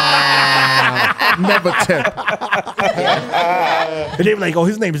 Never tip. And they were like, oh,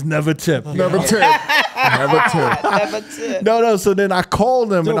 his name is Never Tip. Never tip. Never tip. Never tip. No. So then I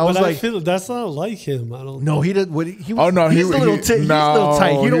called him, and I was like, feel that's not like him. I don't. no, he didn't. He was, Oh, no, he's a little tight. He's a little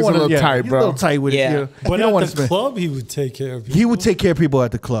tight. He don't he's want a little tight, he's bro. a little tight with Yeah. it. But he don't want at to the spend. club, he would take care of people. He would take care of people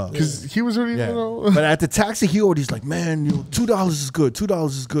at the club. Because he was already, But at the taxi, he's like, man, $2 is good. $2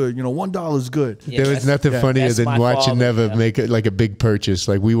 is good. $1 is good. Yeah, There was nothing funnier that's than my watching father, Neva yeah. make like a big purchase.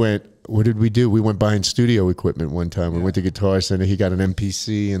 Like we went, what did we do? We went buying studio equipment one time. We went to Guitar Center. He got an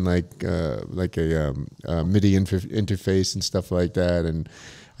MPC and like a MIDI interface and stuff like that. And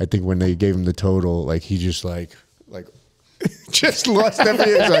I think when they gave him the total, like he just like just lost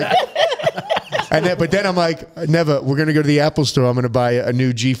everything. But then I'm like, Neva, we're gonna go to the Apple store. I'm gonna buy a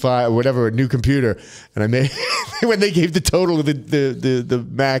new G5 or whatever, a new computer. And I made when they gave the total of the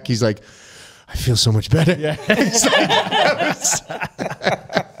Mac, he's like, I feel so much better. Yeah.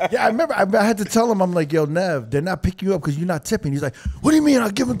 Yeah, I remember I had to tell him, I'm like, yo, Nev, they're not picking you up because you're not tipping. He's like, what do you mean?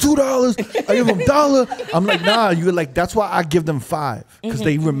 I give them $2. I give them $1. I'm like, nah, you're like, that's why I give them $5 because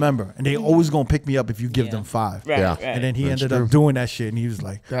they remember. And they always going to pick me up if you give them $5. Right, Yeah. right. And then he ended up doing that shit. And he was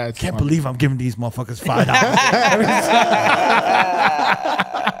like, That's can't funny. believe I'm giving these motherfuckers $5.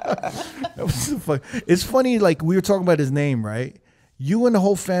 It's funny, like we were talking about his name, right? You and the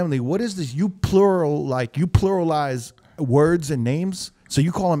whole family, what is this? You pluralize words and names. So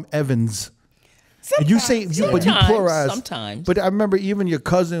you call him Evans. And you say, but you pluralize. Sometimes. But I remember even your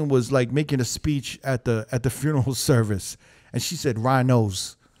cousin was like making a speech at the funeral service, and she said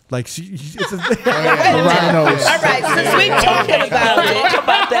rhinos. Like it's Rhinos. All right, since we talking about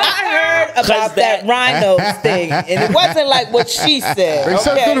I heard about that rhinos thing, and it wasn't like what she said. They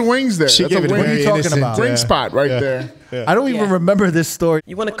said Okay. good wings there. She That's gave a it a wing, very talking innocent, about? wing spot right there. I don't even remember this story.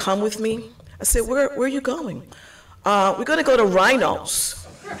 You want to come with me? I said, where are you going? We're going to go to Rhinos.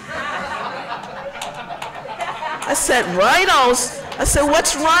 I said, Rhinos? I said,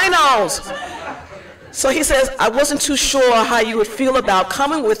 what's Rhinos? So he says, I wasn't too sure how you would feel about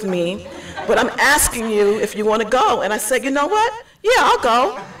coming with me, but I'm asking you if you want to go. And I said, you know what? Yeah, I'll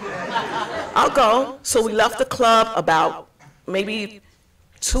go. I'll go. So we left the club about maybe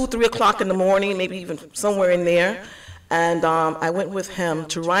 2, 3 o'clock in the morning, maybe even somewhere in there. And I went with him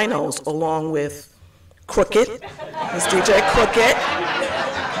to Rhinos along with Crooked, his DJ Crooked,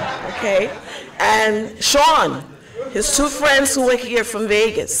 okay, and Sean, his 2 friends who were here from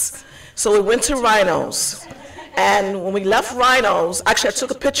Vegas. So we went to Rhinos. And when we left Rhinos, actually I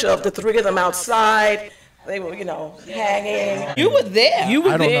took a picture of the 3 of them outside. They were, hanging. You were there. You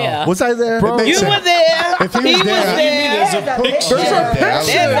were I don't there. know. Was I there? Bro, You were there. If he was He was there- there. There's a picture. There's a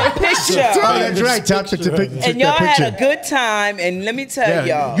picture. There's a picture. Oh, that's right. Top took And y'all had a good time, and let me tell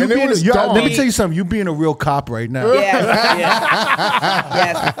y'all. You And it being was let dark. me tell you something. You being a real cop right now. Yes,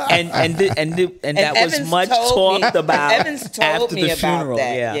 yes. And that was Evans much told talked me- about Evans told after me the about funeral.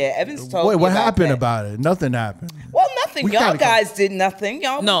 that. Yeah. Evans told Wait, me what happened that. about it? Nothing happened. Well, nothing. We Y'all kinda- guys did nothing.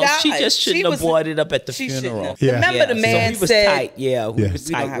 Y'all No, guys. she just shouldn't have brought it up at the She shouldn't or have. Remember the man so we was said, tight. Yeah, we Yeah. was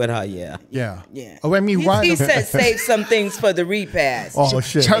tight with her. Yeah. Yeah. Oh, I mean, he Rhino. said save some things for the repast. Oh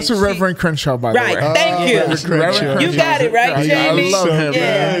shit. That's a Reverend Crenshaw, by the way. Right, thank you. Reverend You got it right, Yeah, Jamie. I love him,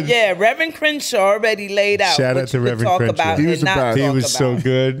 man. Yeah, Reverend Crenshaw already laid out Shout what out to you could Reverend talk Crenshaw. about He and was the not best. He talk was so about.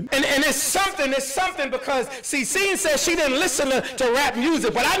 good. And it's something because, see, Cene says she didn't listen to rap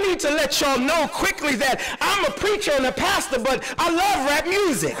music, but I need to let y'all know quickly that I'm a preacher and a pastor, but I love rap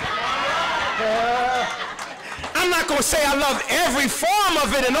music. I'm not gonna say I love every form of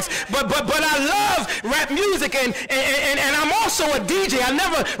it, but I love rap music, and I'm also a DJ. I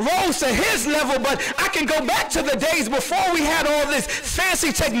never rose to his level, but I can go back to the days before we had all this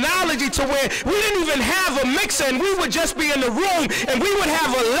fancy technology to where we didn't even have a mixer, and we would just be in the room, and we would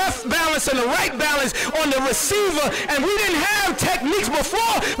have a left balance and a right balance on the receiver, and we didn't have techniques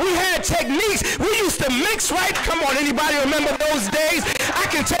before we had techniques. We used to mix, right? Come on, anybody remember those days? I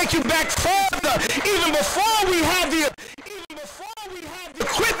can take you back further, even before we had the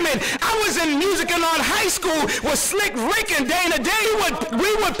equipment. I was in music and art high school with Slick Rick and Dana Day.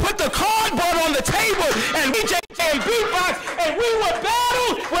 We would put the cardboard on the table and DJ and beatbox, and we would battle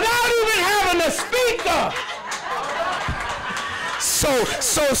without even having a speaker. So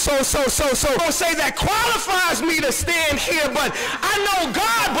don't say that qualifies me to stand here, but I know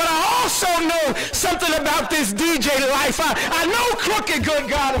God, but I also know something about this DJ life. I know Crooked, good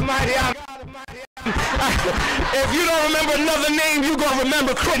God Almighty. If you don't remember another name, you're going to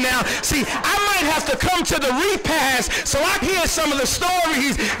remember Crooked now. See, I might have to come to the repast so I hear some of the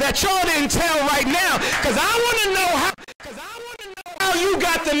stories that y'all didn't tell right now, because I want to know how you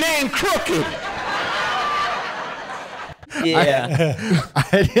got the name Crooked. Yeah.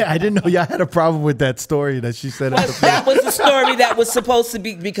 I didn't know y'all had a problem with that story that she said. At the That was the story that was supposed to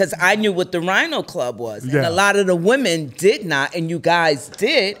be, because I knew what the Rhino Club was. And Yeah. a lot of the women did not, and you guys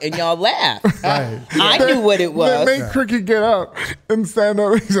did, and y'all laughed. Right. I knew what it was. They made Crooked get up and stand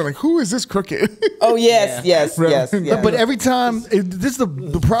up. He's like, who is this Crooked? Oh, yes. But every time, this is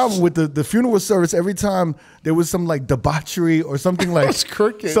the problem with the funeral service. Every time there was some like debauchery or something like That's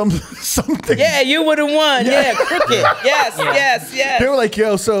Crooked. something. Yeah, you would have won. Yeah, Crooked. Yes. They were like,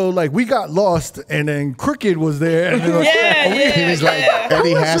 yo, so like we got lost, and then Crooked was there. And like, He was like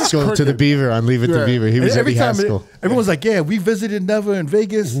Eddie Haskell to the Beaver on Leave It to Beaver. He was every Eddie time Haskell. everyone was like, yeah, we visited Neva in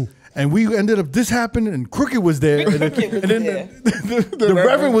Vegas. And we ended up, this happened, and Crooked was there. And then, the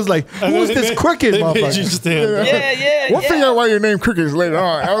Reverend was like, who's this Crooked motherfucker? Yeah. We'll figure out why your name Crooked is later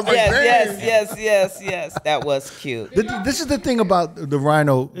on. I was like, Yes. That was cute. This is the thing about the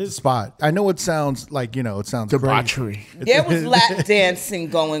Rhino spot. I know it sounds like, it sounds debauchery. There was lap dancing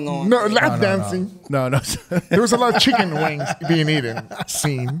going on. No, lap dancing. No. There was a lot of chicken wings being eaten.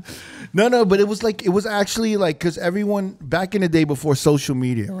 Scene. No, but it was actually like, because everyone, back in the day before social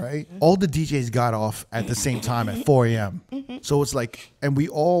media, right? All the DJs got off at the same time at 4 a.m. So it's like, and we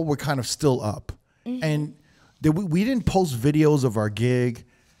all were kind of still up. And we didn't post videos of our gig.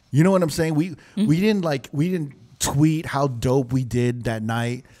 You know what I'm saying? We didn't tweet how dope we did that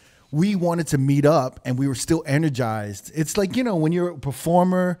night. We wanted to meet up, and we were still energized. It's like, when you're a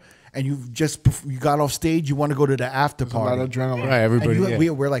performer and you got off stage, you want to go to the after party. A lot of adrenaline. Right, everybody.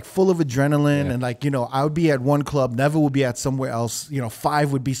 We're like full of adrenaline, and like, I would be at one club, Neva would be at somewhere else,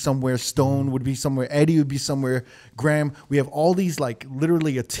 Five would be somewhere, Stone would be somewhere, Eddie would be somewhere, Graham. We have all these, like,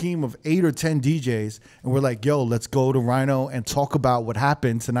 literally a team of 8 or 10 DJs, and we're like, yo, let's go to Rhino and talk about what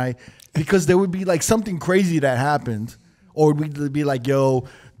happened tonight, because there would be like something crazy that happened, or we'd be like, yo,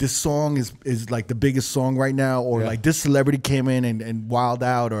 this song is like the biggest song right now, or like this celebrity came in and wilded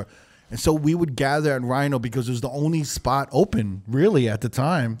out, and so we would gather at Rhino because it was the only spot open really at the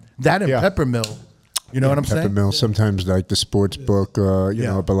time. That and Peppermill. You know what I'm saying? Peppermill, sometimes like the sports book,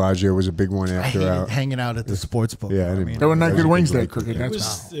 Bellagio was a big one after I hated out. hanging out at the sports book. Yeah, There were not good wings there, Crooked. It was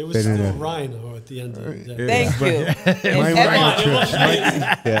still Rhino at the end of the day. Thank you. My At the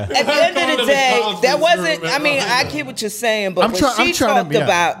end of the day, that wasn't, I get what you're saying, but what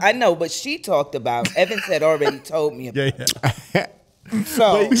she talked about, Evans had already told me about it.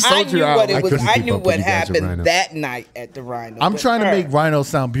 So I knew what it was. I knew what happened that night at the Rhino. I'm trying to make Rhino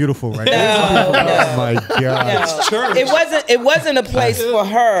sound beautiful right now. Oh my God! It's church. It wasn't a place for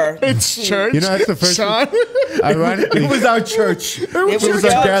her. It's church. That's the first. Ironically, It was our church. It was our your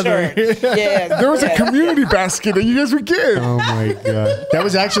gathering. church. Yeah, There was a community basket that you guys would give. oh my God! That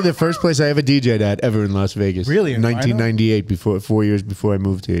was actually the first place I ever DJ'd at ever in Las Vegas. Really? In 1998, 4 years before I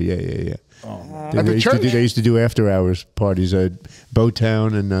moved here. Yeah. They used to do after hours parties at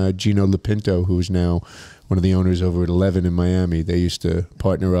Bowtown, and Gino Lapinto, who is now one of the owners over at 11 in Miami. They used to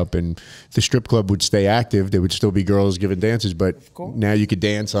partner up, and the strip club would stay active. There would still be girls giving dances, but now you could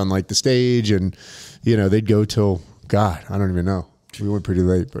dance on like the stage, and they'd go till God, I don't even know. We went pretty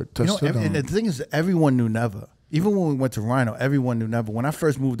late, but and the thing is, everyone knew Neva. Even when we went to Rhino, everyone knew Neva. When I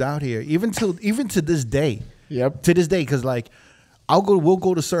first moved out here, even to this day, to this day, because like we'll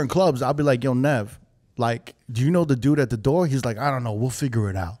go to certain clubs. I'll be like, yo, Nev, like, do you know the dude at the door? He's like, I don't know. We'll figure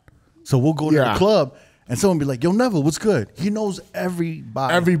it out. So we'll go to the club. And someone be like, "Yo, Neva, what's good?" He knows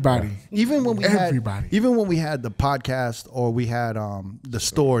everybody. Everybody. Even when we had the podcast or we had the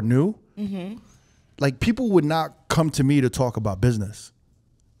store new, like people would not come to me to talk about business.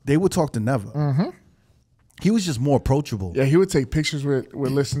 They would talk to Neva. He was just more approachable. Yeah, he would take pictures with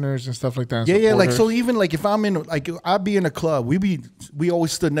listeners and stuff like that. Yeah. Like, so even like if I'm in, like I'd be in a club, we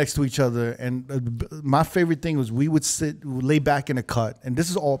always stood next to each other. And my favorite thing was we would lay back in a cut. And this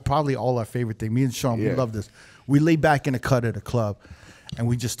is probably all our favorite thing. Me and Sean, we love this. We lay back in a cut at a club and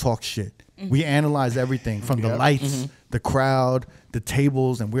we just talk shit. We analyze everything from the lights, the crowd, the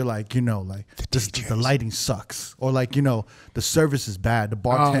tables, and we're like, the lighting sucks, or like, the service is bad, the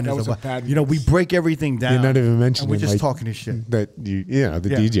bartenders are bad. We break everything down. You're not even mentioning. And we're just talking this shit. That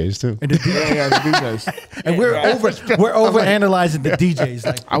DJs too. And the DJs. And we're over analyzing the DJs.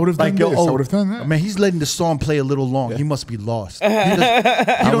 Like I would have done this. I would have done that. Man, he's letting the song play a little long. He must be lost. He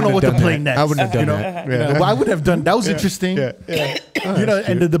don't know what to play next. I wouldn't have done that. Well, I would have done. That was interesting.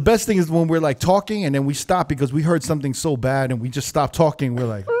 And the best thing is when we're like talking and then we stop because we heard something so bad and we just stopped talking. We're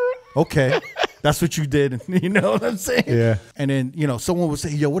like, okay, that's what you did. You know what I'm saying? Yeah. And then, someone would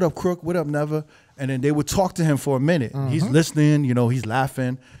say, yo, what up, Crook? What up, Neva? And then they would talk to him for a minute. He's listening, he's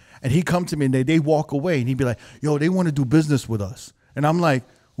laughing. And he'd come to me and they walk away and he'd be like, yo, they want to do business with us. And I'm like,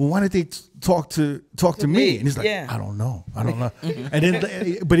 well, why did they talk to me? And he's like, I don't know. And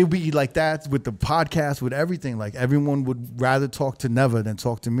then, but it'd be like that with the podcast, with everything. Like everyone would rather talk to Neva than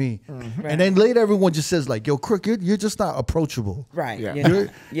talk to me. And then later, everyone just says like, yo, Crook, you're just not approachable. Right. Yeah.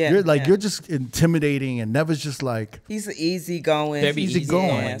 You're just intimidating, and Neva's just like, he's easygoing. Very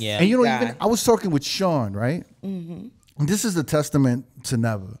easygoing. Yeah. And even I was talking with Sean, right? And this is a testament to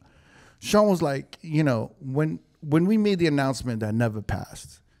Neva. Sean was like, when we made the announcement that Neva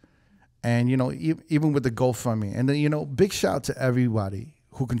passed, and even with the GoFundMe, and then big shout out to everybody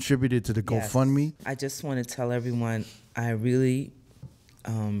who contributed to the GoFundMe. I just want to tell everyone I really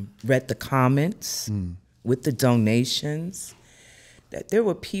read the comments with the donations, that there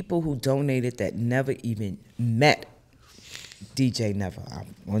were people who donated that never even met DJ Neva. I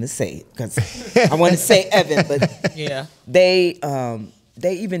want to say it because I want to say Evan, but they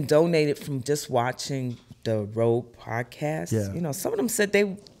even donated from just watching the R.O.A.D podcast. Yeah. Some of them said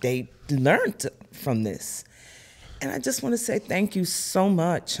they learned from this. And I just want to say thank you so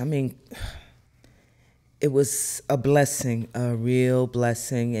much. I mean, it was a blessing, a real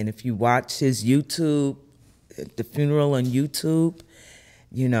blessing. And if you watch his YouTube, the funeral on YouTube,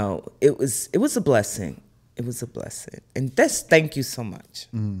 it was a blessing. It was a blessing. And thank you so much.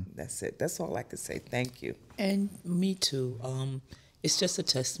 That's it. That's all I can say. Thank you. And me too. It's just a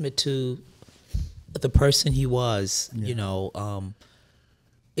testament to the person he was,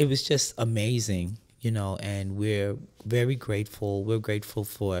 it was just amazing, and we're very grateful. We're grateful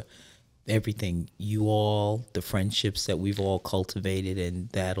for everything, you all, the friendships that we've all cultivated, and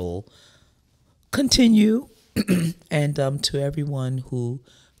that'll continue. And to everyone who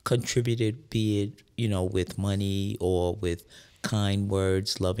contributed, be it, with money or with kind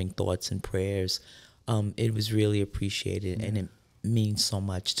words, loving thoughts and prayers, it was really appreciated, and it means so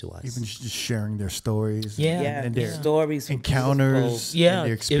much to us. Even just sharing their stories, and their stories, encounters, and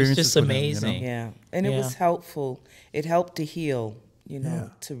their experiences. It was just amazing. And it was helpful. It helped to heal,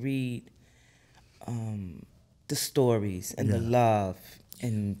 to read the stories and the love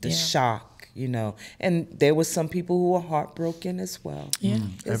and the shock, And there were some people who were heartbroken as well.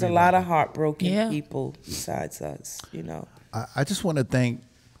 There's a lot of heartbroken people besides us, I just want to thank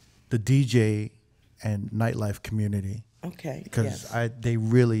the DJ and nightlife community. Okay. Because they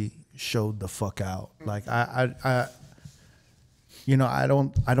really showed the fuck out. Like I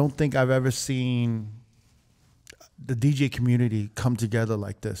don't think I've ever seen the DJ community come together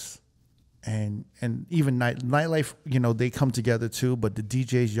like this. And even nightlife, they come together too, but the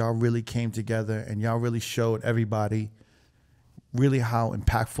DJs, y'all really came together and y'all really showed everybody really how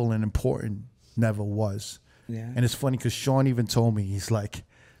impactful and important Neva was. Yeah. And it's funny because Sean even told me, he's like,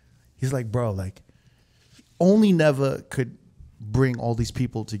 bro, like, only Neva could bring all these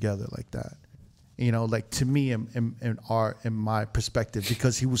people together like that. you know, like to me in my perspective,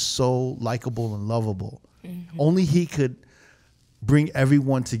 because he was so likable and lovable. Only he could bring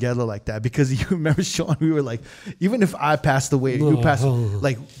everyone together like that. Because you remember, Sean, we were like, even if I passed away, you passed,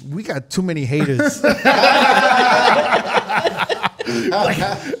 like we got too many haters. Like,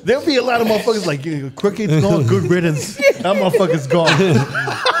 there'll be a lot of motherfuckers like, Crooked's gone, good riddance. That motherfucker's gone.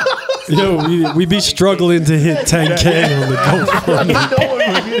 Yo, we be struggling to hit 10K on the GoFundMe.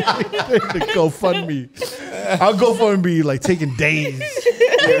 The GoFundMe. Our GoFundMe be like taking days,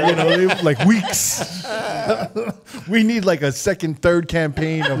 you know, like weeks. We need like a second, third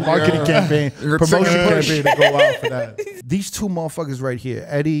campaign, a marketing campaign, promotion campaign to go out for that. These two motherfuckers right here,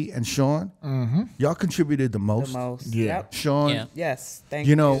 Eddie and Sean, y'all contributed the most. Yeah. Yep. Sean. Yes. Thank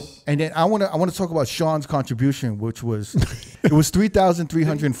you. You know, and then I want to talk about Sean's contribution, which was it was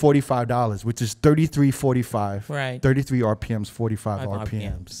 $3,345, which is 33.45. Right. 33 RPMs, 45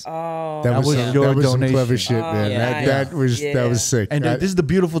 RPMs. Oh, That was your some donation. clever shit, man. That was sick. And this is the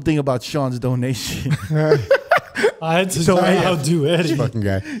beautiful thing about Sean's donation. I had to outdo Eddie. Fucking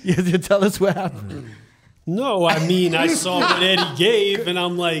guy. You tell us what happened. No, I mean, I saw what Eddie gave, and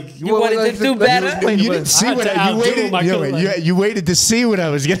I'm like, you wanted to do better? You didn't see what you waited to see what I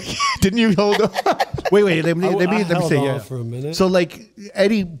was getting. Didn't you hold on? Wait. Let me say, yeah. For a minute. So like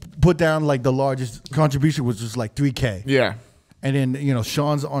Eddie put down like the largest contribution, which was like $3K. Yeah. And then, you know,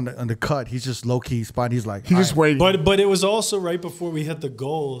 Sean's on the cut. He's just low-key spot. He's like, he's just waiting. But it was also right before we hit the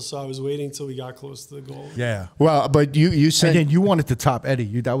goal, so I was waiting until we got close to the goal. Yeah. Well, but you said... And then you wanted to top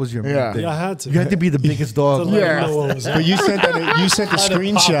Eddie. That was your main thing. Yeah, I had to. You had to be the biggest dog. But you sent the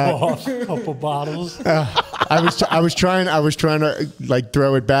screenshot. A couple bottles. I was trying to like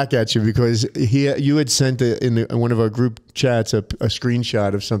throw it back at you because you had sent in one of our group chats a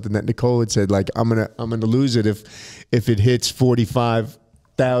screenshot of something that Nicole had said, like, I'm gonna lose it if it hits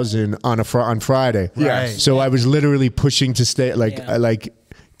 45,000 on Friday. Right. So I was literally pushing to stay like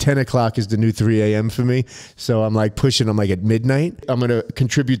 10 o'clock is the new 3 a.m. for me. So I'm like pushing. I'm like at midnight. I'm going to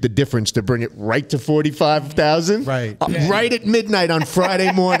contribute the difference to bring it right to 45,000. Right. Right at midnight on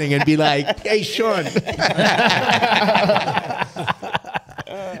Friday morning and be like, hey, Sean.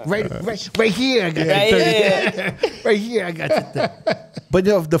 Right here, I got right here, I got you. But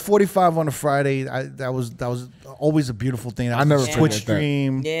you know, the 45 on a Friday, that was always a beautiful thing. I never Twitch forget that.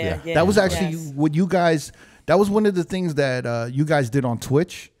 stream. That was actually what you guys. That was one of the things that you guys did on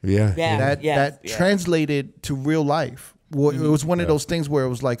Twitch. That translated to real life. Well, it was one of those things where it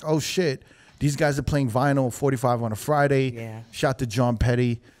was like, oh shit, these guys are playing vinyl 45 on a Friday. Shout to John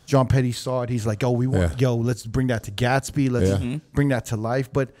Petty. John Petty saw it. He's like, oh, let's bring that to Gatsby. Let's bring that to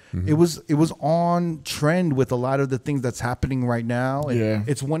life. But it was on trend with a lot of the things that's happening right now. And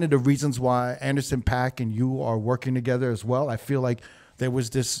it's one of the reasons why Anderson .Paak and you are working together as well. I feel like there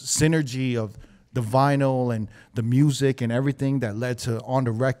was this synergy of the vinyl and the music and everything that led to On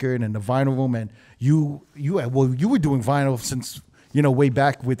the Record and the Vinyl Room. And you were doing vinyl since, you know, way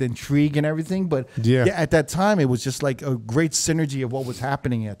back with Intrigue and everything. But at that time, it was just like a great synergy of what was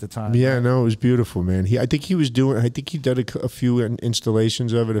happening at the time. Yeah, no, it was beautiful, man. I think he did a few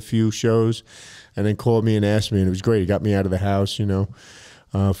installations of it, a few shows, and then called me and asked me, and it was great. He got me out of the house, you know,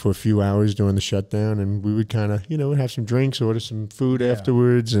 for a few hours during the shutdown, and we would kind of, you know, have some drinks, order some food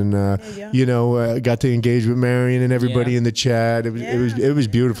afterwards, and you know, got to engage with Marion and everybody in the chat. It was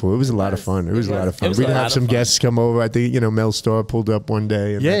beautiful. It was a lot of fun. It was a lot of fun. We'd have some guests come over. I think, you know, Mel Starr pulled up one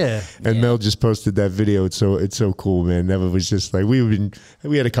day, and Mel just posted that video. It's so cool, man. Neva was just like,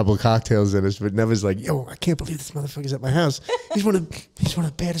 we had a couple of cocktails in us, but Neva's like, yo, I can't believe this motherfucker's at my house. He's one of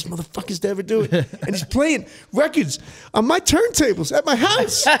the baddest motherfuckers to ever do it, and he's playing records on my turntables at my house.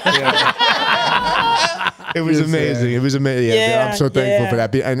 It was amazing. It was amazing. I'm so thankful for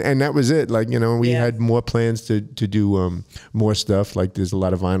that. And that was it. Like, you know, we had more plans to do more stuff. Like, there's a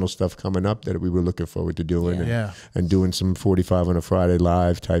lot of vinyl stuff coming up that we were looking forward to doing. And doing some 45 on a Friday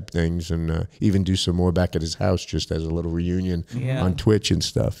live type things, and even do some more back at his house just as a little reunion on Twitch and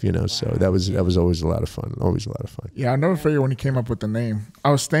stuff, you know. So that was always a lot of fun. Always a lot of fun. Yeah, I'll never forget when he came up with the name.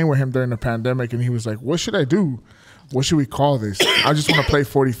 I was staying with him during the pandemic, and he was like, what should I do? What should we call this? I just want to play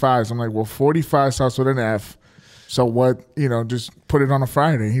 45s. I'm like, well, 45 starts with an F. So what, you know, just put it on a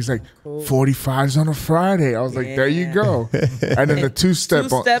Friday. He's like, 45s on a Friday. I was like, there you go. And then the two-step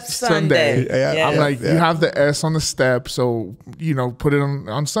Sunday. I'm like, you have the S on the step, so, you know, put it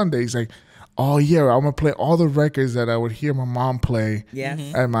on Sunday. He's like, oh, yeah, I'm going to play all the records that I would hear my mom play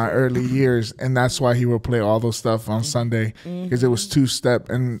at my early years. And that's why he would play all those stuff on Sunday, because it was two-step.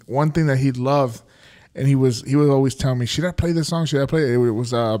 And one thing that he loved, And he would always tell me, should I play this song? Should I play it? It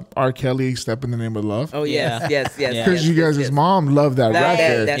was R. Kelly, Step in the Name of Love. Oh, yes. Because you guys' mom loved that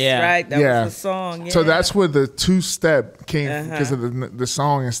record. That's right. That was the song. Yeah. So that's where the two-step came because of the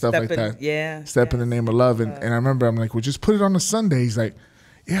song and stuff like that. Yeah. Step in the Name of Love. And I remember I'm like, well, just put it on a Sunday. He's like,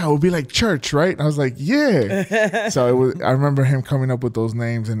 yeah, it would be like church, right? And I was like, yeah. So I remember him coming up with those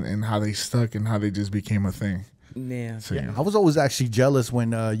names and how they stuck and how they just became a thing. Yeah. So, I was always actually jealous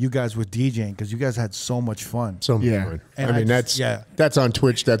when you guys were DJing because you guys had so much fun. So much fun. And I mean, that's on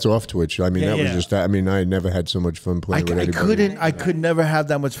Twitch. That's off Twitch. I mean, was just that. I mean, I never had so much fun playing with anybody. I could never have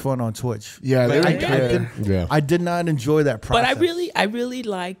that much fun on Twitch. Yeah, I did not enjoy that process. But I really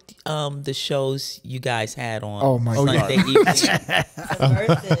liked the shows you guys had on. Oh my Sunday God. evening.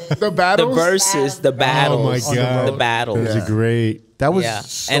 The battles? The verses, the battles. Oh my God. The battles. It was great. That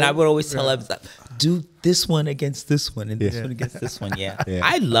was and I would always tell them, do this one against this one and this one against this one. Yeah.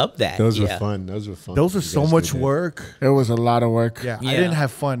 I love that. Those were fun. Those were fun. Those are so much work. It was a lot of work. Yeah, I didn't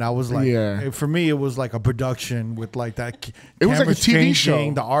have fun. I was like, for me, it was like a production with like that. It was like a TV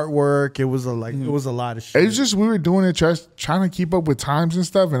show. The artwork. It was it was a lot of shit. It's just we were doing it just trying to keep up with times and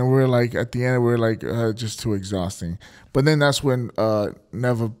stuff, and we were like at the end we were like just too exhausting. But then that's when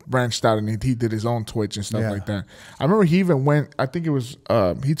Neva branched out and he did his own Twitch and stuff like that. I remember he even went. I think it was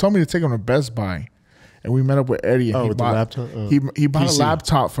he told me to take him to Best Buy. And we met up with Eddie. And with the laptop? He bought a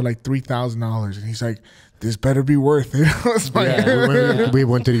laptop for like $3,000, and he's like, "This better be worth it." We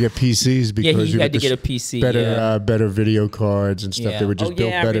wanted to get PCs because you had to get a PC. Better video cards and stuff. They were just built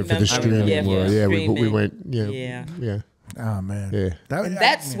better for the streaming. We went. Yeah. Oh man. Yeah. And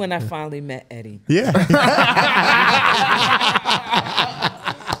that's when I finally met Eddie. Yeah.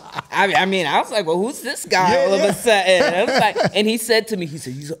 I mean, I was like, well, who's this guy all of a sudden? I was like, and he said to me,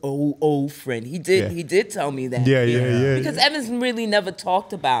 he's an old friend. He did tell me that. Yeah. Because Evans really never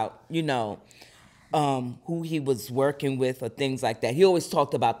talked about, who he was working with or things like that. He always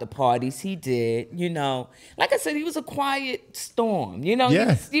talked about the parties he did, Like I said, he was a quiet storm,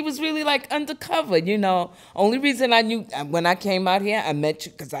 He was really like undercover, Only reason I knew when I came out here, I met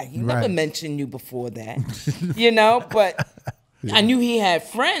you because he never mentioned you before that, but... Yeah. I knew he had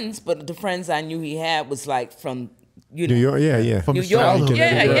friends, but the friends I knew he had was like from, New York, from New York,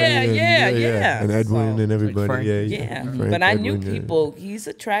 yeah, and Edwin and everybody, But I knew people. He's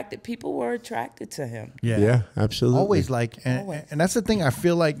attracted. People were attracted to him. Yeah, absolutely. Always and that's the thing. I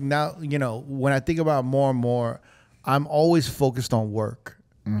feel like now, when I think about more and more, I'm always focused on work.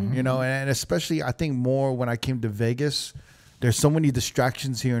 Mm-hmm. And especially I think more when I came to Vegas. There's so many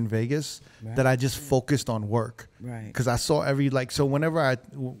distractions here in Vegas that I just focused on work. Right. Because I saw so whenever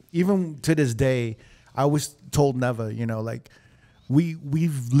even to this day, I always told Neva,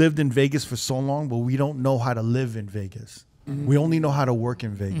 we've lived in Vegas for so long, but we don't know how to live in Vegas. Mm-hmm. We only know how to work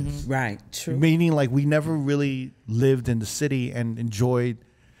in Vegas. Mm-hmm. Right, true. Meaning like we never really lived in the city and enjoyed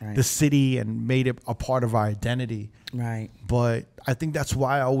the city and made it a part of our identity. Right. But I think that's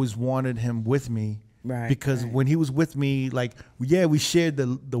why I always wanted him with me. Right, because when he was with me, we shared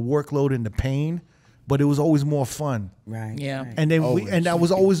the workload and the pain, but it was always more fun. Right. Yeah. Right. And then I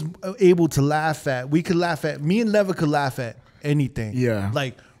was always able to laugh at. Me and Neva could laugh at anything. Yeah.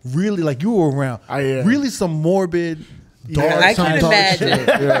 Like really, like you were around. Really some morbid. Dark, I can imagine.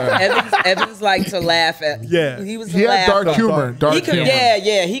 Evans liked to laugh at. Yeah, he was. He had dark humor.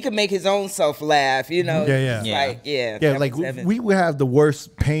 He could make his own self laugh. Like we would have the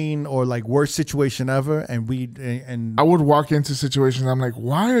worst pain or like worst situation ever, and I would walk into situations. I'm like,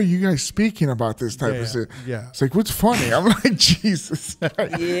 why are you guys speaking about this type of shit? Yeah, it's like, what's funny? I'm like, Jesus.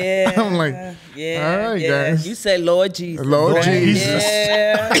 Yeah, I'm like, all right, guys. You say, Lord Jesus. Lord Jesus.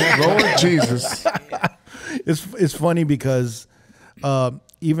 Yeah. Lord Jesus. It's funny because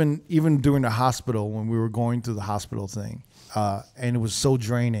even during the hospital when we were going through the hospital thing, and it was so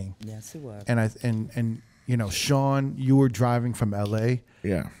draining. Yes, it was. And Sean, you were driving from LA.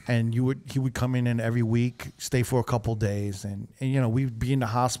 Yeah. And he would come in every week, stay for a couple days, and we'd be in the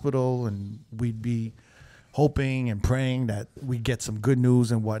hospital and we'd be hoping and praying that we get some good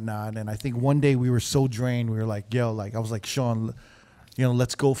news and whatnot. And I think one day we were so drained, we were like, I was like, Sean,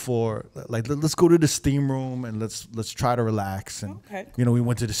 let's go let's go to the steam room and let's try to relax. And we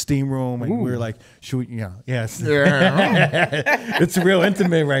went to the steam room and we were like, should we? Yes. Yeah. It's real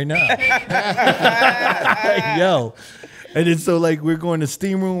intimate right now. And then so like we're going to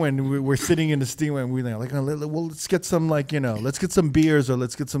steam room and we're sitting in the steam room and we're like, well, let's get some like, let's get some beers or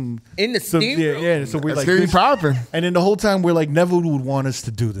let's get some in the steam room. Yeah. So we're Let's like get it popping. And then the whole time we're like, Neville would want us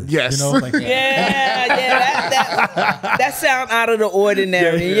to do this. Yes. Like, That sound out of the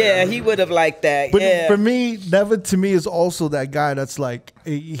ordinary. Yeah, he would have liked that. But yeah. for me, Neva to me is also that guy that's like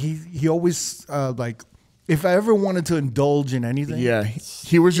he always like. If I ever wanted to indulge in anything,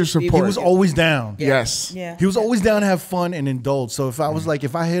 he was your support. He was always down. Yeah. Yes. Yeah. He was always down to have fun and indulge. So if I was like,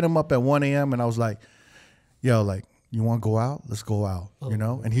 if I hit him up at 1 a.m. and I was like, yo, like, you want to go out? Let's go out,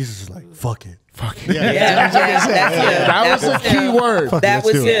 And he's just like, fuck it. Fuck it. That was the key word. That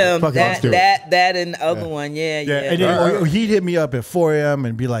was him. That and the other one. Yeah. And then or he'd hit me up at 4 a.m.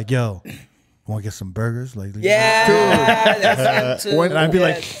 and be like, yo, want to get some burgers? Like, that's him too. And I'd be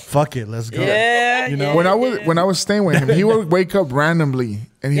like, fuck it, let's go. Yeah, When I was staying with him, he would wake up randomly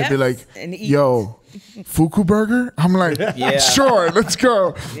and he'd be like, yo, Fuku burger? I'm like, sure, let's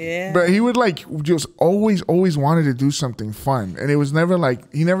go. Yeah. But he would like just always wanted to do something fun. And it was never like,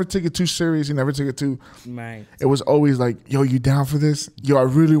 he never took it too serious. He never took it too, right. It was always like, yo, you down for this? Yo, I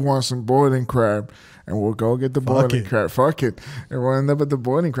really want some boiling crab. And we'll go get the boiling crab. Fuck it. And we'll end up at the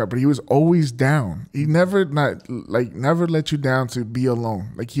boiling crab. But he was always down. He never never let you down to be alone.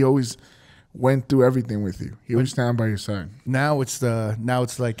 Like he always went through everything with you. He would stand by your side. Now it's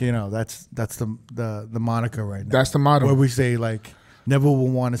like, that's the moniker right now. That's the motto. Where we say like, never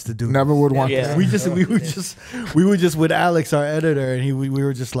would want us to do. Never would want. Yeah. We were just with Alex, our editor, and we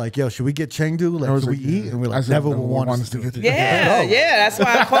were just like, yo, should we get Chengdu? Like, should we eat? And we're like, never would want us to do. Yeah. That's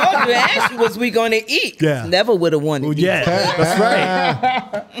why I called you and asked you, was we going to eat? Yeah. Never would have wanted to eat. Yeah, that's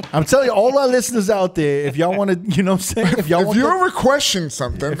right. I'm telling you, all our listeners out there, if y'all want to, you know what I'm saying? If you ever question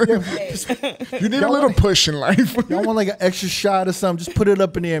something, you need a little push in life. Y'all want like an extra shot or something, just put it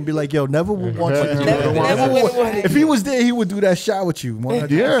up in there and be like, yo, never would want you to do it. If he was there, he would do that shot with you.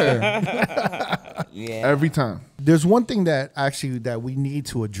 Every time. There's one thing that we need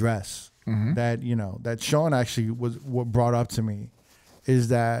to address that that Sean actually was what brought up to me is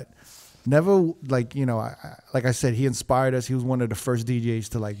that never like I said, he inspired us. He was one of the first DJs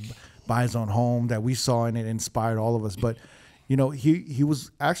to like buy his own home that we saw, and it inspired all of us. But he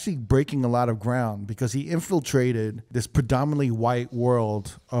was actually breaking a lot of ground because he infiltrated this predominantly white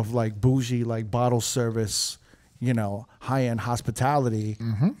world of like bougie, like bottle service, high-end hospitality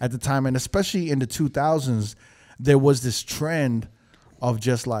at the time. And especially in the 2000s, there was this trend of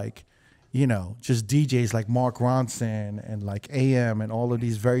just like, just DJs like Mark Ronson and like AM and all of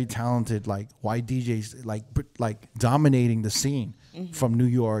these very talented like white DJs like dominating the scene from New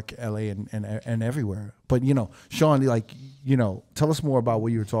York, LA, and everywhere. But, Sean, like, tell us more about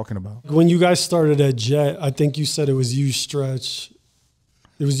what you were talking about. When you guys started at Jet, I think you said it was you, Stretch.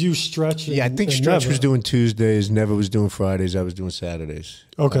 It was you, Stretch. I think Stretch was doing Tuesdays, Neva was doing Fridays, I was doing Saturdays.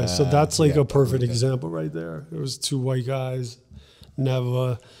 Okay, so that's like a perfect example right there. It was two white guys,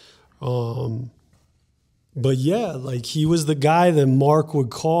 Neva. But yeah, like he was the guy that Mark would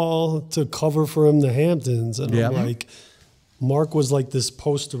call to cover for him the Hamptons. And I'm like, Mark was like this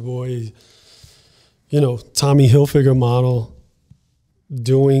poster boy, Tommy Hilfiger model,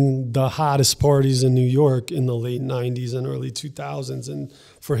 doing the hottest parties in New York in the late 90s and early 2000s. And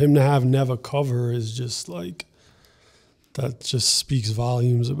for him to have Neva cover is just like, that just speaks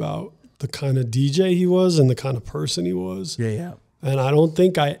volumes about the kind of DJ he was and the kind of person he was. Yeah. And I don't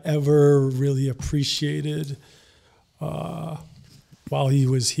think I ever really appreciated while he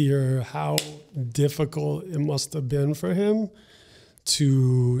was here how difficult it must have been for him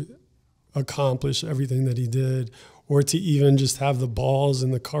to accomplish everything that he did, or to even just have the balls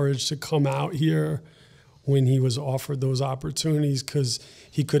and the courage to come out here when he was offered those opportunities, because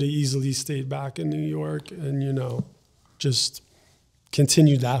he could have easily stayed back in New York and, just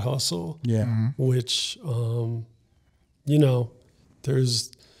continued that hustle. Yeah. Which,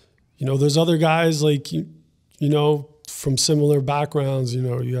 there's other guys like, from similar backgrounds,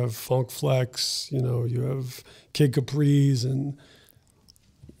 you have Funk Flex, you have Kid Capri's, and,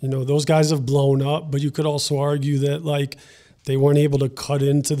 those guys have blown up, but you could also argue that like they weren't able to cut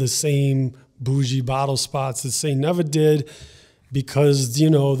into the same bougie bottle spots that St. Neva did because,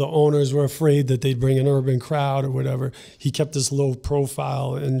 the owners were afraid that they'd bring an urban crowd or whatever. He kept this low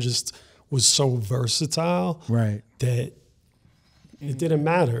profile and just was so versatile that it didn't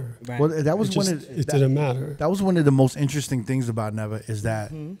matter. Right. Well, that was it didn't matter. That was one of the most interesting things about Neva is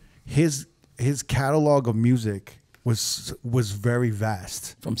that his catalog of music was very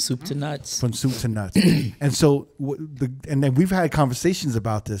vast, from soup to nuts. And so and then we've had conversations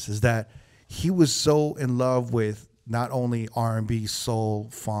about this, is that he was so in love with not only R&B, soul,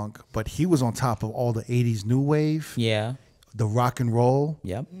 funk, but he was on top of all the 80s new wave. Yeah. the rock and roll.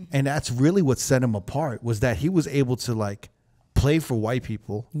 Yep. And that's really what set him apart, was that he was able to like play for white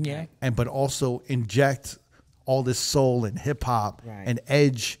people. Yeah. But also inject all this soul and hip hop and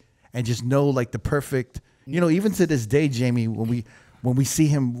edge, and just know like the perfect, even to this day, Jamie, when we see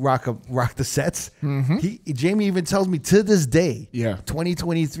him rock the sets, Jamie even tells me to this day,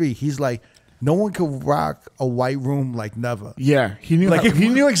 2023, he's like, no one could rock a white room like Neva. Yeah, he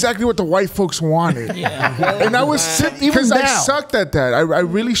knew exactly what the white folks wanted. And I was because I sucked at that. I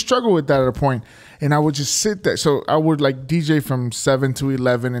really struggled with that at a point, and I would just sit there. So I would like DJ from 7 to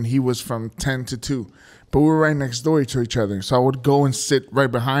 11, and he was from 10 to 2. But we were right next door to each other, so I would go and sit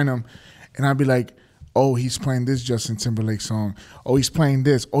right behind him, and I'd be like, "Oh, he's playing this Justin Timberlake song. Oh, he's playing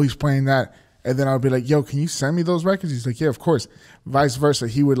this. Oh, he's playing that." And then I'd be like, "Yo, can you send me those records?" He's like, "Yeah, of course." Vice versa,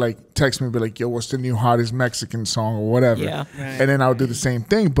 he would like text me and be like, "Yo, what's the new hottest Mexican song or whatever?" Yeah. And then I would do the same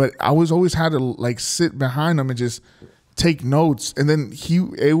thing. But I was always had to like sit behind him and just take notes. And then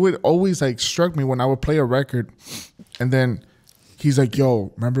it would always like struck me when I would play a record, and then he's like,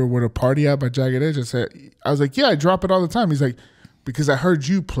 "Yo, remember Where the Party At by Jagged Edge?" I was like, "Yeah, I drop it all the time." He's like, "Because I heard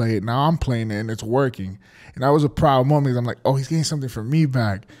you play it. Now I'm playing it and it's working." And that was a proud moment because I'm like, oh, he's getting something from me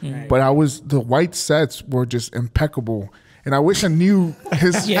back. Right. But the white sets were just impeccable. And I wish I knew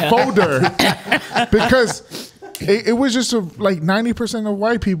his folder because it was just like 90% of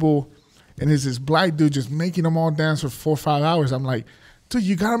white people, and there's this black dude just making them all dance for 4 or 5 hours. I'm like, dude,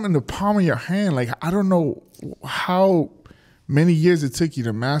 you got them in the palm of your hand. Like, I don't know how many years it took you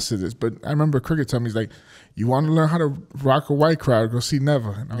to master this. But I remember Cricket telling me, he's like, "You want to learn how to rock a white crowd, go see Neva."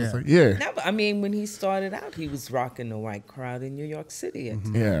 And I was like, yeah. Neva, I mean, when he started out, he was rocking the white crowd in New York City at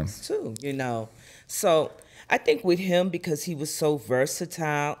times too, So I think with him, because he was so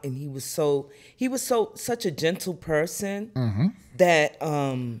versatile and he was such a gentle person that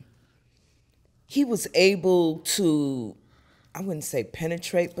he was able to, I wouldn't say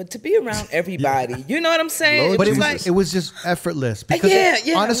penetrate, but to be around everybody. You know what I'm saying? But it was just effortless. Because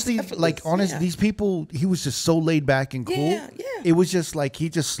honestly, these people, he was just so laid back and cool. Yeah. It was just like he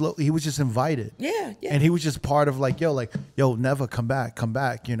was just invited. Yeah. And he was just part of like, yo, Neva, come back,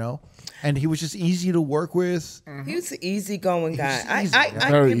 And he was just easy to work with. He was an easygoing guy.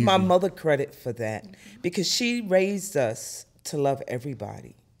 I give my mother credit for that, because she raised us to love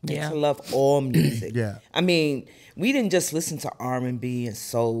everybody. And to love all music. I mean, we didn't just listen to R&B and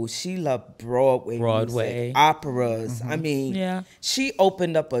soul. She loved Broadway music, operas. I mean, she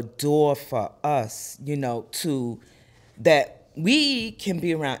opened up a door for us, to that we can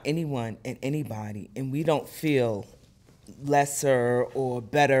be around anyone and anybody, and we don't feel lesser or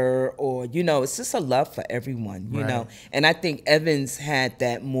better, or it's just a love for everyone, you know. And I think Evans had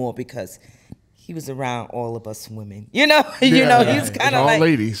that more because he was around all of us women, he's kind of like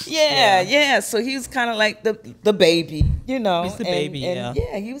ladies. So he was kind of like the baby, He's the baby,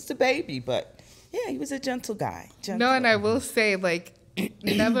 he was the baby, but he was a gentle guy. No, and I will say, like,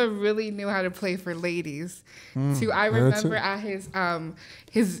 never really knew how to play for ladies. So I remember at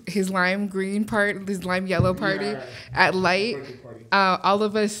his lime green part, his lime yellow party at Light. All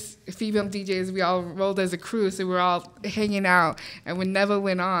of us female DJs, we all rolled as a crew, so we were all hanging out. And when Neva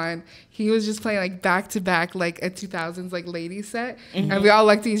went on, he was just playing like back to back, like a 2000s like lady set, and we all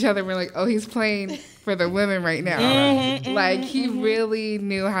looked at each other and we're like, oh, he's playing for the women right now. Like, he really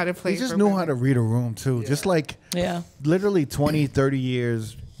knew how to play. He just knew how to read a room too. Just like literally 20, 30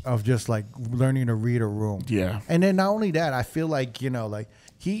 years of just like learning to read a room. And then not only that, I feel like,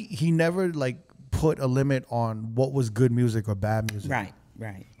 he never like put a limit on what was good music or bad music.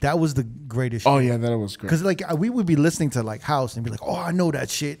 Right. That was the greatest shit. Oh, yeah, that was great. Because like we would be listening to like house and be like, oh, I know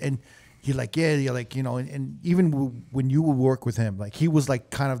that shit. And he like, you're like, and even when you would work with him, like he was like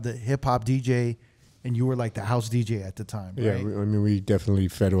kind of the hip hop DJ and you were like the house DJ at the time. Yeah, right? I mean, we definitely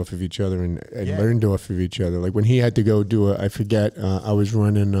fed off of each other and learned off of each other. Like when he had to go do I was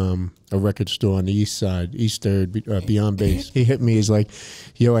running a record store on the east side, East 3rd, Beyond Bass. He hit me, he's like,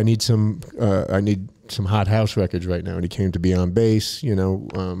 yo, I need some hot house records right now. And he came to Beyond Bass, I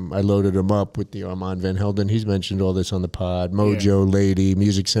loaded him up with the Armand Van Helden. He's mentioned all this on the pod. Mojo, Lady,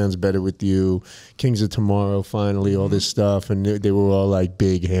 Music Sounds Better With You, Kings of Tomorrow, finally, all this stuff. And they were all like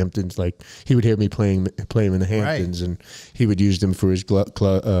big Hamptons. Like he would hear me playing in the Hamptons, and he would use them for his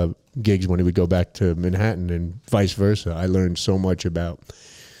gigs when he would go back to Manhattan, and vice versa. I learned so much about,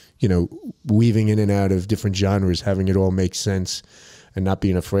 weaving in and out of different genres, having it all make sense and not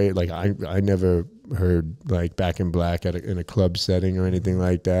being afraid. Like I never heard like Back in Black in a club setting or anything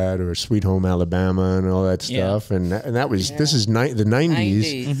like that, or Sweet Home Alabama and all that stuff. And that was this is the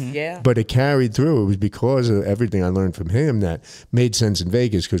 90s, yeah. but it carried through. It was because of everything I learned from him that made sense in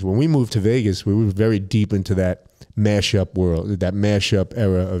Vegas. Because when we moved to Vegas, we were very deep into that mashup world, that mashup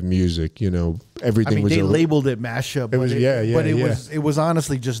era of music. You know, everything. I mean, was they labeled it mashup. It was but it was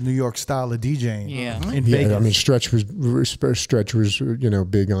honestly just New York style of DJing. In Vegas. I mean, Stretch was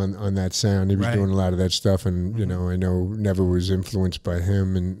big on that sound. He was doing a lot of that stuff, and I know Neva was influenced by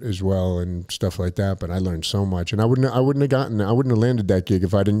him and as well and stuff like that. But I learned so much, and I wouldn't have landed that gig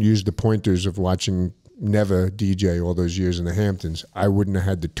if I didn't use the pointers of watching Neva DJ all those years in the Hamptons. I wouldn't have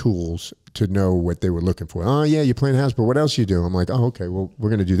had the tools to know what they were looking for. Oh yeah, you're playing house, but what else you do? I'm like, oh okay, well we're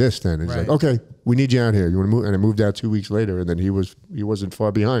gonna do this then. And he's like, okay, we need you out here. You want to move? And I moved out 2 weeks later, and then he wasn't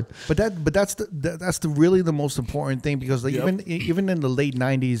far behind. But that's really the most important thing, because like even in the late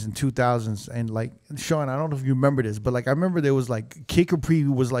 '90s and 2000s, and like Sean, I don't know if you remember this, but like I remember there was like Kid Capri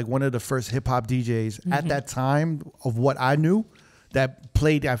was like one of the first hip hop DJs at that time of what I knew that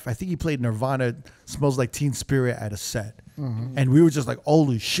played. I think he played Nirvana, Smells Like Teen Spirit at a set, and we were just like,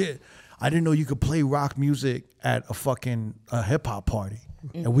 holy shit. I didn't know you could play rock music at a fucking hip hop party,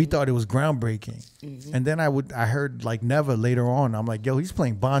 and we thought it was groundbreaking. And then I heard like Neva later on. I'm like, yo, he's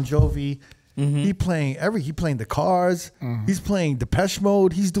playing Bon Jovi. He playing the Cars. He's playing Depeche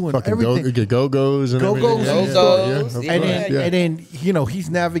Mode. He's doing everything. Go-Go's and Go-Go's. And then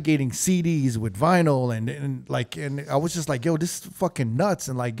he's navigating CDs with vinyl and I was just like, yo, this is fucking nuts.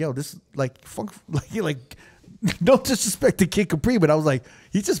 And like, yo, this like funk like no disrespect to Kid Capri, but I was like,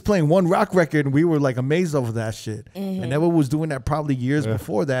 he's just playing one rock record, and we were like amazed over that shit. And Neva was doing that probably years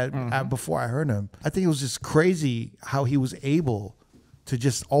before that, before I heard him. I think it was just crazy how he was able to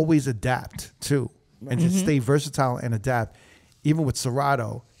just always adapt too, and just stay versatile and adapt. Even with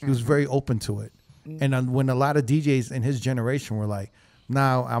Serato, he was very open to it. And when a lot of DJs in his generation were like,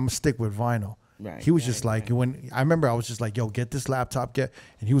 "Nah, I'm gonna stick with vinyl." He was just like, when I remember, I was just like, "Yo, get this laptop, and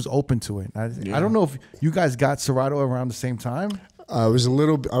he was open to it." I don't know if you guys got Serato around the same time. I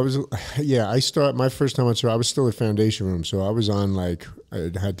started my first time on Serato. I was still at Foundation Room, so I was on like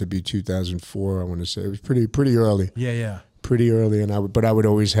it had to be 2004. I want to say it was pretty early. Pretty early, and I would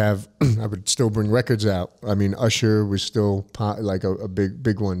always have, I would still bring records out. I mean, Usher was still like a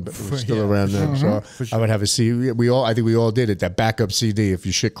big one, but it was still around then. So I would have a CD. I think we all did it. That backup CD. If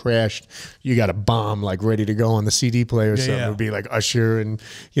your shit crashed, you got a bomb like ready to go on the CD player or something. It would be like Usher and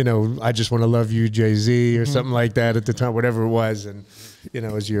I Just Want to Love You, Jay-Z or something like that at the time, whatever it was, and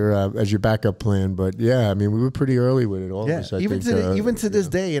as your backup plan. But yeah, I mean, we were pretty early with it. All of us, even to this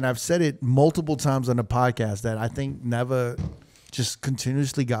day, and I've said it multiple times on the podcast that I think Neva just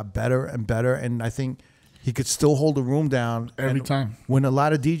continuously got better and better, and I think he could still hold the room down every time. When a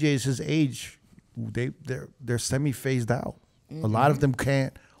lot of DJs his age, they're semi phased out. A lot of them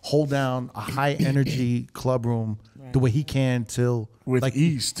can't hold down a high energy club room the way he can till with like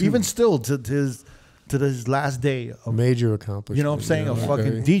ease. Too. Even still to his last day of major accomplishment. You know what I'm saying? Of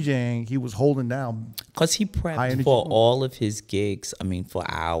fucking DJing, he was holding down. Because he prepped for all of his gigs, I mean, for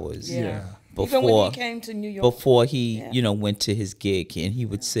hours. Before, even when he came to New York. Before he, went to his gig, and he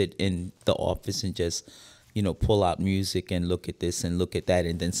would sit in the office and just, pull out music and look at this and look at that.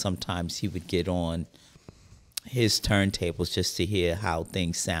 And then sometimes he would get on his turntables just to hear how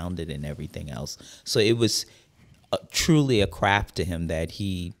things sounded and everything else. So it was truly a craft to him that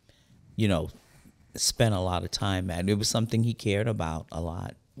he, spent a lot of time at. It was something he cared about a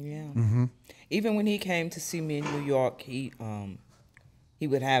lot. Even when he came to see me in New York, he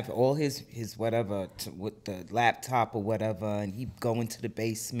would have all his whatever with the laptop or whatever, and he'd go into the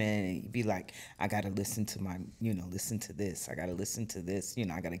basement and he'd be like, I gotta listen to my, listen to this. I gotta listen to this.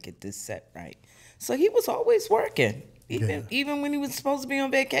 I gotta get this set right. So he was always working. Even when he was supposed to be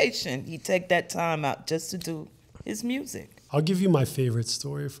on vacation, he'd take that time out just to do his music. I'll give you my favorite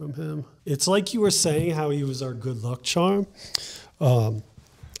story from him. It's like you were saying how he was our good luck charm.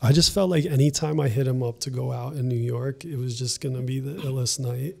 I just felt like anytime I hit him up to go out in New York, it was just going to be the illest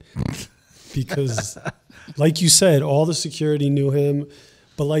night. Because, like you said, all the security knew him.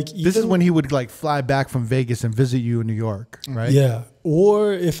 But like, this is when he would like fly back from Vegas and visit you in New York, right? Yeah.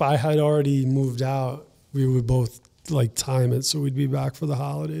 Or if I had already moved out, we would both like time it so we'd be back for the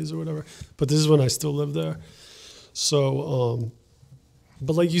holidays or whatever. But this is when I still lived there. So,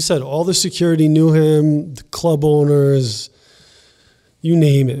 but like you said, all the security knew him, the club owners, you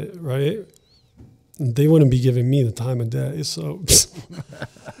name it, right? And they wouldn't be giving me the time of day. So,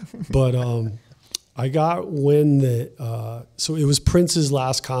 but I got wind that, so it was Prince's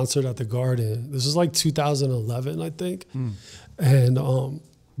last concert at the Garden. This was like 2011, I think. And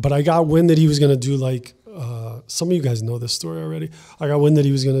But I got wind that he was going to do like, some of you guys know this story already. I got wind that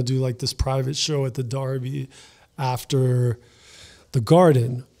he was going to do like this private show at the Derby after the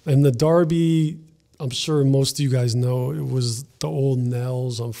Garden. And the Derby, I'm sure most of you guys know, it was the old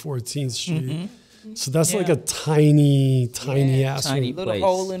Nels on 14th Street. Mm-hmm. So that's like a tiny ass little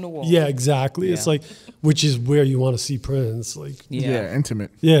hole in the wall. Yeah, exactly. Yeah. It's like, which is where you want to see Prince. Like, yeah,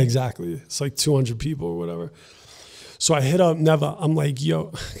 intimate. Yeah, exactly. It's like 200 people or whatever. So I hit up Neva. I'm like, yo,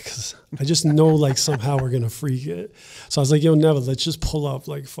 because I just know like somehow we're gonna freak it. So I was like, yo, Neva, let's just pull up.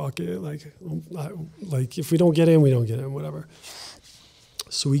 Like, fuck it. Like if we don't get in, we don't get in. Whatever.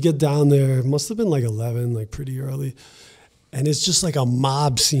 So we get down there. It must have been like 11, like pretty early, and it's just like a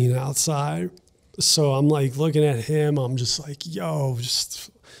mob scene outside. So I'm like looking at him. I'm just like, yo, I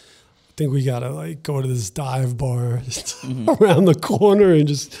think we gotta like go to this dive bar just around the corner and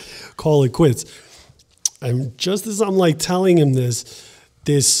just call it quits. And just as I'm like telling him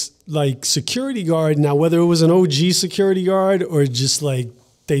this like security guard, now whether it was an OG security guard or just like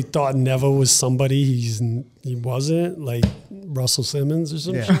they thought Neva was somebody he wasn't, like Russell Simmons or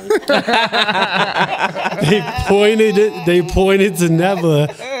something. They pointed to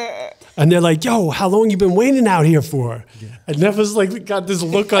Neva and they're like, yo, how long you been waiting out here for? Yeah. And Neva's like got this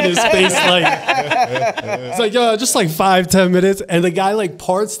look on his face like it's like, yo, just like 5-10 minutes. And the guy like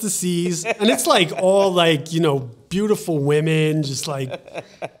parts the seas and it's like all like, you know, beautiful women just like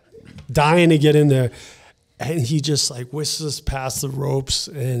dying to get in there. And he just like whisks us past the ropes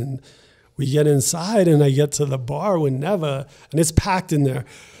and we get inside and I get to the bar with Neva and it's packed in there.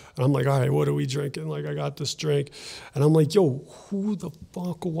 And I'm like, all right, what are we drinking? Like, I got this drink. And I'm like, yo, who the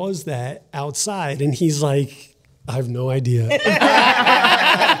fuck was that outside? And he's like, I have no idea.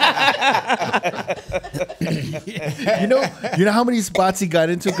 You know how many spots he got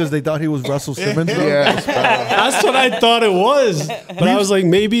into because they thought he was Russell Simmons? Yeah. That's what I thought it was. But I was like,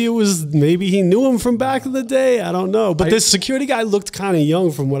 maybe he knew him from back in the day. I don't know. But this security guy looked kind of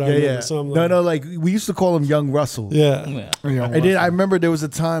young from what I remember. Yeah. So I'm like, like we used to call him Young Russell. Yeah. And then I remember there was a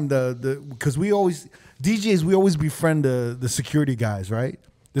time because we always befriend the security guys, right?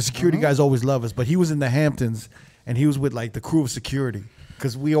 The security guys always love us, but he was in the Hamptons and he was with like the crew of security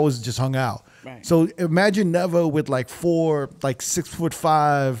because we always just hung out. Right. So imagine Neva with like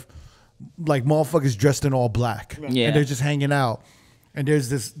 6'5", like motherfuckers dressed in all black, and they're just hanging out. And there's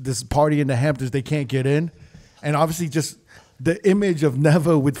this party in the Hamptons they can't get in, and obviously just the image of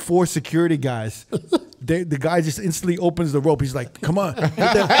Neva with 4 security guys. The guy just instantly opens the rope. He's like, "Come on!" and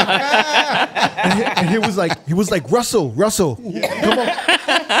he was like, "Russell, come on!"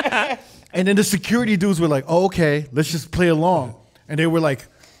 And then the security dudes were like, "Oh, okay, let's just play along." And they were like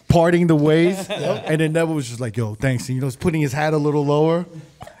parting the ways. And then Neva was just like, "Yo, thanks." And he's putting his hat a little lower.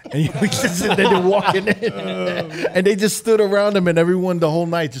 And then they're walking in. And they just stood around him and everyone the whole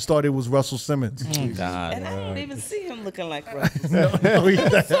night just thought it was Russell Simmons. Oh, God. And I don't even see him looking like Russell Simmons.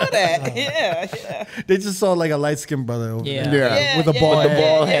 I saw that. Yeah. They just saw like a light-skinned brother over there. Yeah. With a bald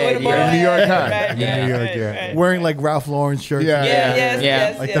head. New York high. Right, New York, right. Wearing like Ralph Lauren shirts.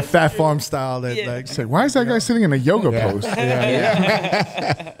 Yeah. Like the Fat Farm style. That Said, why is that guy sitting in a yoga pose?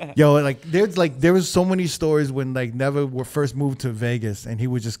 Yo, there was so many stories when like Neva first moved to Vegas and he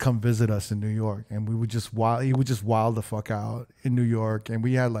would just come visit us in New York and he would just wild the fuck out in New York and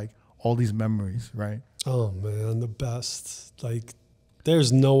we had like all these memories, right? Oh man, the best. Like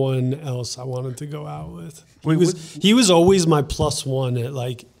there's no one else I wanted to go out with. He was always my +1 at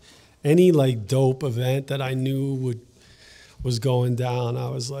like any like dope event that I knew was going down. I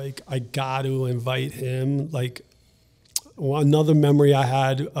was like, I got to invite him. Like another memory I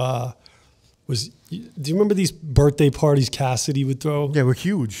had was, do you remember these birthday parties Cassidy would throw? Yeah, we're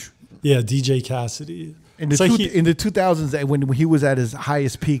huge. Yeah, DJ Cassidy. In the 2000s, when he was at his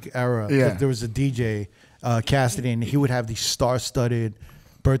highest peak era, there was a DJ, Cassidy, and he would have these star-studded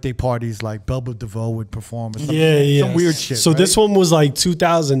birthday parties like Belba DeVoe would perform. Or something, some weird shit. So right? This one was like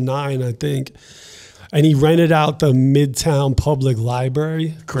 2009, I think. And he rented out the Midtown Public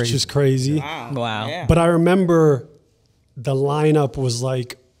Library, which is crazy. Wow. Yeah. But I remember the lineup was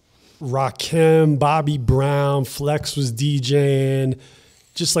like Rakim, Bobby Brown, Flex was DJing,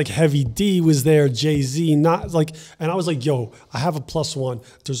 just like Heavy D was there, Jay-Z, not like, and I was like, yo, I have a +1.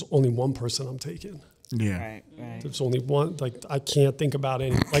 There's only one person I'm taking. Yeah. Right. There's only one. Like, I can't think about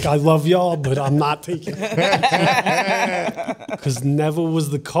any. Like, I love y'all, but I'm not taking it. Because Neva was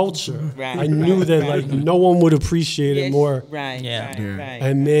the culture. Right. I knew that, like, no one would appreciate it more. Right. Yeah. Right.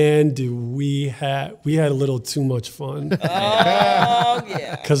 And man, we had a little too much fun. Oh,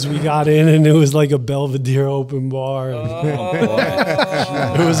 yeah. Because we got in and it was like a Belvedere open bar.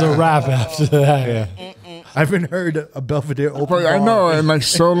 And it was a wrap after that. Yeah. I haven't heard a Belvedere open I bar. know, in like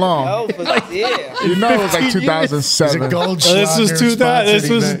so long. Belvedere. You know, it was like 2007. This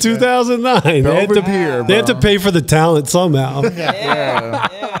was 2009. Belvedere, They had to bro. pay for the talent somehow. Yeah.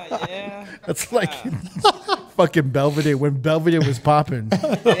 That's like fucking Belvedere when Belvedere was popping.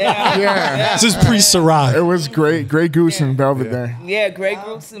 Yeah. This is pre-Ciroc. It was great. Grey Goose and Belvedere. Yeah, Grey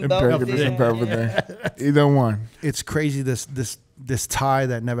Goose and Grey Goose Belvedere. and Belvedere. Either one. It's crazy this tie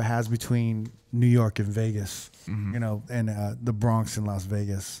that never has between New York and Vegas, you know, and the Bronx and Las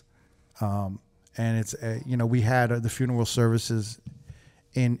Vegas. And it's you know, we had the funeral services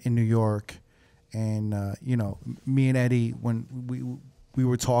in New York, and you know, me and Eddie, when we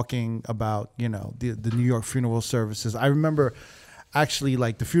were talking about, you know, the New York funeral services. I remember actually,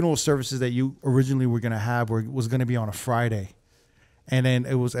 like, the funeral services that you originally were gonna have was gonna be on a Friday, and then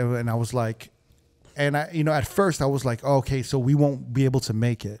I was like, and I, you know, at first I was like, oh, okay, so we won't be able to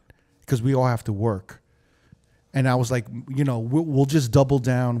make it because we all have to work. And I was like, you know, we'll just double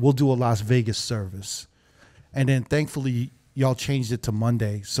down. We'll do a Las Vegas service. And then thankfully y'all changed it to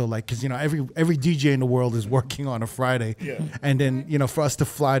Monday. So like, cause you know, every DJ in the world is working on a Friday. Yeah. And then, you know, for us to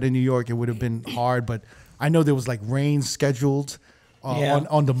fly to New York, it would have been hard, but I know there was like rain scheduled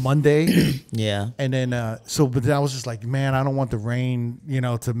on the Monday. Yeah. And then, but then I was just like, man, I don't want the rain, you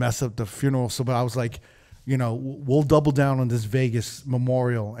know, to mess up the funeral. So, but I was like, you know, we'll double down on this Vegas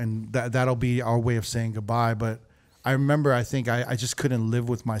memorial, and that'll be our way of saying goodbye. But I remember, I think I just couldn't live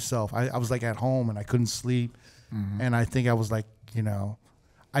with myself. I was like at home and I couldn't sleep. Mm-hmm. And I think I was like, you know,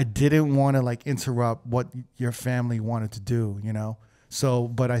 I didn't want to like interrupt what your family wanted to do, you know? So,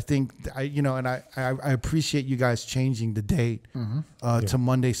 but I think, you know, and I appreciate you guys changing the date to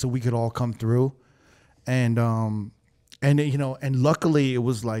Monday so we could all come through. And you know, and luckily it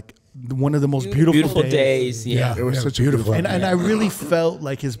was like one of the most beautiful days. Yeah. It was such a beautiful. And I really felt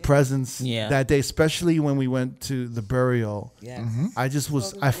like his presence that day, especially when we went to the burial. Yes. I just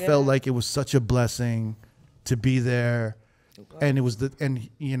was, I felt like it was such a blessing to be there. And it was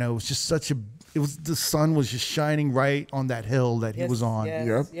you know, it was just such a, the sun was just shining right on that hill that he was on.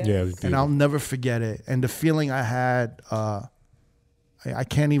 Yep. Yeah, And I'll never forget it. And the feeling I had, I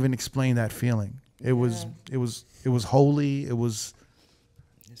can't even explain that feeling. It was holy. It was,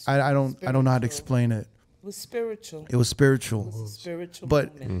 I don't know how to explain it. It was spiritual. It was spiritual. It was a spiritual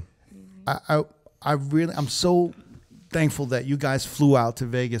But moment. I'm so thankful that you guys flew out to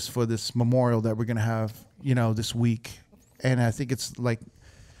Vegas for this memorial that we're gonna have, you know, this week. And I think it's like,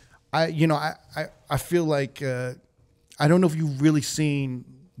 I feel like I don't know if you've really seen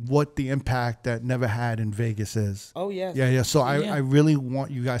what the impact that Neva had in Vegas is. Oh yes. Yeah. So I really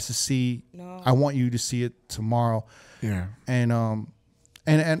want you guys to see. No. I want you to see it tomorrow. Yeah.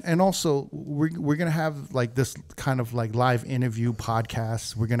 And also we're gonna have like this kind of like live interview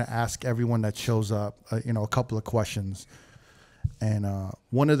podcast. We're gonna ask everyone that shows up, you know, a couple of questions. And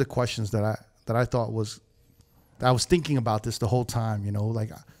one of the questions that I thought was, I was thinking about this the whole time, you know,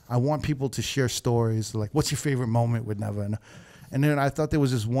 like I want people to share stories, like what's your favorite moment with Neva? And then I thought there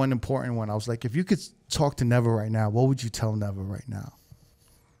was this one important one. I was like, if you could talk to Neva right now, what would you tell Neva right now?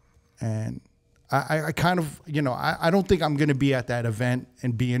 And I kind of, you know, I don't think I'm going to be at that event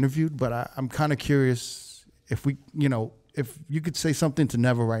and be interviewed, but I'm kind of curious if we, you know, if you could say something to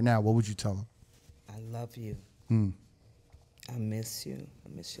Neva right now, what would you tell him? I love you. I miss you. I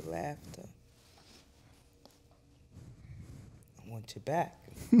miss your laughter. I want you back.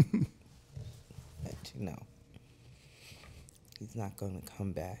 Let you know. He's not going to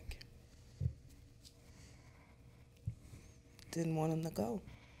come back. Didn't want him to go.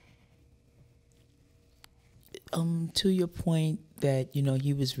 To your point that, you know,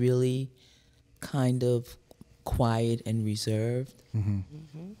 he was really kind of quiet and reserved.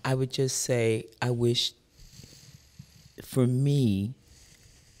 I would just say I wish for me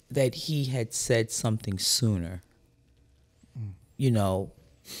that he had said something sooner, you know,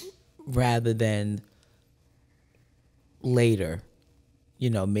 rather than later. You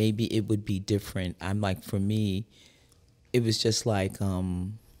know, maybe it would be different. I'm like, for me, it was just like,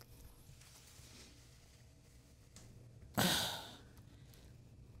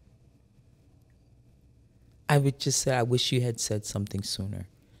 I would just say, I wish you had said something sooner,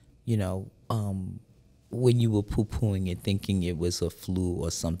 you know, when you were poo-pooing it, thinking it was a flu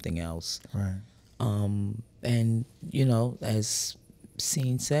or something else. Right. And, you know, as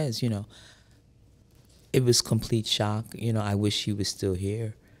Scene says, you know, it was complete shock. You know, I wish he was still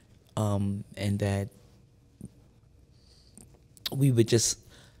here, and that we would just,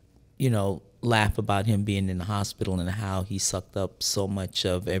 you know, laugh about him being in the hospital and how he sucked up so much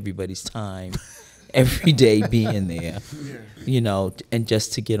of everybody's time every day being there, you know, and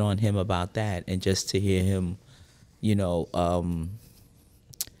just to get on him about that, and just to hear him, you know,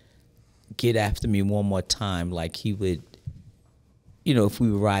 get after me one more time, like he would, you know, if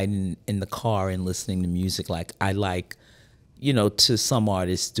we were riding in the car and listening to music, like I like, you know, to some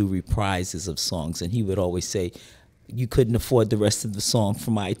artists do reprises of songs, and he would always say, you couldn't afford the rest of the song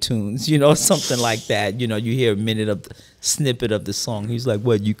from iTunes, you know, something like that. You know, you hear a minute of the snippet of the song. He's like,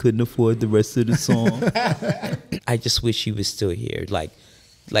 what, you couldn't afford the rest of the song? I just wish he was still here. Like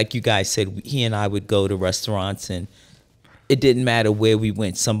you guys said, he and I would go to restaurants, and it didn't matter where we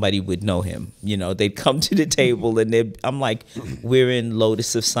went, somebody would know him. You know, they'd come to the table, and I'm like, we're in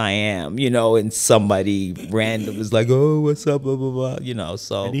Lotus of Siam, you know, and somebody random was like, oh, what's up, blah, blah, blah, you know,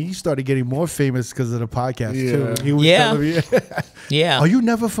 so. And he started getting more famous because of the podcast, too. He was yeah. Are you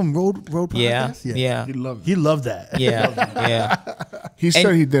never from Road Podcast? Yeah. He loved that. Yeah. He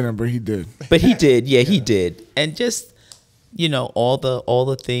said he didn't, but he did. But he did, he did. And just, you know, all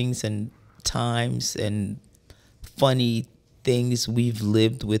the things and times and funny things we've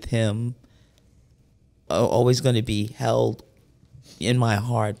lived with him are always going to be held in my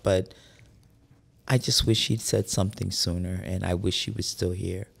heart, but I just wish he'd said something sooner, and I wish he was still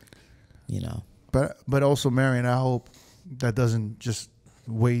here, you know. But also, Marion, I hope that doesn't just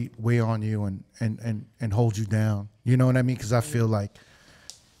weigh on you and hold you down. You know what I mean? Because I feel like,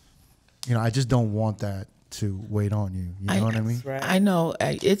 you know, I just don't want that to weigh on you. You know what I mean? I know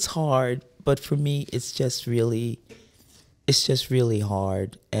it's hard, but for me, it's just really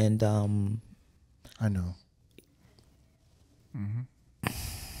hard, and I know.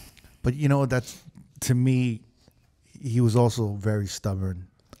 But you know, that's, to me, he was also very stubborn.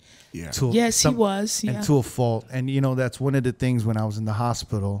 Yeah. Yes, he was. Yeah. And to a fault. And you know, that's one of the things when I was in the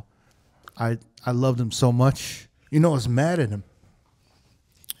hospital. I loved him so much. You know, I was mad at him.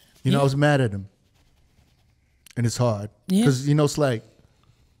 You know, I was mad at him. And it's hard. Because, you know, it's like,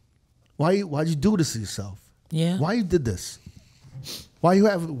 why'd you do this to yourself? Yeah. Why you did this? Why you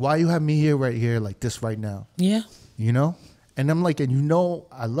have me here right here like this right now? Yeah. You know? And I'm like, and you know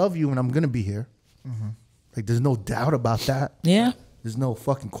I love you and I'm gonna be here. Like there's no doubt about that. Yeah. There's no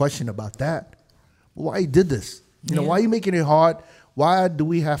fucking question about that. But why you did this? You know, why are you making it hard? Why do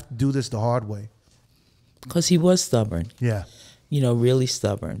we have to do this the hard way? Because he was stubborn. Yeah. You know, really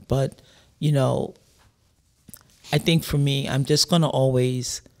stubborn. But, you know, I think for me, I'm just gonna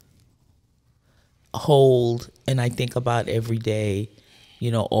always hold, and I think about every day,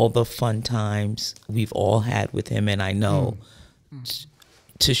 you know, all the fun times we've all had with him. And I know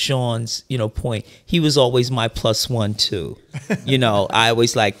to Sean's, you know, point, he was always my +1 too. You know, I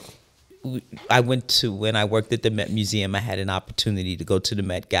always when I worked at the Met Museum, I had an opportunity to go to the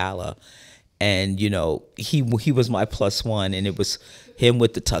Met Gala, and, you know, he was my +1, and it was him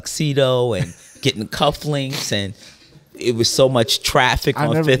with the tuxedo and getting cufflinks, and it was so much traffic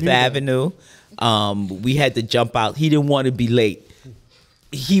on Fifth Avenue. We had to jump out. He didn't want to be late.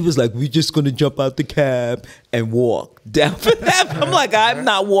 He was like, we're just going to jump out the cab and walk down Fifth Avenue. I'm like, I'm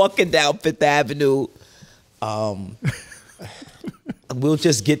not walking down Fifth Avenue. We'll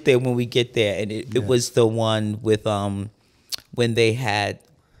just get there when we get there. And it was the one with, when they had,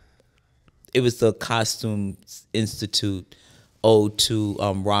 it was the Costume Institute ode to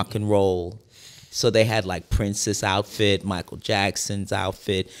rock and roll. So they had like Prince's outfit, Michael Jackson's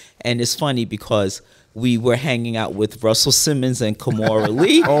outfit. And it's funny because we were hanging out with Russell Simmons and Kimora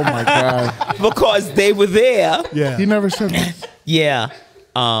Lee. Oh my God. Because they were there. Yeah. He never said that. Yeah.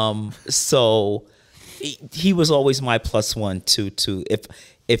 So he was always my +1 too.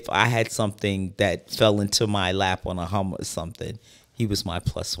 If I had something that fell into my lap on a Hummer or something, he was my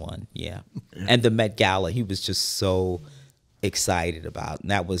 +1. Yeah. And the Met Gala, he was just so excited about,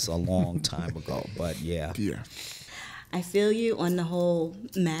 and that was a long time ago, but yeah. I feel you on the whole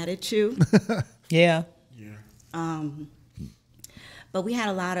mad at you. Yeah. But we had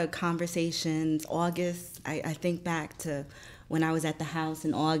a lot of conversations. August, I think back to when I was at the house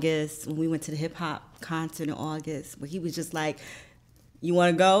in August, when we went to the hip hop concert in August, where he was just like, you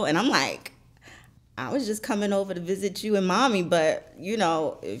want to go? And I'm like, I was just coming over to visit you and mommy, but, you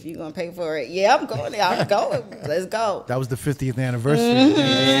know, if you're going to pay for it, yeah, I'm going. I'm going. Let's go. That was the 50th anniversary of the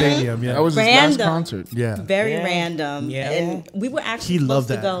stadium. Yeah. That was his last concert. Yeah. Very random. Yeah. And we were actually He loved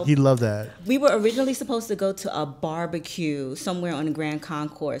supposed to that. go. He loved that. We were originally supposed to go to a barbecue somewhere on the Grand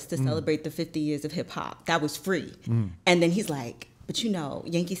Concourse to celebrate the 50 years of hip hop. That was free. And then he's like, but you know,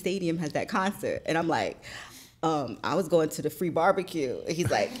 Yankee Stadium has that concert. And I'm like, I was going to the free barbecue. And he's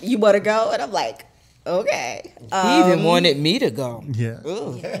like, you want to go? And I'm like, okay. He even wanted me to go. Yeah.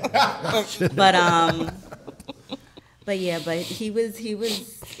 But yeah, but he was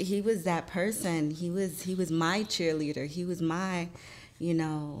that person. He was my cheerleader. He was my, you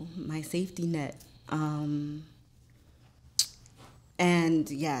know, my safety net. And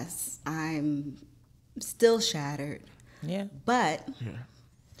yes, I'm still shattered. Yeah. But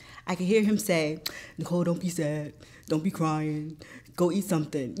I can hear him say, "Nicole, don't be sad. Don't be crying. Go eat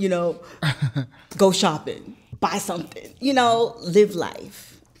something. You know, go shopping. Buy something. You know, live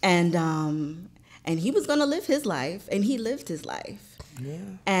life." And he was gonna live his life, and he lived his life.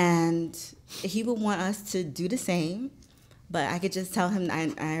 Yeah. And he would want us to do the same, but I could just tell him,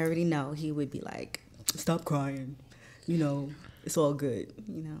 I already know he would be like, "Stop crying. You know, it's all good."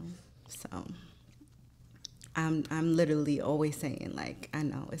 You know, so I'm literally always saying, like, I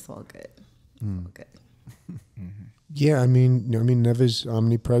know it's all good. It's all good. Yeah, I mean, Neva's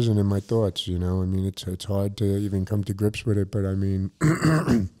omnipresent in my thoughts. You know, I mean, it's hard to even come to grips with it, but I mean,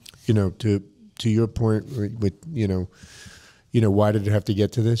 you know, to your point with you know, why did it have to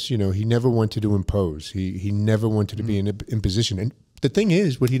get to this? You know, he never wanted to impose. He never wanted to be in imposition. And the thing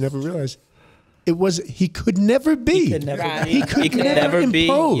is, what he never realized, he could never be. He could never be. He could never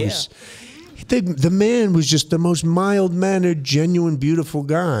impose. Yeah. The man was just the most mild-mannered, genuine, beautiful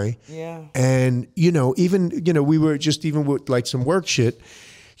guy. Yeah. And, you know, even we were just even with like some work shit,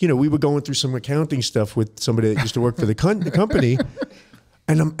 you know, we were going through some accounting stuff with somebody that used to work for the company.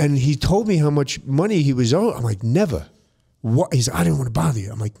 And he told me how much money he was owed. I'm like, never. What? He said, "I didn't want to bother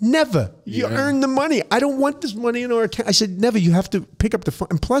you." I'm like, never. You earned the money. I don't want this money in our account. I said, never. You have to pick up the phone.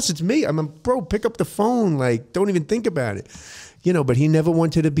 And plus, it's me. I'm a bro. Pick up the phone. Like, don't even think about it. You know, but he never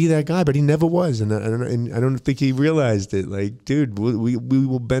wanted to be that guy, but he never was. And I don't think he realized it. Like, dude, we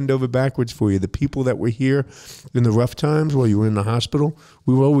will bend over backwards for you. The people that were here in the rough times while you were in the hospital,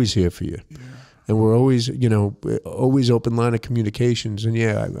 we were always here for you. Yeah. And we're always, you know, always open line of communications. And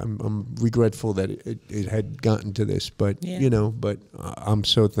yeah, I'm regretful that it had gotten to this, but you know, but I'm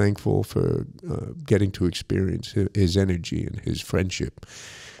so thankful for getting to experience his energy and his friendship.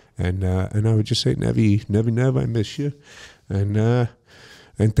 And I would just say, Nev, I miss you, and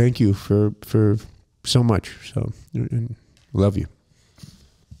thank you for so much. So and love you.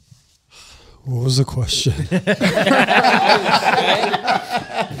 What was the question?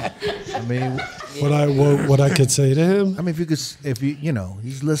 I mean, what I could say to him? I mean, if you know,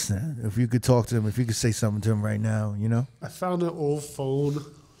 he's listening. If you could talk to him, if you could say something to him right now, you know. I found an old phone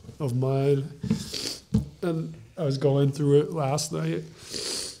of mine, and I was going through it last night,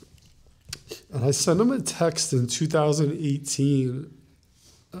 and I sent him a text in 2018.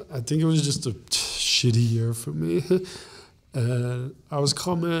 I think it was just a shitty year for me. And I was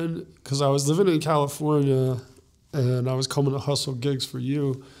coming, because I was living in California, and I was coming to hustle gigs for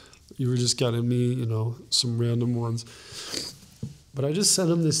you. You were just getting me, you know, some random ones. But I just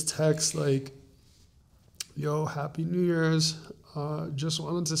sent him this text like, "Yo, Happy New Year's. Just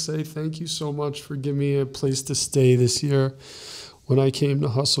wanted to say thank you so much for giving me a place to stay this year when I came to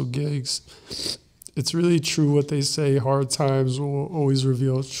hustle gigs. It's really true what they say, hard times will always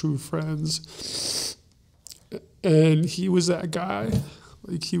reveal true friends." And he was that guy.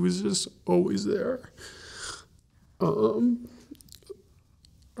 Like, he was just always there. And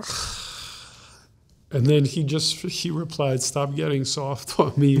then he replied, "Stop getting soft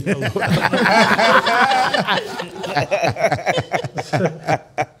on me."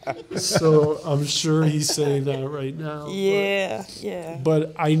 So I'm sure he's saying that right now. Yeah, yeah.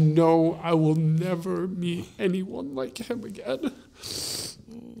 But I know I will never meet anyone like him again.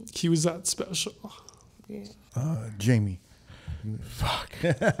 He was that special. Yeah. Jamie. Fuck.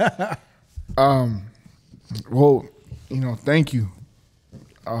 Well, you know, thank you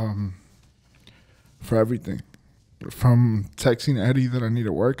for everything. From texting Eddie that I need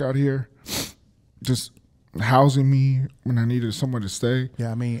to work out here, just housing me when I needed somewhere to stay.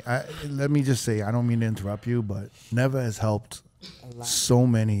 Yeah, I mean, let me just say, I don't mean to interrupt you, but Neva has helped so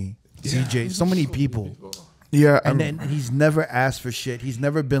many DJs, so many people. Yeah. And then he's never asked for shit. He's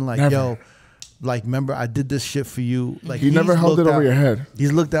never been like, yo, like, remember, I did this shit for you. Like, he never held it over your head.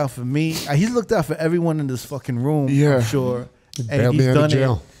 He's looked out for me. He's looked out for everyone in this fucking room, I'm sure. And he's done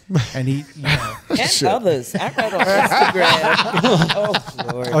jail. And he, you know. And others. I read on Instagram. Oh,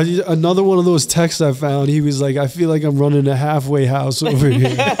 Lord. Another one of those texts I found, he was like, "I feel like I'm running a halfway house over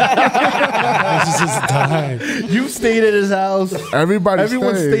here." I just died. You stayed at his house.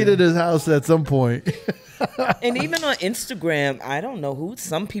 Everyone stayed at his house at some point. And even on Instagram, I don't know who,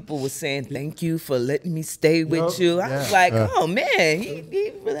 some people were saying, thank you for letting me stay with you. I was like, oh man,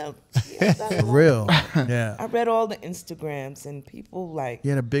 he For real. Yeah. I read all the Instagrams and people like. He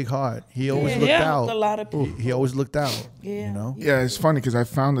had a big heart. He always looked out. A lot of people. He always looked out. Yeah. You know? Yeah, it's funny because I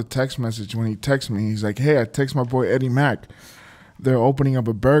found a text message when he texted me. He's like, hey, I text my boy Eddie Mack. They're opening up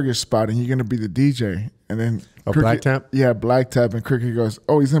a burger spot and you're going to be the DJ. And then Black Tap? Yeah, Black Tap. And Cricket goes,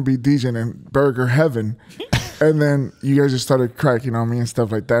 oh, he's going to be DJing in Burger Heaven. And then you guys just started cracking on me and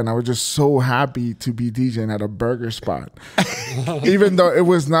stuff like that. And I was just so happy to be DJing at a burger spot. Even though it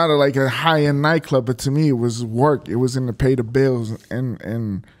was not like a high-end nightclub, but to me it was work. It was in to pay the bills.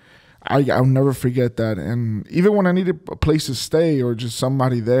 And I'll never forget that. And even when I needed a place to stay or just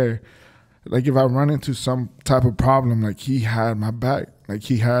somebody there, like if I run into some type of problem, like he had my back. Like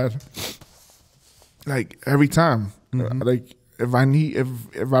he had, like every time. Like if I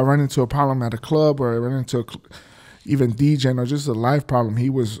run into a problem at a club or I run into even DJing or just a life problem,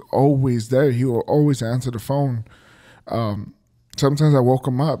 he was always there. He will always answer the phone. Sometimes I woke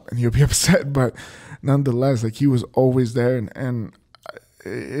him up and he'll be upset, but nonetheless, like he was always there. And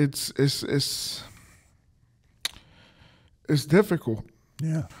it's difficult.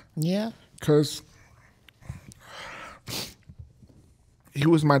 Yeah. Yeah. Because he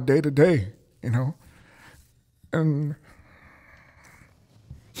was my day-to-day, you know? And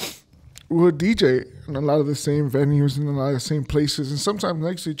we would DJ in a lot of the same venues and a lot of the same places and sometimes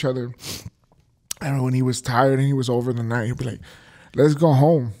next to each other. I don't know, when he was tired and he was over the night, he'd be like, let's go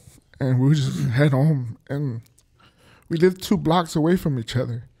home. And we would just head home. And we lived 2 blocks away from each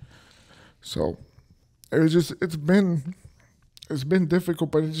other. So it was just, it's been difficult,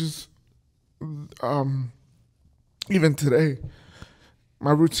 but it's just, even today, my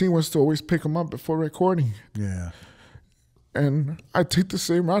routine was to always pick him up before recording. Yeah. And I take the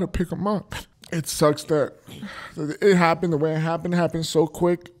same route to pick him up. It sucks that it happened the way it happened so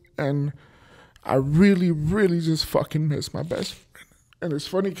quick. And I really, really just fucking miss my best friend. And it's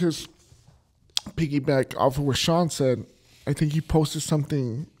funny because piggyback off of what Sean said, I think he posted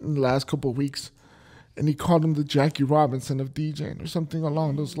something in the last couple of weeks and he called him the Jackie Robinson of DJing or something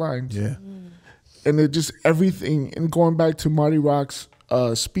along those lines. Yeah. And it just everything, and going back to Marty Rock's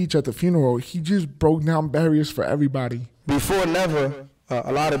speech at the funeral, he just broke down barriers for everybody. Before Neva,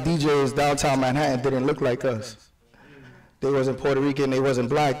 a lot of DJs downtown Manhattan didn't look like us. They wasn't Puerto Rican, they wasn't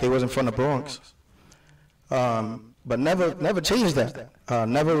black, they wasn't from the Bronx. But Neva changed that.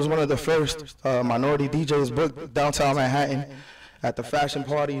 Neva was one of the first minority DJs booked downtown Manhattan at the fashion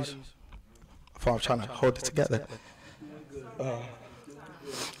parties. I'm trying to hold it together.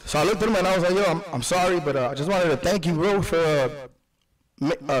 So I looked at him and I was like, yo, I'm sorry, but I just wanted to thank you, bro, for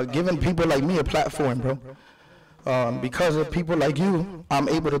giving people like me a platform, bro. Because of people like you, I'm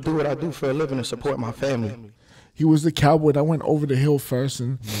able to do what I do for a living and support my family. He was the cowboy that went over the hill first,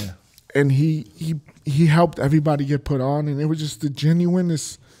 and he helped everybody get put on, and it was just the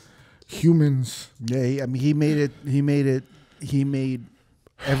genuinest humans. Yeah, I mean, he made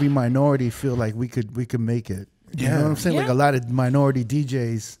every minority feel like we could make it. You know what I'm saying? Like a lot of minority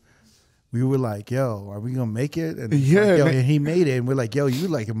DJs, we were like, yo, are we gonna make it? And like, yo, and he made it, and we're like, yo, you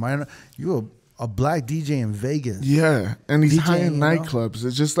like a black DJ in Vegas. Yeah, and these high-end nightclubs.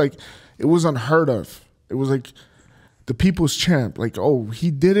 It's just like, it was unheard of. It was like the people's champ. Like, oh,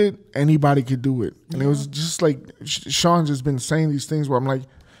 he did it, anybody could do it. And it was just like, Sean just been saying these things where I'm like,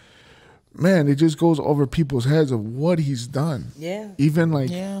 man, it just goes over people's heads of what he's done. Yeah. Even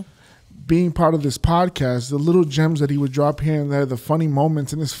like being part of this podcast, the little gems that he would drop here and there, the funny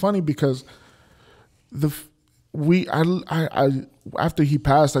moments. And it's funny because after he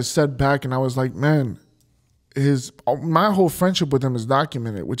passed, I sat back and I was like, man, my whole friendship with him is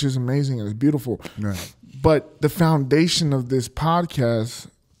documented, which is amazing and it's beautiful. Right. But the foundation of this podcast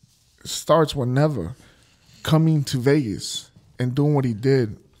starts with Neva coming to Vegas and doing what he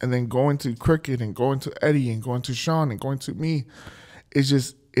did, and then going to Cricket and going to Eddie and going to Sean and going to me. It's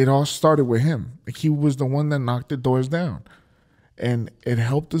just, it all started with him. Like, he was the one that knocked the doors down, and it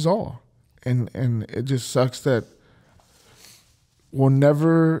helped us all. And it just sucks that we'll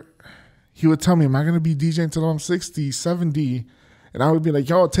never. He would tell me, am I going to be DJing until I'm 60, 70? And I would be like,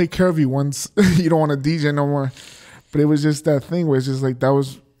 yo, I'll take care of you once you don't want to DJ no more. But it was just that thing where it's just like,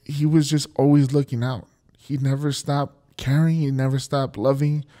 he was just always looking out. He never stopped caring. He never stopped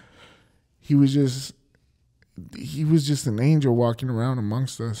loving. He was just an angel walking around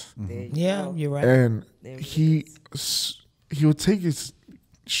amongst us. Mm-hmm. Yeah, you're right. And he would take his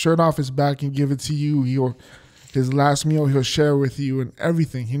shirt off his back and give it to you. His last meal he'll share with you and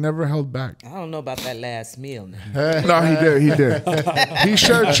everything. He never held back. I don't know about that last meal. No, he did. He did. He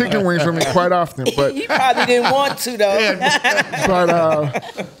shared chicken wings with me quite often, but He probably didn't want to though.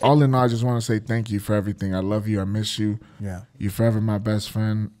 but all in all, I just want to say thank you for everything. I love you. I miss you. Yeah. You're forever my best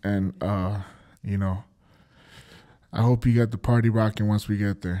friend, and you know, I hope you got the party rocking once we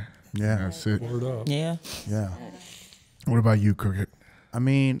get there. Yeah. That's it. Word up. Yeah. Yeah. What about you, Crooked? I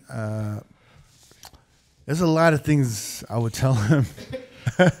mean, there's a lot of things I would tell him.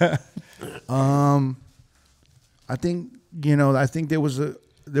 I think, you know, I think there was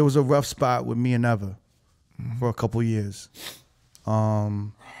a rough spot with me and Neva for a couple years.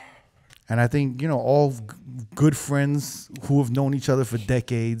 And I think, you know, all good friends who have known each other for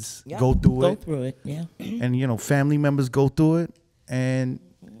decades go through it. Go through it, yeah. And, you know, family members go through it. And,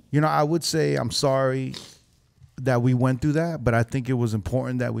 you know, I would say I'm sorry that we went through that, but I think it was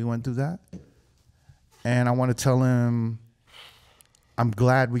important that we went through that. And I want to tell him I'm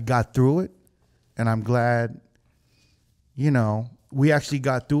glad we got through it. And I'm glad, you know, we actually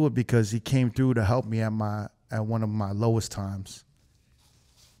got through it because he came through to help me at one of my lowest times.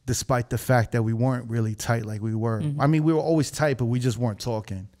 Despite the fact that we weren't really tight like we were. I mean, we were always tight, but we just weren't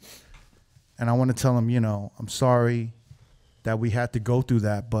talking. And I want to tell him, you know, I'm sorry that we had to go through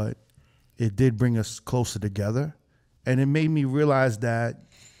that, but it did bring us closer together. And it made me realize that,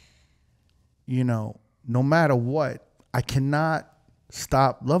 you know, no matter what, I cannot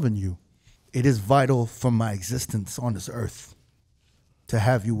stop loving you. It is vital for my existence on this earth to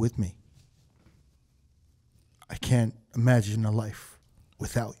have you with me. I can't imagine a life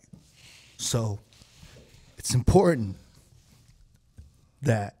without you. So it's important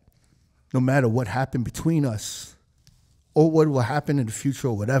that no matter what happened between us or what will happen in the future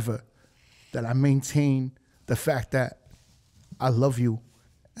or whatever, that I maintain the fact that I love you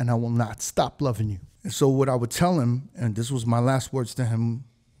and I will not stop loving you. And so what I would tell him, and this was my last words to him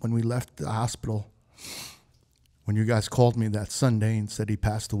when we left the hospital, when you guys called me that Sunday and said he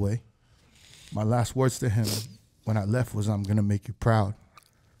passed away, my last words to him when I left was, I'm going to make you proud.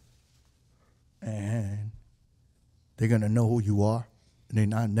 And they're going to know who you are, and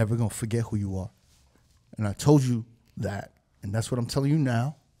they're never going to forget who you are. And I told you that, and that's what I'm telling you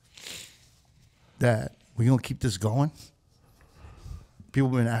now, that we're going to keep this going. People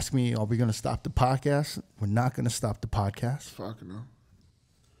have been asking me, are we going to stop the podcast? We're not going to stop the podcast. Fuck no.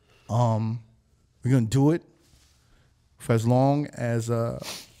 We're going to do it for as long as,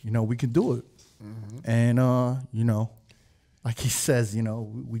 you know, we can do it. And, you know, like he says, you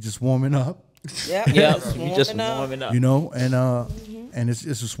know, we just warming up. Yep. You just warming up. You know, and it's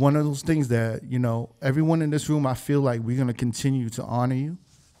just one of those things that, you know, everyone in this room, I feel like we're going to continue to honor you,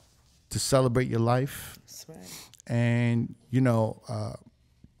 to celebrate your life. That's right. And, you know,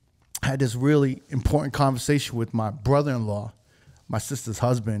 I had this really important conversation with my brother-in-law, my sister's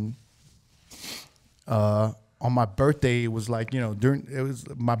husband. On my birthday, it was like, you know,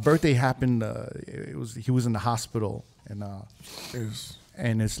 my birthday happened, he was in the hospital,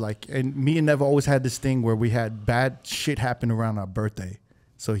 and it's like, and me and Neva always had this thing where we had bad shit happen around our birthday.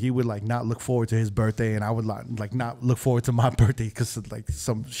 So he would like not look forward to his birthday, and I would like not look forward to my birthday because like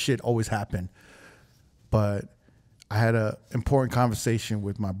some shit always happened. But I had an important conversation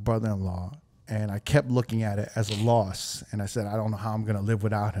with my brother-in-law, and I kept looking at it as a loss. And I said, I don't know how I'm gonna live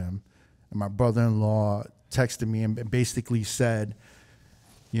without him. And my brother-in-law texted me and basically said,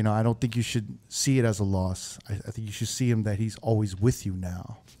 you know, I don't think you should see it as a loss. I think you should see him that he's always with you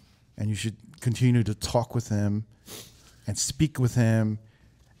now. And you should continue to talk with him and speak with him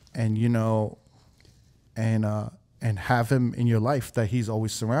and, you know, and have him in your life that he's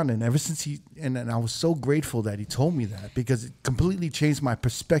always surrounded. And ever since and I was so grateful that he told me that, because it completely changed my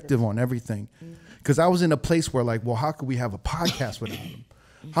perspective on everything. Because I was in a place where like, well, how could we have a podcast without him?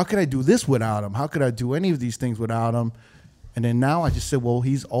 How could I do this without him? How could I do any of these things without him? And then now I just said, well,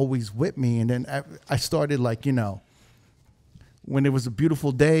 he's always with me. And then I started like, you know, when it was a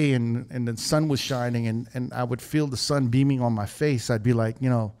beautiful day and the sun was shining and I would feel the sun beaming on my face, I'd be like, you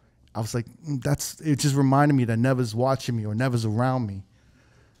know, I was like, it just reminded me that Neva's watching me or Neva's around me.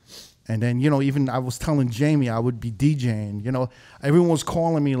 And then, you know, even I was telling Jamie I would be DJing. You know, everyone was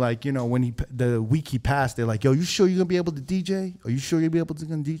calling me like, you know, when the week he passed, they're like, yo, you sure you're going to be able to DJ? Are you sure you'll be able to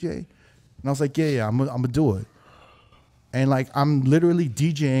DJ? And I was like, yeah, I'm going to do it. And like, I'm literally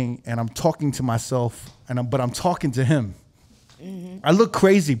DJing and I'm talking to myself, but I'm talking to him. I look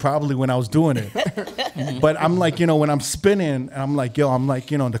crazy probably when I was doing it. But I'm like, you know, when I'm spinning and I'm like, yo, I'm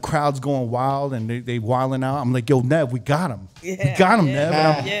like, you know, the crowd's going wild and they wilding out. I'm like, yo, Nev, we got him. Yeah, we got him,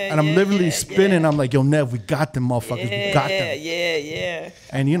 Nev. Yeah, and I'm literally spinning. I'm like, yo, Nev, we got them motherfuckers. We got them. Yeah.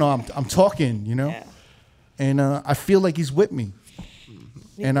 And, you know, I'm talking, you know. Yeah. and I feel like he's with me.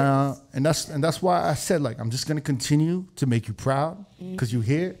 And that's why I said, like, I'm just gonna continue to make you proud because you're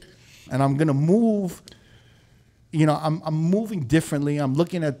here, and I'm gonna move. You know, I'm moving differently. I'm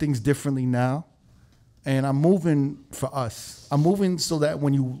looking at things differently now, and I'm moving for us. I'm moving so that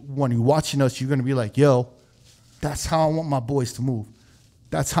when you're watching us, you're gonna be like, yo, that's how I want my boys to move.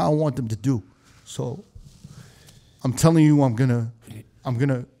 That's how I want them to do. So I'm telling you, I'm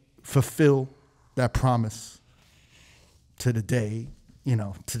gonna fulfill that promise to the day. You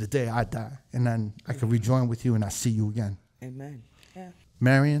know, to the day I die, and then I can rejoin with you, and I see you again. Amen. Yeah.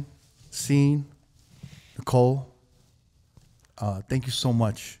 Marion, Scene, Nicole, thank you so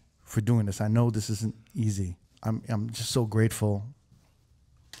much for doing this. I know this isn't easy. I'm just so grateful,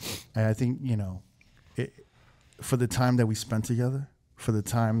 and I think, you know, for the time that we spent together, for the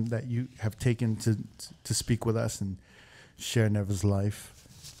time that you have taken to speak with us and share Neva's life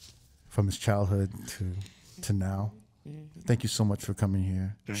from his childhood to now. Thank you so much for coming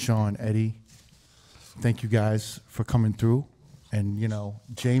here. Sean, Eddie, thank you guys for coming through. And, you know,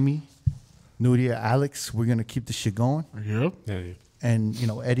 Jamie, Nudia, Alex, we're going to keep this shit going. Yep. Yeah. And, you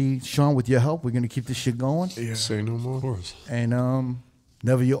know, Eddie, Sean, with your help, we're going to keep this shit going. Yeah. Say no more. Of course. And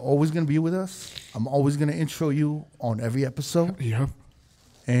Neva, you're always going to be with us. I'm always going to intro you on every episode. Yep.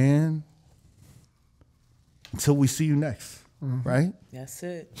 And until we see you next, right? That's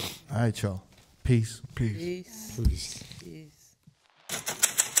it. All right, y'all. Peace. Peace. Please. Peace.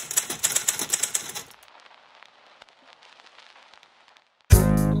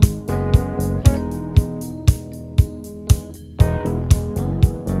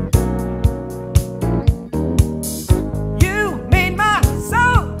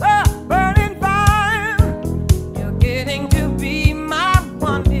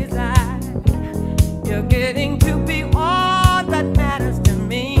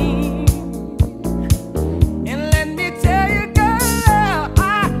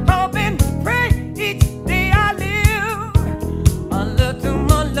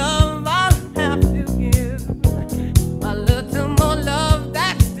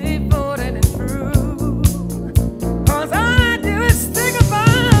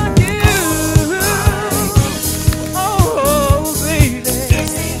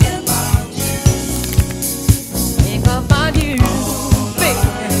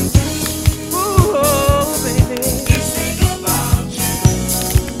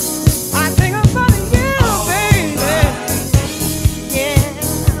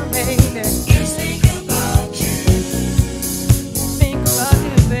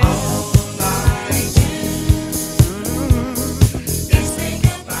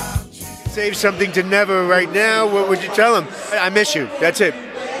 Save something to Neva right now, what would you tell him? I miss you. That's it.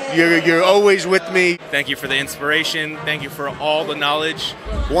 You're always with me. Thank you for the inspiration. Thank you for all the knowledge.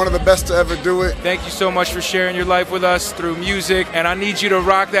 One of the best to ever do it. Thank you so much for sharing your life with us through music. And I need you to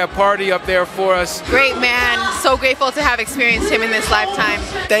rock that party up there for us. Great man. So grateful to have experienced him in this lifetime.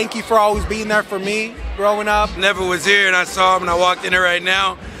 Thank you for always being there for me growing up. Neva was here and I saw him and I walked in here right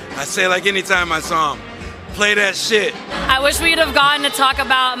now. I say like anytime I saw him, play that shit. I wish we'd have gotten to talk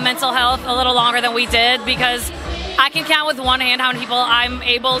about mental health a little longer than we did, because I can count with one hand how many people I'm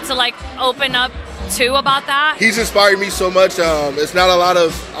able to like open up to about that. He's inspired me so much. It's not a lot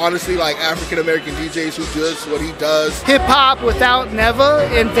of, honestly, like African American DJs who does what he does. Hip hop without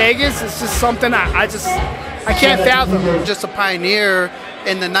Neva in Vegas is just something I can't fathom. Just a pioneer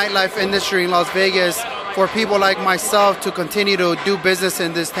in the nightlife industry in Las Vegas for people like myself to continue to do business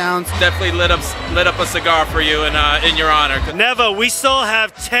in this town. Definitely lit up a cigar for you in your honor. Neva, we still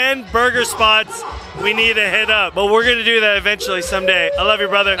have 10 burger spots we need to hit up, but we're gonna do that eventually someday. I love you,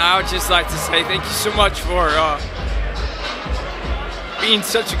 brother. I would just like to say thank you so much for being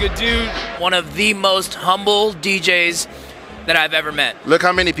such a good dude. One of the most humble DJs that I've ever met. Look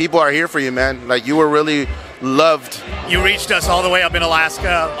how many people are here for you, man. Like, you were really loved. You reached us all the way up in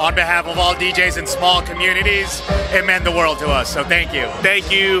Alaska on behalf of all DJs in small communities. It meant the world to us, so thank you.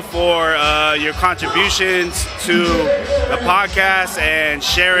 Thank you for your contributions to the podcast and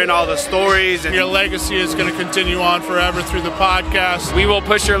sharing all the stories. And your legacy is going to continue on forever through the podcast. We will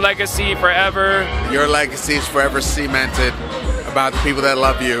push your legacy forever. Your legacy is forever cemented about the people that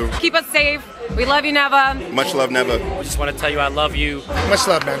love you. Keep us safe. We love you, Neva. Much love, Neva. I just want to tell you I love you. Much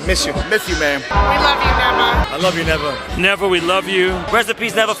love, man. Miss you. Miss you, man. We love you, Neva. I love you, Neva. Neva, we love you. Rest in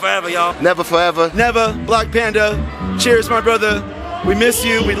peace, Neva forever, y'all. Neva forever. Neva, Black Panda, cheers, my brother. We miss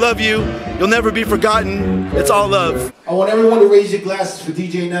you, we love you. You'll never be forgotten. It's all love. I want everyone to raise your glasses for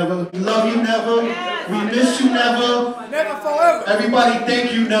DJ Neva. We love you, Neva. We miss you, Neva. Neva forever. Everybody,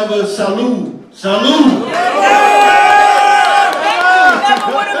 thank you, Neva. Salud. Salud.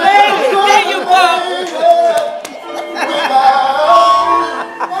 There you go.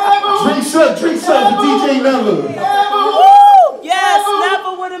 some for DJ Neva. Woo! Yes,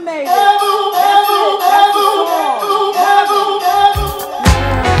 Neva would have made it.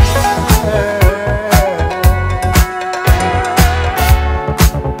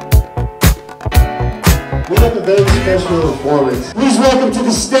 We have a very special performance. Please welcome to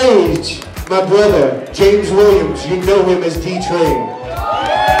the stage my brother, James Williams. You know him as D-Train.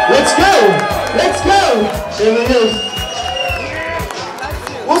 Let's go! Let's go! There he is.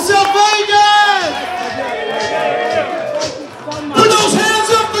 What's up, Vegas? Put those hands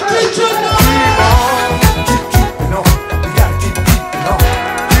up for D-Train!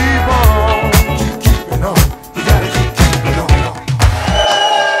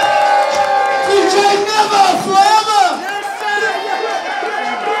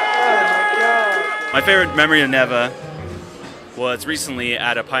 My favorite memory of Neva was recently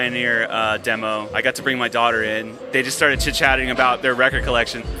at a Pioneer demo. I got to bring my daughter in. They just started chit-chatting about their record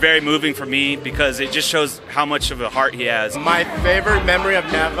collection. Very moving for me because it just shows how much of a heart he has. My favorite memory of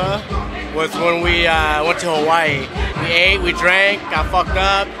Neva was when we went to Hawaii. We ate, we drank, got fucked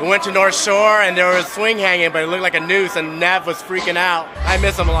up. We went to North Shore and there was a swing hanging, but it looked like a noose and Nev was freaking out. I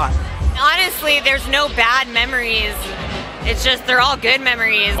miss him a lot. Honestly, there's no bad memories. It's just, they're all good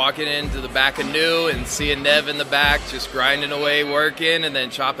memories. Walking into the back of New and seeing Nev in the back, just grinding away, working, and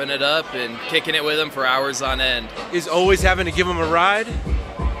then chopping it up and kicking it with him for hours on end. Is always having to give him a ride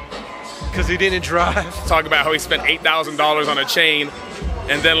because he didn't drive. Talk about how he spent $8,000 on a chain,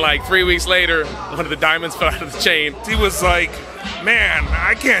 and then like 3 weeks later, one of the diamonds fell out of the chain. He was like, man,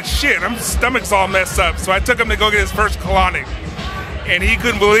 I can't shit. My stomach's all messed up. So I took him to go get his first colonic. And he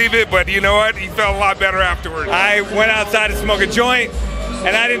couldn't believe it, but you know what? He felt a lot better afterwards. I went outside to smoke a joint,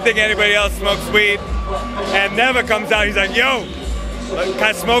 and I didn't think anybody else smokes weed. And Neva comes out, he's like, yo, can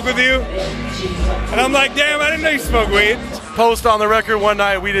I smoke with you? And I'm like, damn, I didn't know you smoke weed. Post on the record one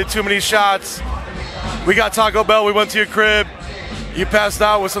night, we did too many shots. We got Taco Bell, we went to your crib. You passed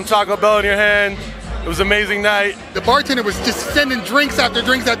out with some Taco Bell in your hand. It was an amazing night. The bartender was just sending drinks after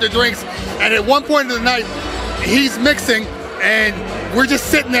drinks after drinks, and at one point of the night, he's mixing, and we're just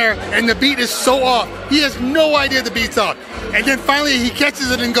sitting there, and the beat is so off. He has no idea the beat's off. And then finally he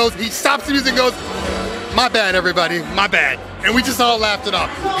catches it and goes, he stops the music and goes, my bad, everybody, my bad. And we just all laughed it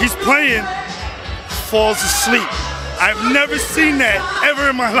off. He's playing, falls asleep. I've never seen that ever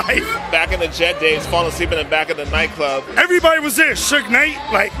in my life. Back in the Jet days, falling asleep in the back of the nightclub. Everybody was there, Suge Knight,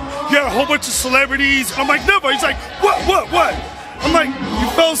 like, you had a whole bunch of celebrities. I'm like, Neva. He's like, what? I'm like, you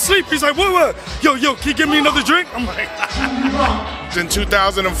fell asleep. He's like, what? Yo, can you give me another drink? I'm like, in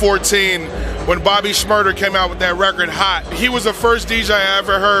 2014, when Bobby Shmurda came out with that record, Hot, he was the first DJ I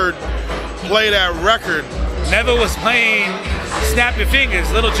ever heard play that record. Neva was playing Snap Your Fingers,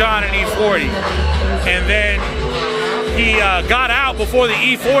 Little John and E40. And then he got out before the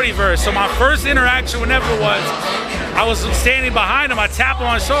E40 verse. So my first interaction with Neva was, I was standing behind him, I tapped him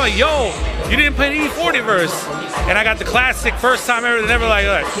on the shoulder, yo, you didn't play the E40 verse. And I got the classic first time ever, Never like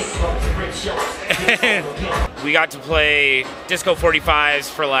that. We got to play Disco 45s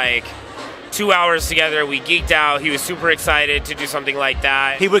for like 2 hours together. We geeked out. He was super excited to do something like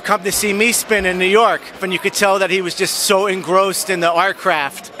that. He would come to see me spin in New York, and you could tell that he was just so engrossed in the art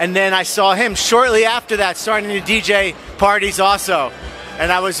craft. And then I saw him shortly after that starting to DJ parties also.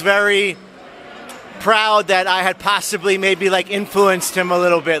 And I was very proud that I had possibly maybe like influenced him a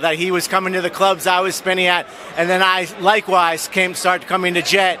little bit, that he was coming to the clubs I was spinning at, and then I likewise started coming to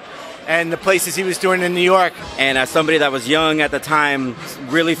Jet and the places he was doing in New York. And as somebody that was young at the time,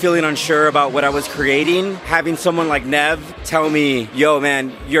 really feeling unsure about what I was creating, having someone like Nev tell me, yo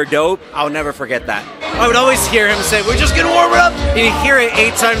man, you're dope, I'll never forget that. I would always hear him say, we're just gonna warm it up, and you hear it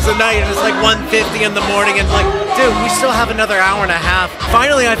 8 times a night, and it's like 1:50 in the morning, and like, dude, we still have another hour and a half.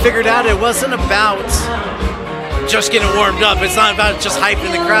 Finally, I figured out it wasn't about just getting warmed up. It's not about just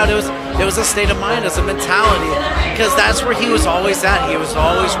hyping the crowd. It was a state of mind, it's a mentality, because that's where he was always at. He was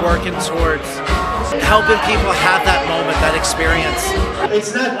always working towards helping people have that moment, that experience.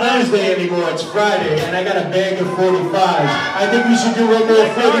 It's not Thursday anymore, it's Friday, and I got a bag of 45s. I think we should do one more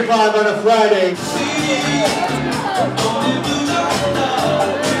 45 on a Friday.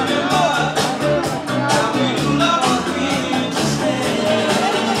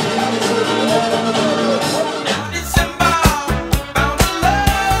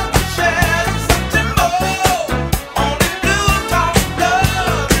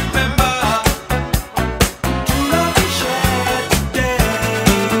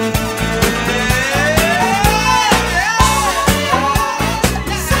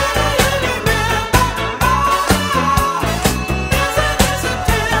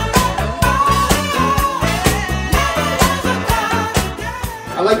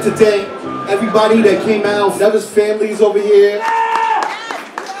 I'd like to thank everybody that came out. Neva's family's over here.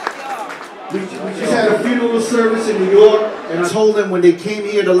 We just had a funeral service in New York, and I told them when they came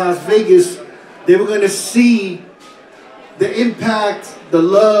here to Las Vegas, they were going to see the impact, the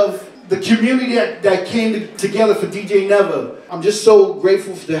love, the community that came together for DJ Neva. I'm just so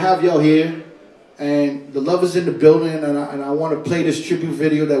grateful to have y'all here. And the love is in the building, and I want to play this tribute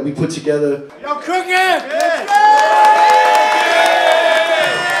video that we put together. Yo, cooking! Let's go!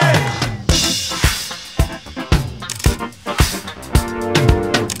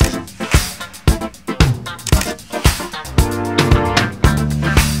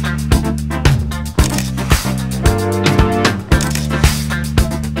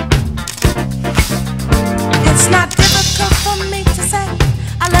 It's not difficult for me to say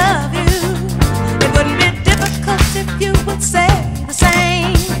I love you. It wouldn't be difficult if you would say the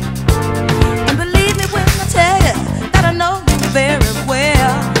same. And believe me when I tell you that I know you very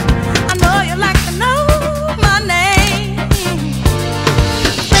well. I know you like to know my name.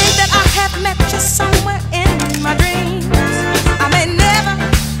 Think that I have met you somewhere in my dreams. I may never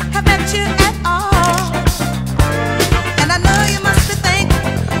have met you at all. And I know you must be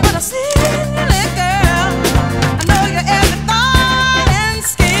thinking, what a silly girl. I know you're every thought and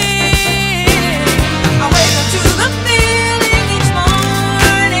scheme. I wake up to the feeling each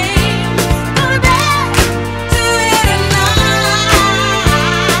morning. Gonna be back to it tonight.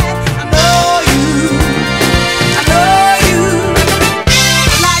 I know you.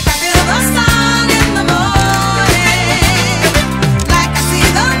 Like I feel the sun in the morning. Like I see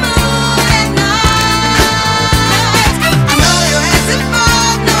the moon at night. I know you as if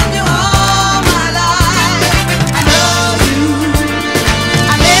I've known you all my life. I know you.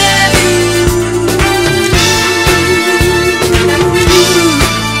 I love you.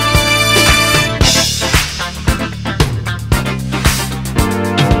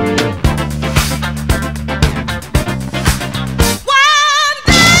 One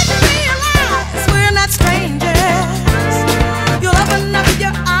day you realize we're not strangers. You'll open up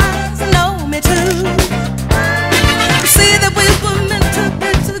your eyes and know me too. See that we were meant to be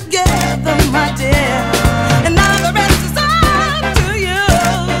together, my dear. And now the rest is up to you.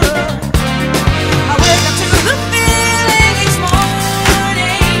 I wake up to the feeling each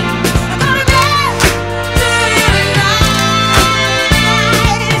morning. I'm gonna be back to you tonight.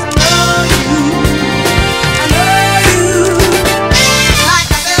 I know you. Like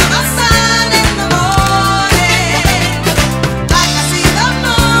I feel the sun in the morning. Like I see the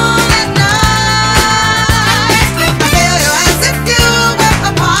moon at night. I feel you as if you were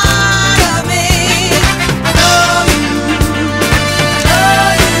a part of me. I know you.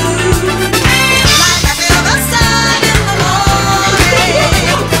 Like I feel the sun in the morning.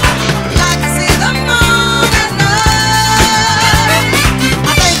 Like I see the moon at night.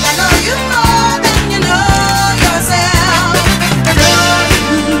 I think I know you more than you know yourself. I know you.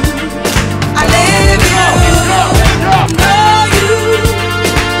 I live you. Know you.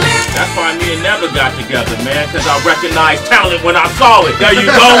 That's why me and Neva got together, man, because I recognized talent when I saw it. There you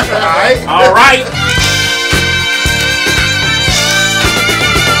go. All right.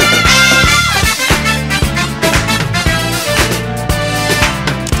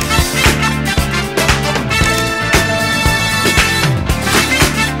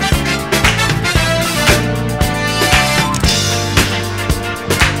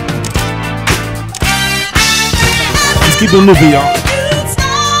 Let's keep it moving, y'all.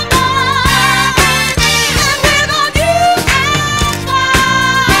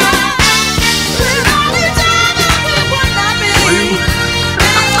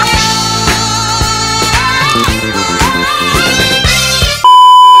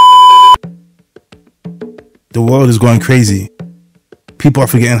 The world is going crazy. People are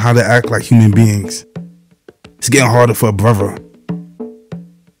forgetting how to act like human beings. It's getting harder for a brother.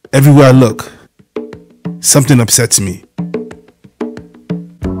 Everywhere I look, something upsets me.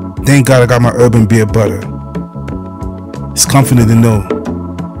 Thank God I got my urban beer butter. It's comforting to know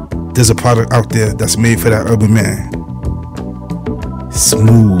there's a product out there that's made for that urban man.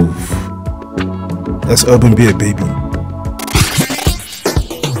 Smooth. That's urban beer, baby.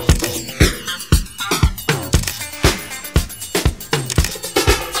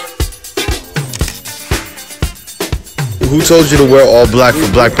 Who told you to wear all black for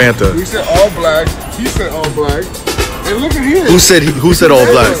Black Panther? We said all black. He said all black. And look at here. Who said all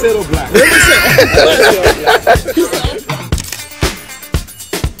black? Said all black.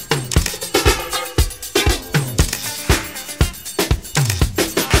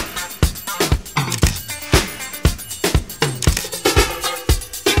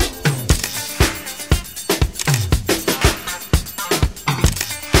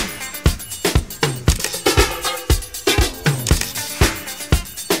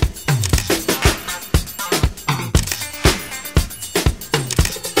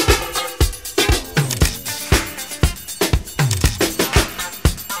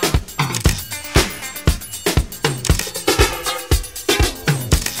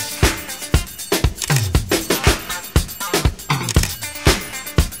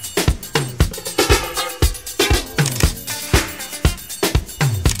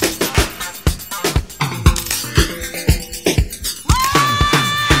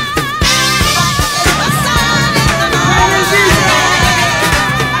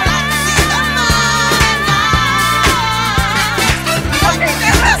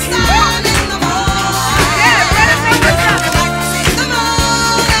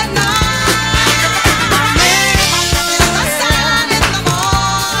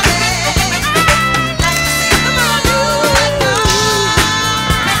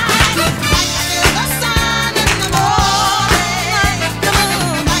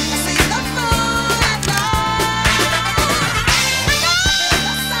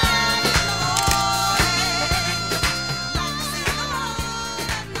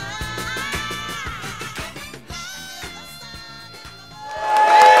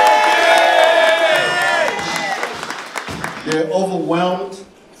 They're overwhelmed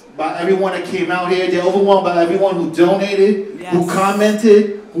by everyone that came out here. They're overwhelmed by everyone who donated, who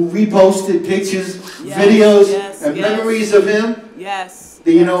commented, who reposted pictures, videos, and memories of him.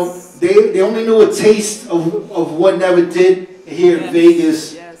 You know, they only knew a taste of what Neva did here in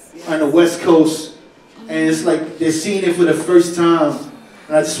Vegas on the West Coast. And it's like they're seeing it for the first time.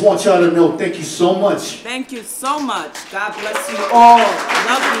 And I just want y'all to know, thank you so much. Thank you so much. God bless you all.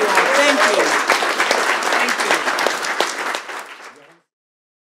 Love you all.